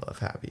person you love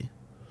happy.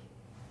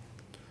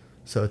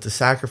 So it's a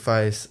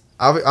sacrifice.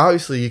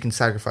 Obviously, you can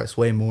sacrifice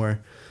way more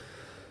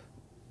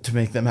to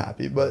make them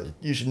happy, but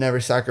you should never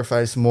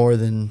sacrifice more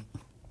than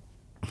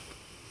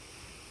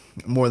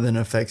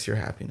affects your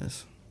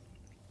happiness.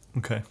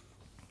 Okay.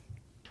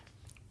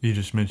 You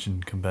just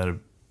mentioned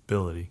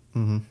compatibility.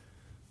 Mm-hmm.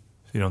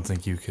 So you don't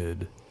think you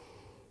could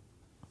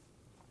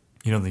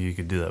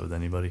do that with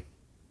anybody?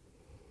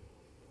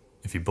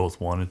 If you both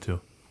wanted to?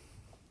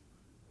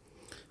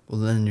 Well,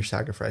 then you're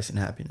sacrificing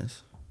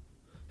happiness.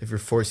 If you're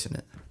forcing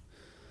it.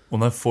 Well,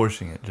 not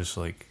forcing it, just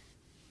like...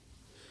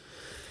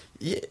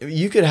 Yeah,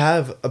 you could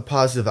have a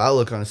positive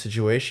outlook on a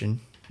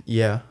situation.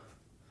 Yeah.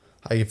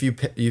 Like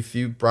if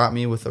you brought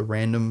me with a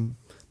random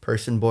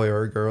person, boy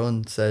or a girl,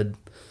 and said,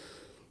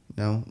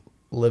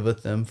 live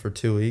with them for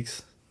 2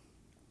 weeks.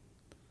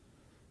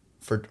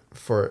 For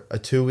a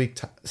 2-week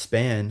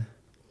span,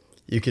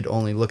 you could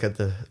only look at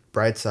the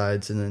bright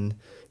sides and then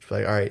be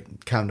like, all right,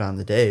 count down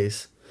the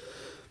days.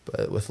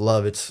 But with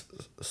love, it's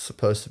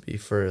supposed to be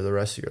for the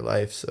rest of your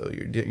life. So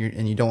you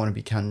don't want to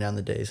be counting down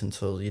the days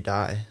until you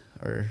die,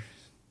 or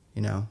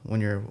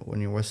when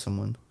you're with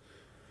someone.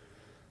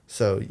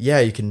 So yeah,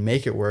 you can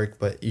make it work,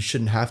 but you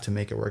shouldn't have to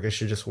make it work. It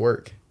should just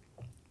work.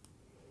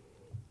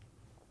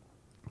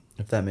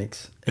 If that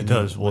makes it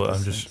does. Well,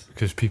 I'm just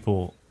because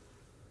people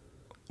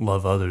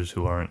love others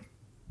who aren't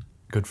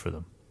good for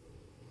them.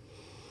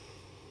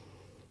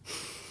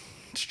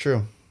 It's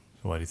true.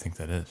 So why do you think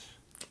that is?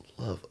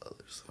 Love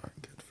others who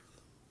aren't good for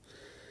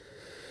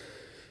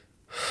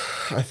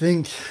them. I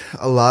think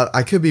a lot.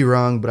 I could be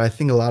wrong, but I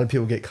think a lot of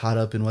people get caught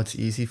up in what's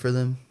easy for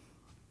them.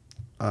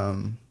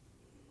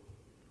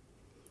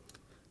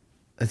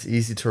 It's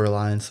easy to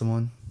rely on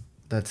someone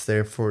that's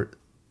there for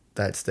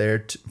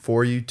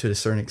you to a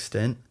certain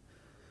extent.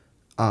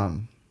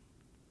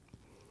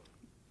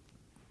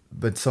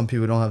 But some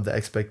people don't have the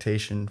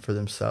expectation for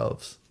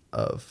themselves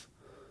of,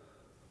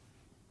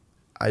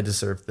 I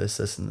deserve this,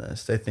 this, and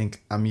this. They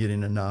think I'm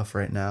getting enough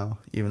right now,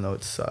 even though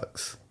it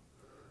sucks.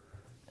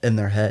 In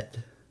their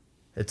head,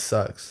 it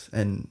sucks.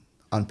 And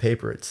on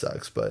paper, it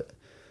sucks. But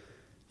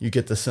you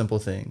get the simple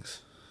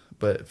things.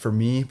 But for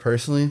me,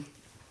 personally,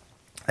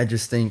 I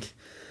just think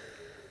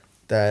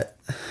that,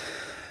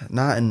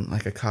 not in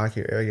like a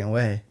cocky or arrogant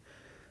way,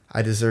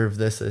 I deserve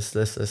this, this,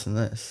 this, this, and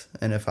this.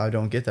 And if I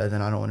don't get that,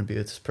 then I don't want to be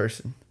with this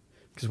person.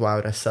 Because why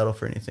would I settle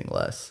for anything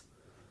less?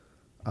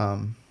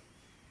 I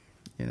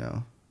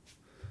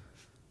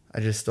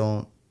just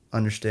don't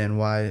understand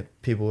why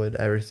people would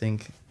ever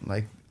think,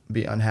 like,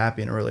 be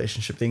unhappy in a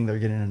relationship, think they're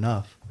getting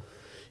enough.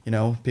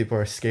 People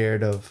are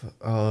scared of,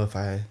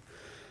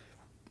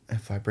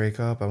 if I break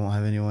up, I won't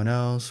have anyone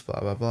else, blah,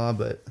 blah, blah.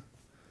 But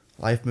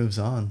life moves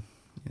on.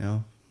 You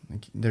know,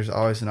 like there's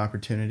always an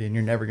opportunity, and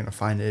you're never gonna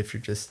find it if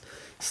you're just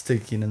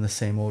sticking in the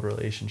same old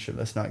relationship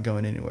that's not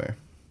going anywhere,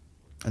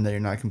 and that you're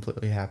not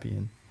completely happy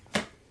in.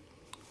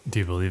 Do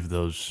you believe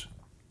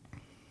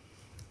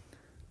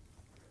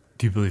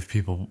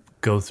people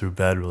go through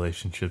bad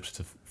relationships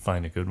to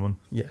find a good one?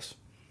 Yes.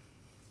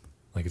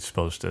 Like it's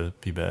supposed to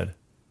be bad?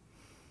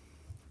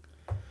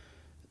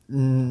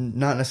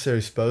 Not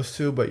necessarily supposed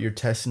to, but you're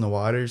testing the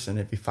waters, and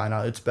if you find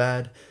out it's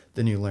bad,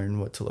 then you learn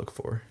what to look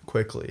for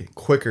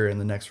quicker in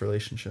the next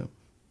relationship,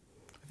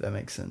 if that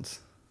makes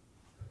sense.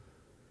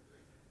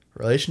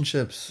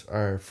 Relationships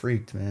are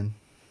freaked, man.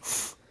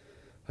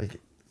 Like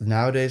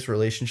nowadays,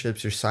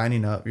 relationships, you're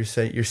signing up, you're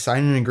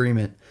signing an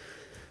agreement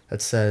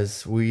that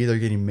says we're either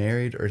getting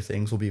married or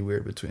things will be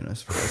weird between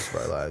us for the rest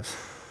of our lives.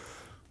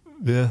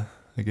 Yeah,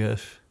 I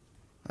guess.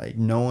 Like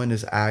no one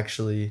is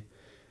actually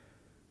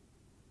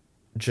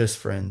just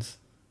friends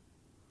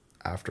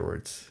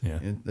afterwards. Yeah.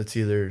 It's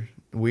either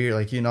weird,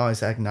 like you can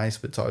always act nice,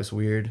 but it's always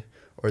weird,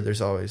 or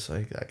there's always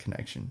like that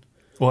connection.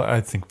 Well, I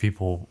think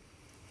people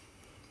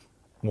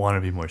want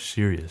to be more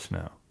serious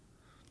now.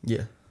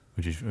 Yeah.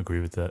 Would you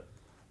agree with that?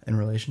 In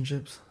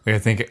relationships? Like I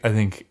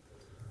think,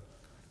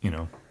 you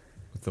know,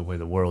 with the way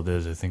the world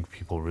is, I think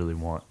people really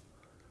want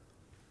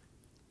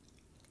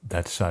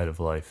that side of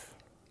life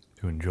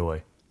to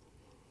enjoy.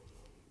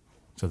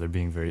 So they're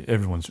being I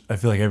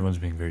feel like everyone's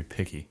being very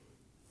picky.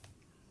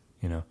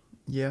 You know?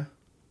 Yeah.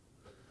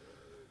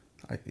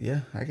 I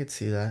could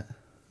see that.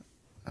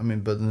 I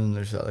mean, but then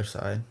there's the other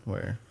side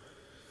where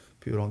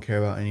people don't care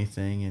about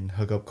anything and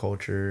hookup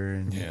culture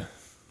and yeah.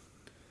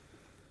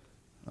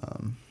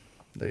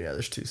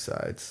 There's two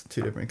sides,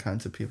 two different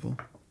kinds of people.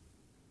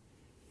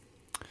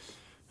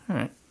 All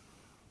right.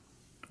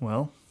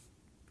 Well,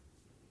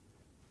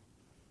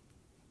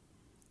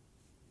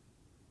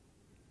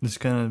 this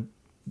kind of.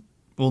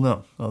 Well,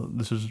 no.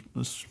 This is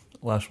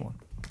last one.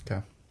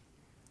 Okay.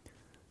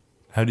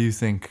 How do you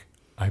think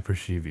I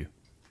perceive you?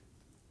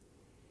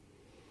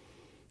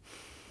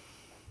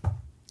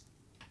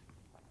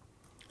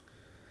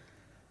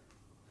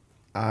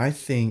 I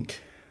think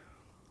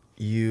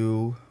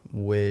you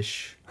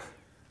wish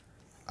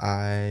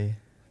I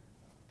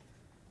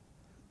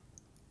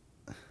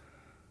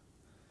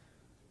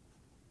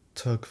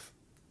took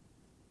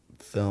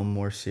film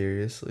more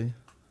seriously,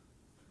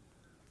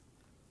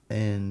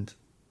 and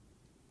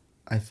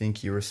I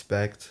think you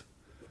respect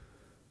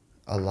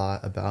a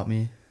lot about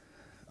me.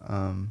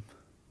 I'm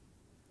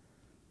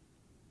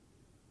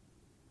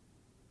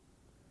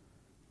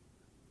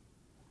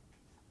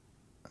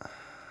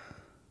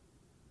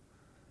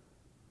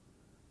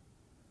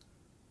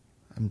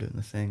doing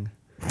the thing.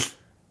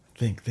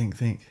 Think.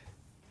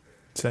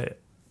 Say it.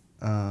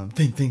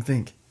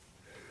 Think.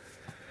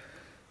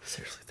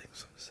 Seriously, think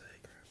what I'm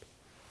saying.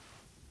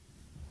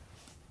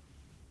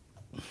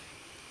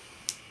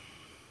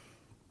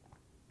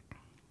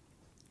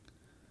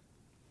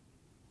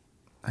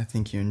 I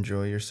think you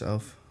enjoy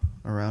yourself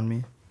around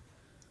me,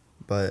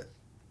 but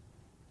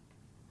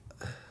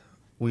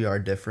we are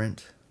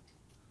different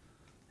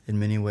in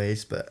many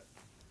ways, but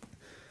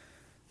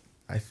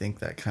I think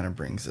that kind of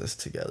brings us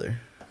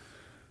together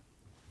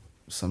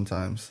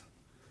sometimes.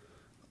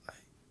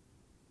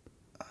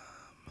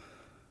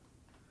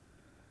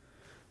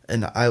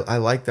 And I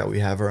like that we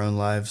have our own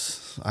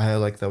lives. I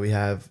like that we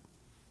have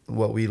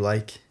what we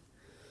like.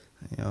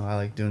 You know, I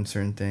like doing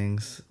certain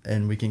things,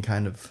 and we can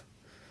kind of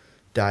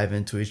dive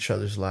into each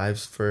other's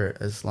lives for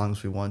as long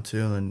as we want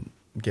to and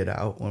get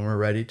out when we're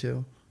ready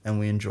to, and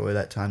we enjoy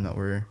that time that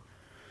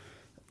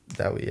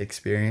we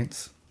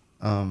experience.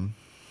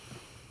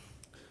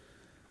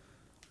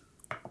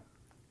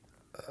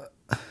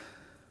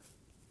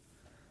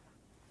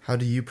 How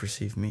do you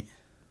perceive me?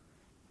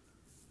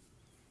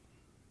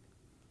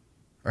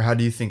 Or how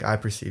do you think I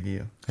perceive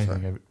you? I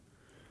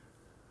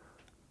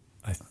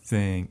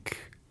think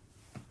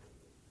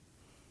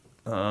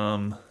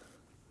and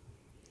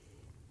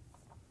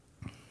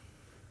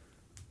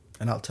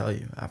I'll tell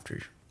you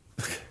after.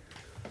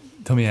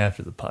 Tell me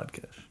after the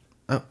podcast.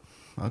 Oh,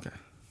 okay.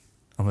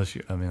 Unless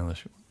you. I mean,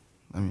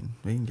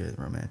 we can get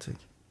romantic.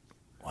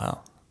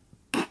 Wow.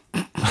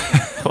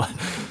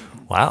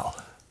 Wow.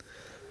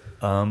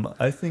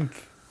 I think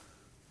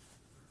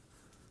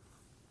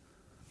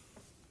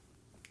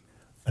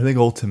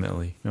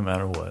ultimately, no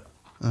matter what,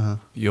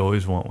 you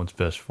always want what's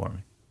best for me.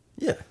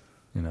 Yeah.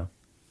 You know?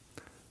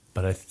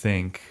 But I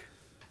think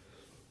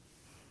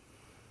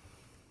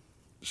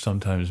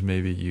sometimes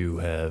maybe you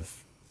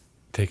have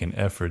taken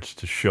efforts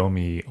to show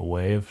me a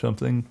way of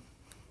something,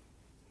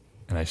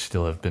 and I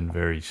still have been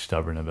very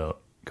stubborn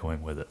about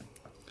going with it.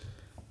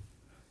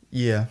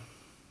 Yeah.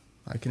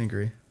 I can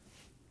agree.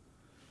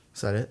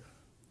 Is that it?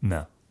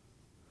 No.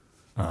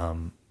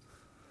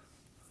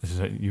 This is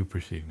how you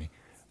perceive me.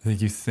 I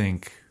think you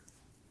think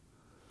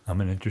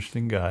I'm an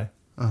interesting guy.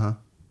 Uh-huh.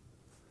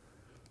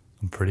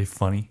 I'm pretty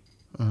funny.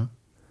 Uh-huh.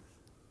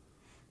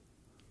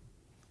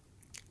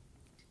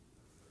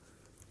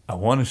 I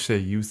want to say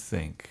you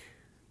think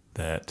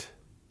that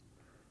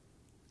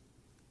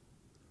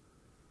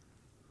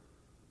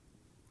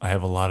I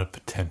have a lot of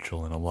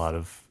potential in a lot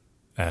of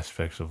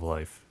aspects of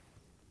life.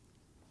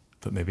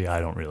 But maybe I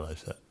don't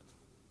realize that.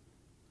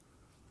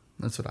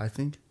 That's what I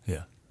think.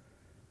 Yeah.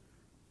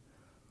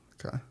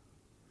 Okay.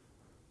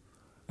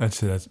 I'd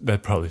say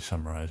that probably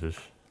summarizes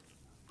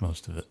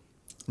most of it.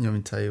 You want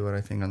me to tell you what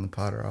I think on the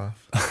pod or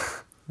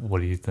off?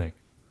 What do you think?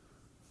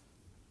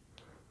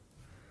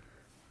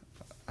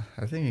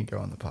 I think you go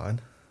on the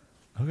pod.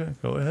 Okay,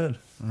 go ahead.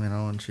 I mean,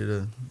 I want you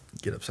to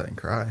get upset and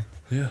cry.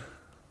 Yeah.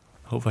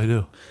 Hope I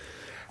do.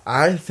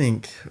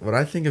 What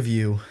I think of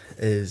you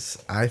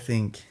is I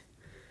think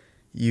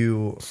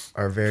you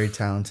are very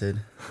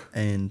talented,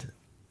 and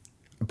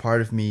a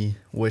part of me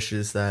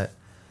wishes that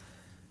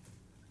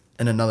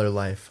in another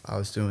life I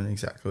was doing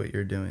exactly what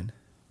you're doing.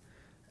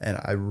 And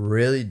I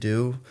really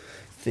do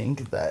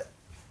think that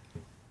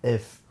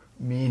if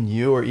me and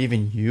you, or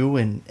even you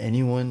and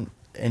any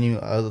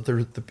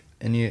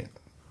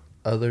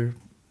other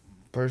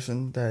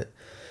person that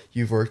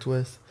you've worked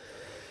with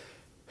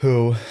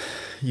who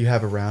you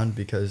have around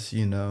because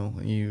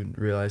you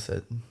realize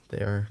that they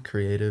are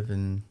creative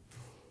and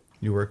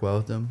you work well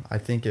with them. I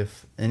think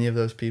if any of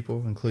those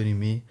people, including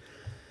me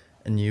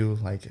and you,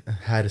 like,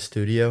 had a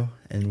studio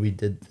and we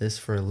did this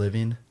for a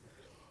living,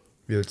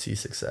 we would see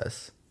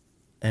success.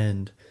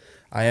 And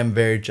I am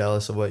very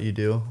jealous of what you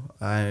do.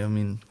 I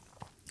mean,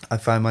 I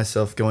find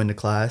myself going to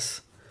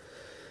class,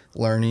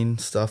 learning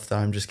stuff that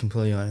I'm just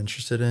completely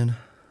uninterested in.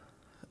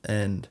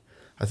 And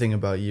I think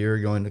about you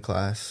going to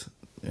class,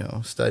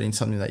 studying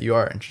something that you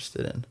are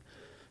interested in.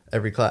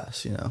 Every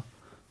class,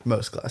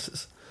 most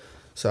classes.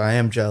 So I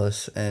am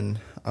jealous, and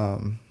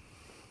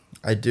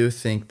I do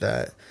think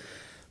that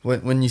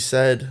when you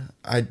said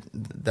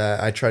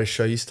that I try to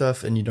show you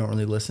stuff and you don't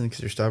really listen because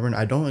you're stubborn,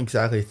 I don't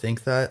exactly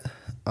think that.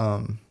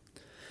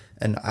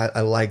 And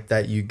I like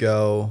that you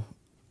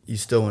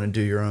still want to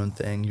do your own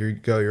thing. You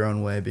go your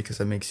own way because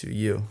that makes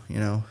you,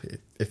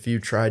 If you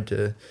tried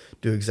to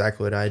do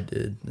exactly what I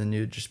did, then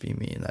you'd just be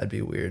me, and that'd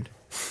be weird.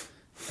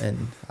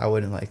 And I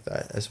wouldn't like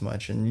that as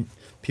much, and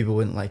people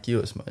wouldn't like you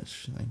as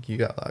much. Like, you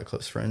got a lot of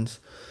close friends.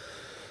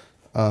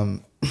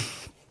 What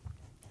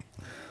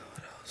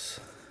else?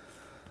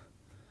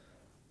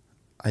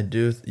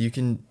 You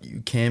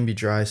can be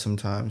dry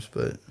sometimes,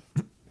 but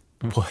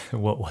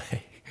What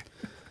way?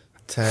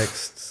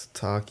 Texts,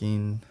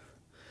 talking.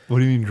 What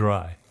do you mean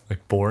dry?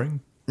 Like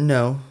boring?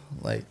 No,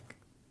 like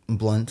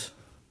blunt.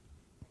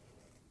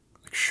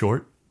 Like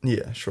short?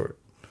 Yeah, short.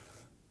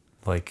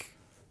 Like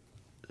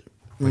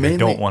Mainly, I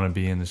don't want to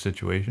be in the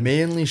situation?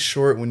 Mainly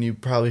short when you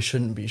probably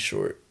shouldn't be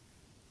short.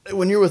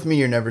 When you're with me,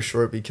 you're never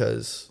short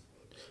because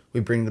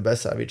we bring the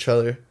best out of each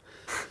other.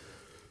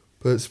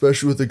 But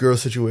especially with the girl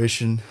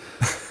situation,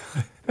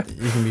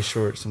 you can be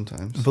short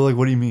sometimes. But, like,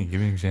 what do you mean? Give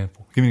me an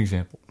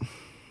example.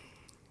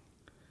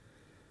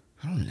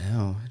 I don't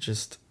know.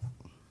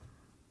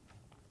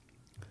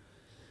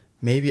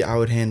 Maybe I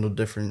would handle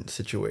different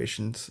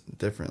situations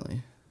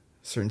differently.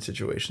 Certain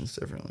situations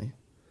differently.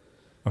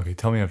 Okay,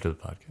 tell me after the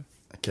podcast.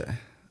 Okay.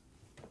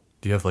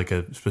 Do you have, like,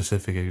 a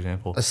specific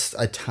example?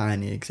 A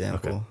tiny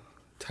example. Okay.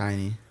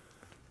 Tiny.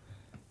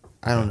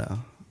 I don't know.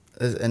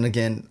 And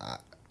again,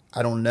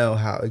 I don't know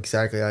how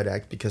exactly I'd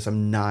act because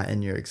I'm not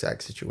in your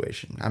exact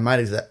situation. I might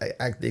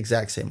act the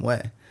exact same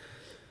way.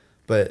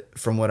 But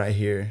from what I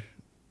hear,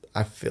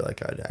 I feel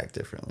like I'd act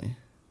differently.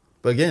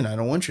 But again, I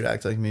don't want you to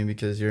act like me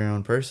because you're your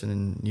own person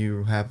and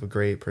you have a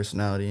great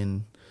personality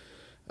and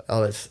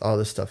all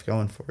this stuff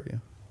going for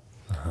you.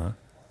 Uh-huh.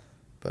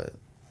 But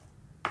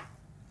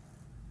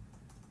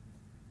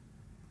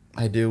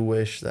I do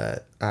wish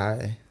that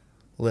I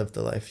lived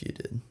the life you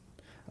did.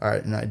 All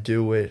right, and I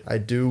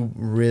do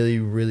really,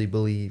 really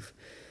believe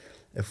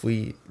if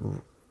we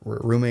were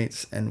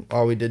roommates and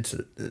all we did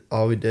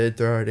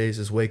throughout our days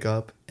is wake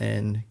up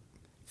and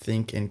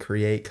think and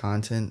create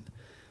content,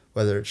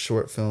 whether it's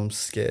short films,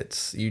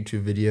 skits,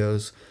 YouTube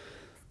videos,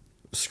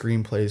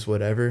 screenplays,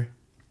 whatever,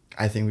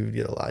 I think we would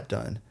get a lot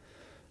done.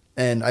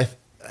 And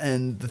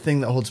the thing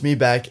that holds me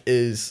back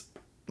is,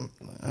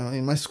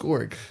 my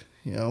schoolwork.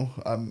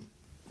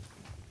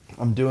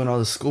 I'm doing all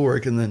the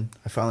schoolwork, and then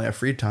I finally have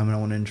free time, and I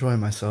want to enjoy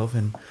myself.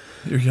 And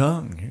you're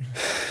young.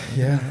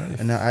 Yeah,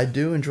 and I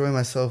do enjoy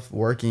myself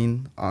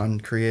working on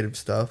creative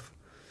stuff.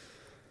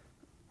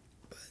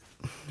 But,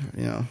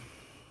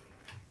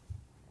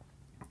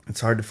 it's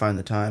hard to find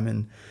the time,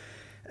 and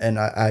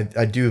I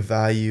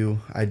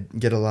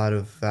get a lot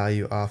of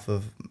value off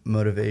of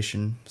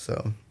motivation.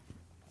 So,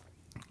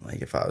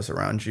 like, if I was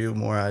around you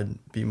more, I'd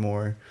be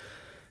more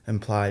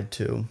implied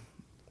to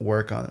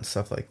work on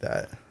stuff like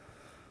that.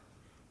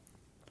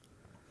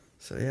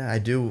 So yeah, I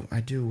do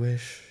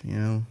wish,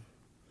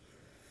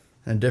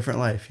 a different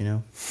life,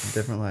 a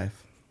different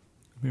life.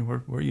 I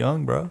mean, we're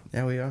young, bro.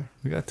 Yeah, we are.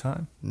 We got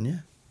time.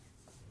 Yeah.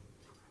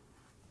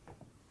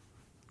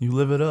 You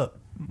live it up.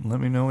 Let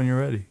me know when you're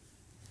ready.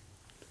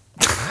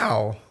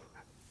 Wow.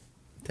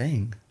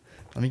 Dang.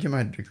 Let me get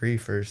my degree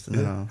first, and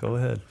then I'll... Go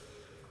ahead.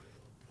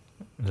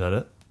 Is that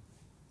it?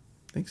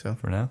 I think so.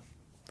 For now?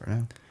 For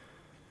now.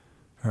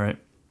 All right.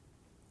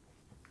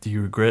 Do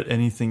you regret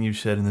anything you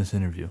said in this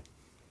interview?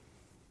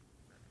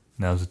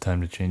 Now's the time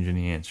to change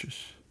any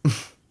answers.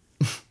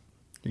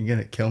 You're going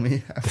to kill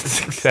me?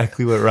 That's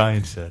exactly what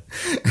Ryan said.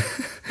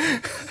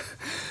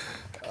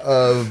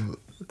 I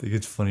think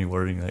it's funny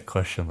wording that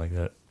question like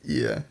that.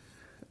 Yeah.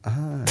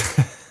 I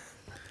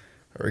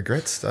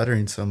regret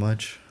stuttering so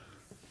much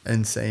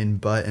and saying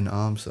but and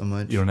so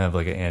much. You don't have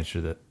like an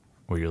answer that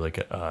where you're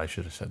like, I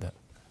should have said that.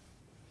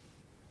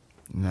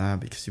 Nah,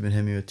 because you've been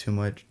hitting me with too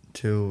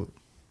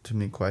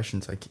many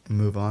questions. I can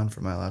move on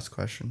from my last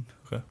question.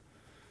 Okay.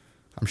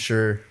 I'm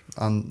sure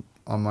on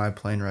my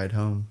plane ride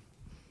home,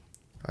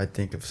 I'd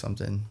think of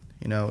something.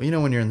 You know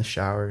when you're in the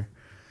shower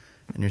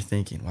and you're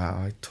thinking, wow,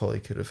 I totally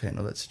could have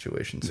handled that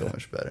situation so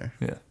much better.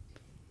 Yeah.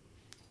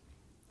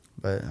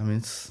 But I mean,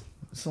 it's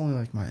only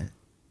like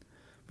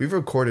we've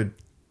recorded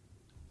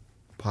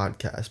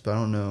podcasts, but I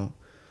don't know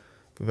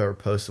if we've ever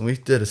posted. We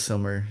did a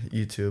similar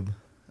YouTube,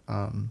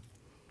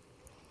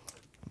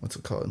 what's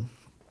it called?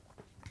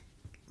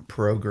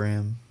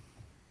 Program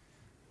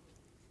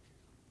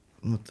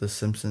with the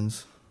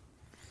Simpsons.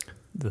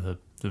 The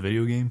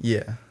video game?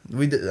 Yeah,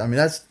 we did. I mean,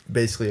 that's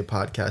basically a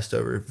podcast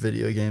over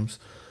video games.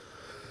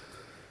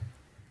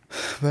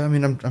 But I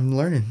mean, I'm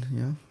learning. You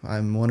know, I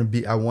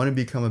want to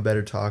become a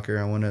better talker.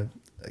 I want to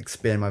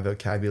expand my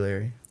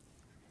vocabulary.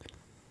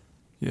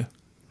 Yeah.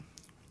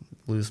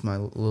 Lose my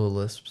little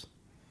lisps.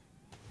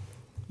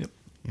 Yep.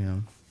 You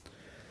know,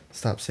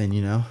 stop saying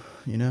you know.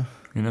 I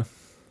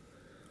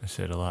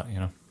say it a lot. I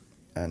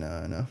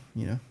know.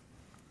 You know.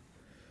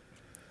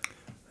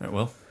 All right.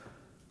 Well,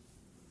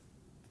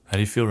 how do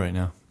you feel right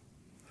now?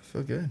 I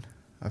feel good.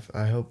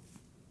 I hope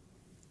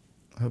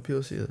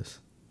people see this.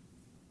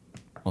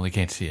 Well, they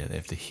can't see it. They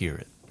have to hear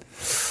it.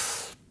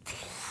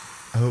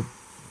 I hope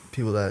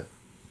people that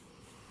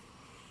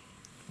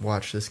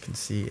watch this can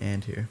see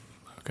and hear.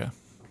 Okay.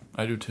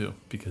 I do too,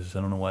 because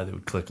I don't know why they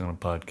would click on a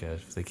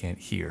podcast if they can't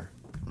hear,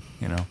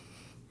 You don't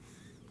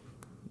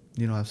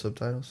have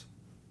subtitles?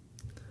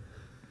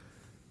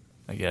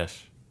 I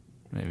guess.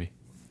 Maybe.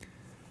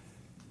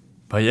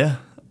 But yeah,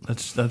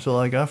 that's all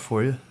I got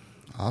for you.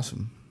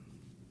 Awesome.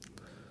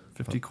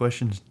 50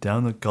 questions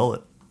down the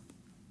gullet.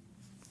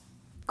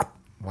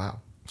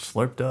 Wow.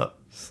 Slurped up.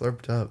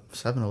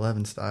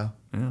 7-Eleven style.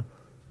 Yeah.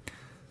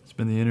 It's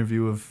been the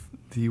interview of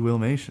the Will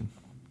Mason.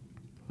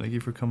 Thank you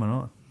for coming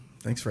on.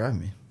 Thanks for having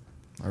me.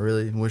 I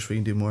really wish we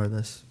can do more of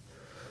this.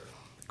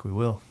 I think we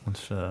will.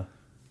 Once,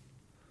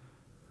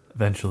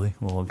 eventually,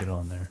 we'll all get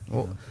on there.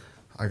 Well,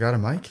 I got a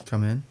mic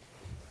come in.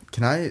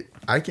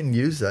 I can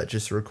use that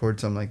just to record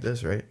something like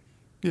this, right?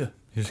 Yeah.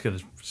 You just got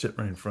to sit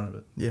right in front of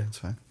it. Yeah, it's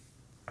fine.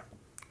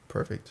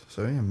 Perfect.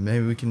 So, yeah,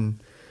 maybe we can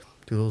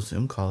do a little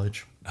Zoom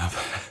college. How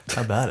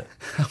about it?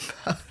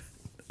 All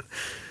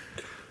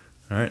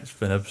right. It's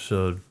been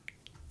episode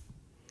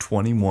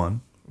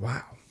 21.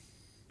 Wow.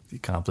 The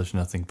Accomplish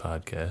Nothing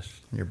podcast.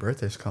 Your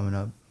birthday's coming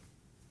up.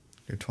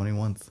 Your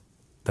 21st.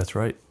 That's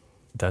right.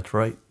 It's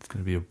going to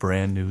be a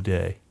brand new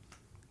day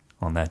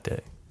on that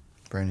day.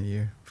 Brand new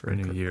year.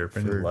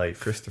 Brand new life.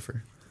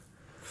 Christopher.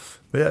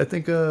 But yeah, I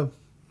think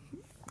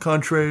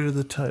contrary to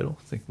the title,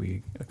 I think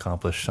we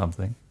accomplished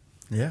something.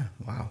 Yeah.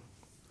 Wow.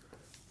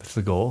 That's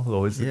the goal.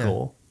 Always the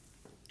goal.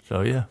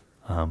 So yeah.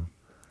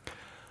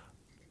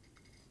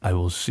 I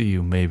will see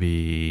you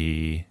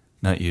maybe,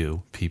 not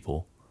you,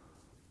 people.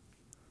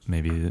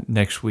 Maybe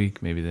next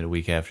week, maybe the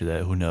week after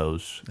that. Who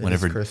knows?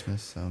 It's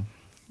Christmas, so.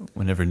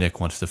 Whenever Nick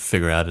wants to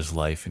figure out his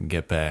life and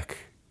get back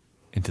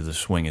into the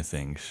swing of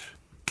things,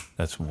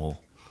 that's when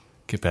we'll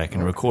get back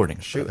in recording.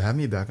 Shoot, have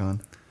me back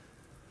on.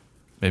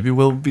 Maybe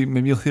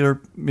you'll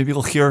hear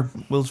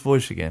Will's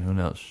voice again. Who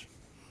knows?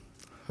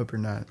 Hope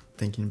you're not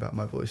thinking about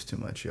my voice too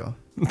much, y'all.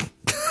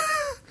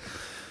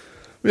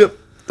 Yep.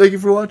 Thank you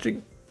for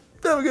watching.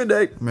 Have a good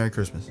day. Merry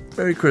Christmas.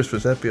 Merry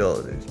Christmas. Happy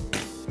holidays.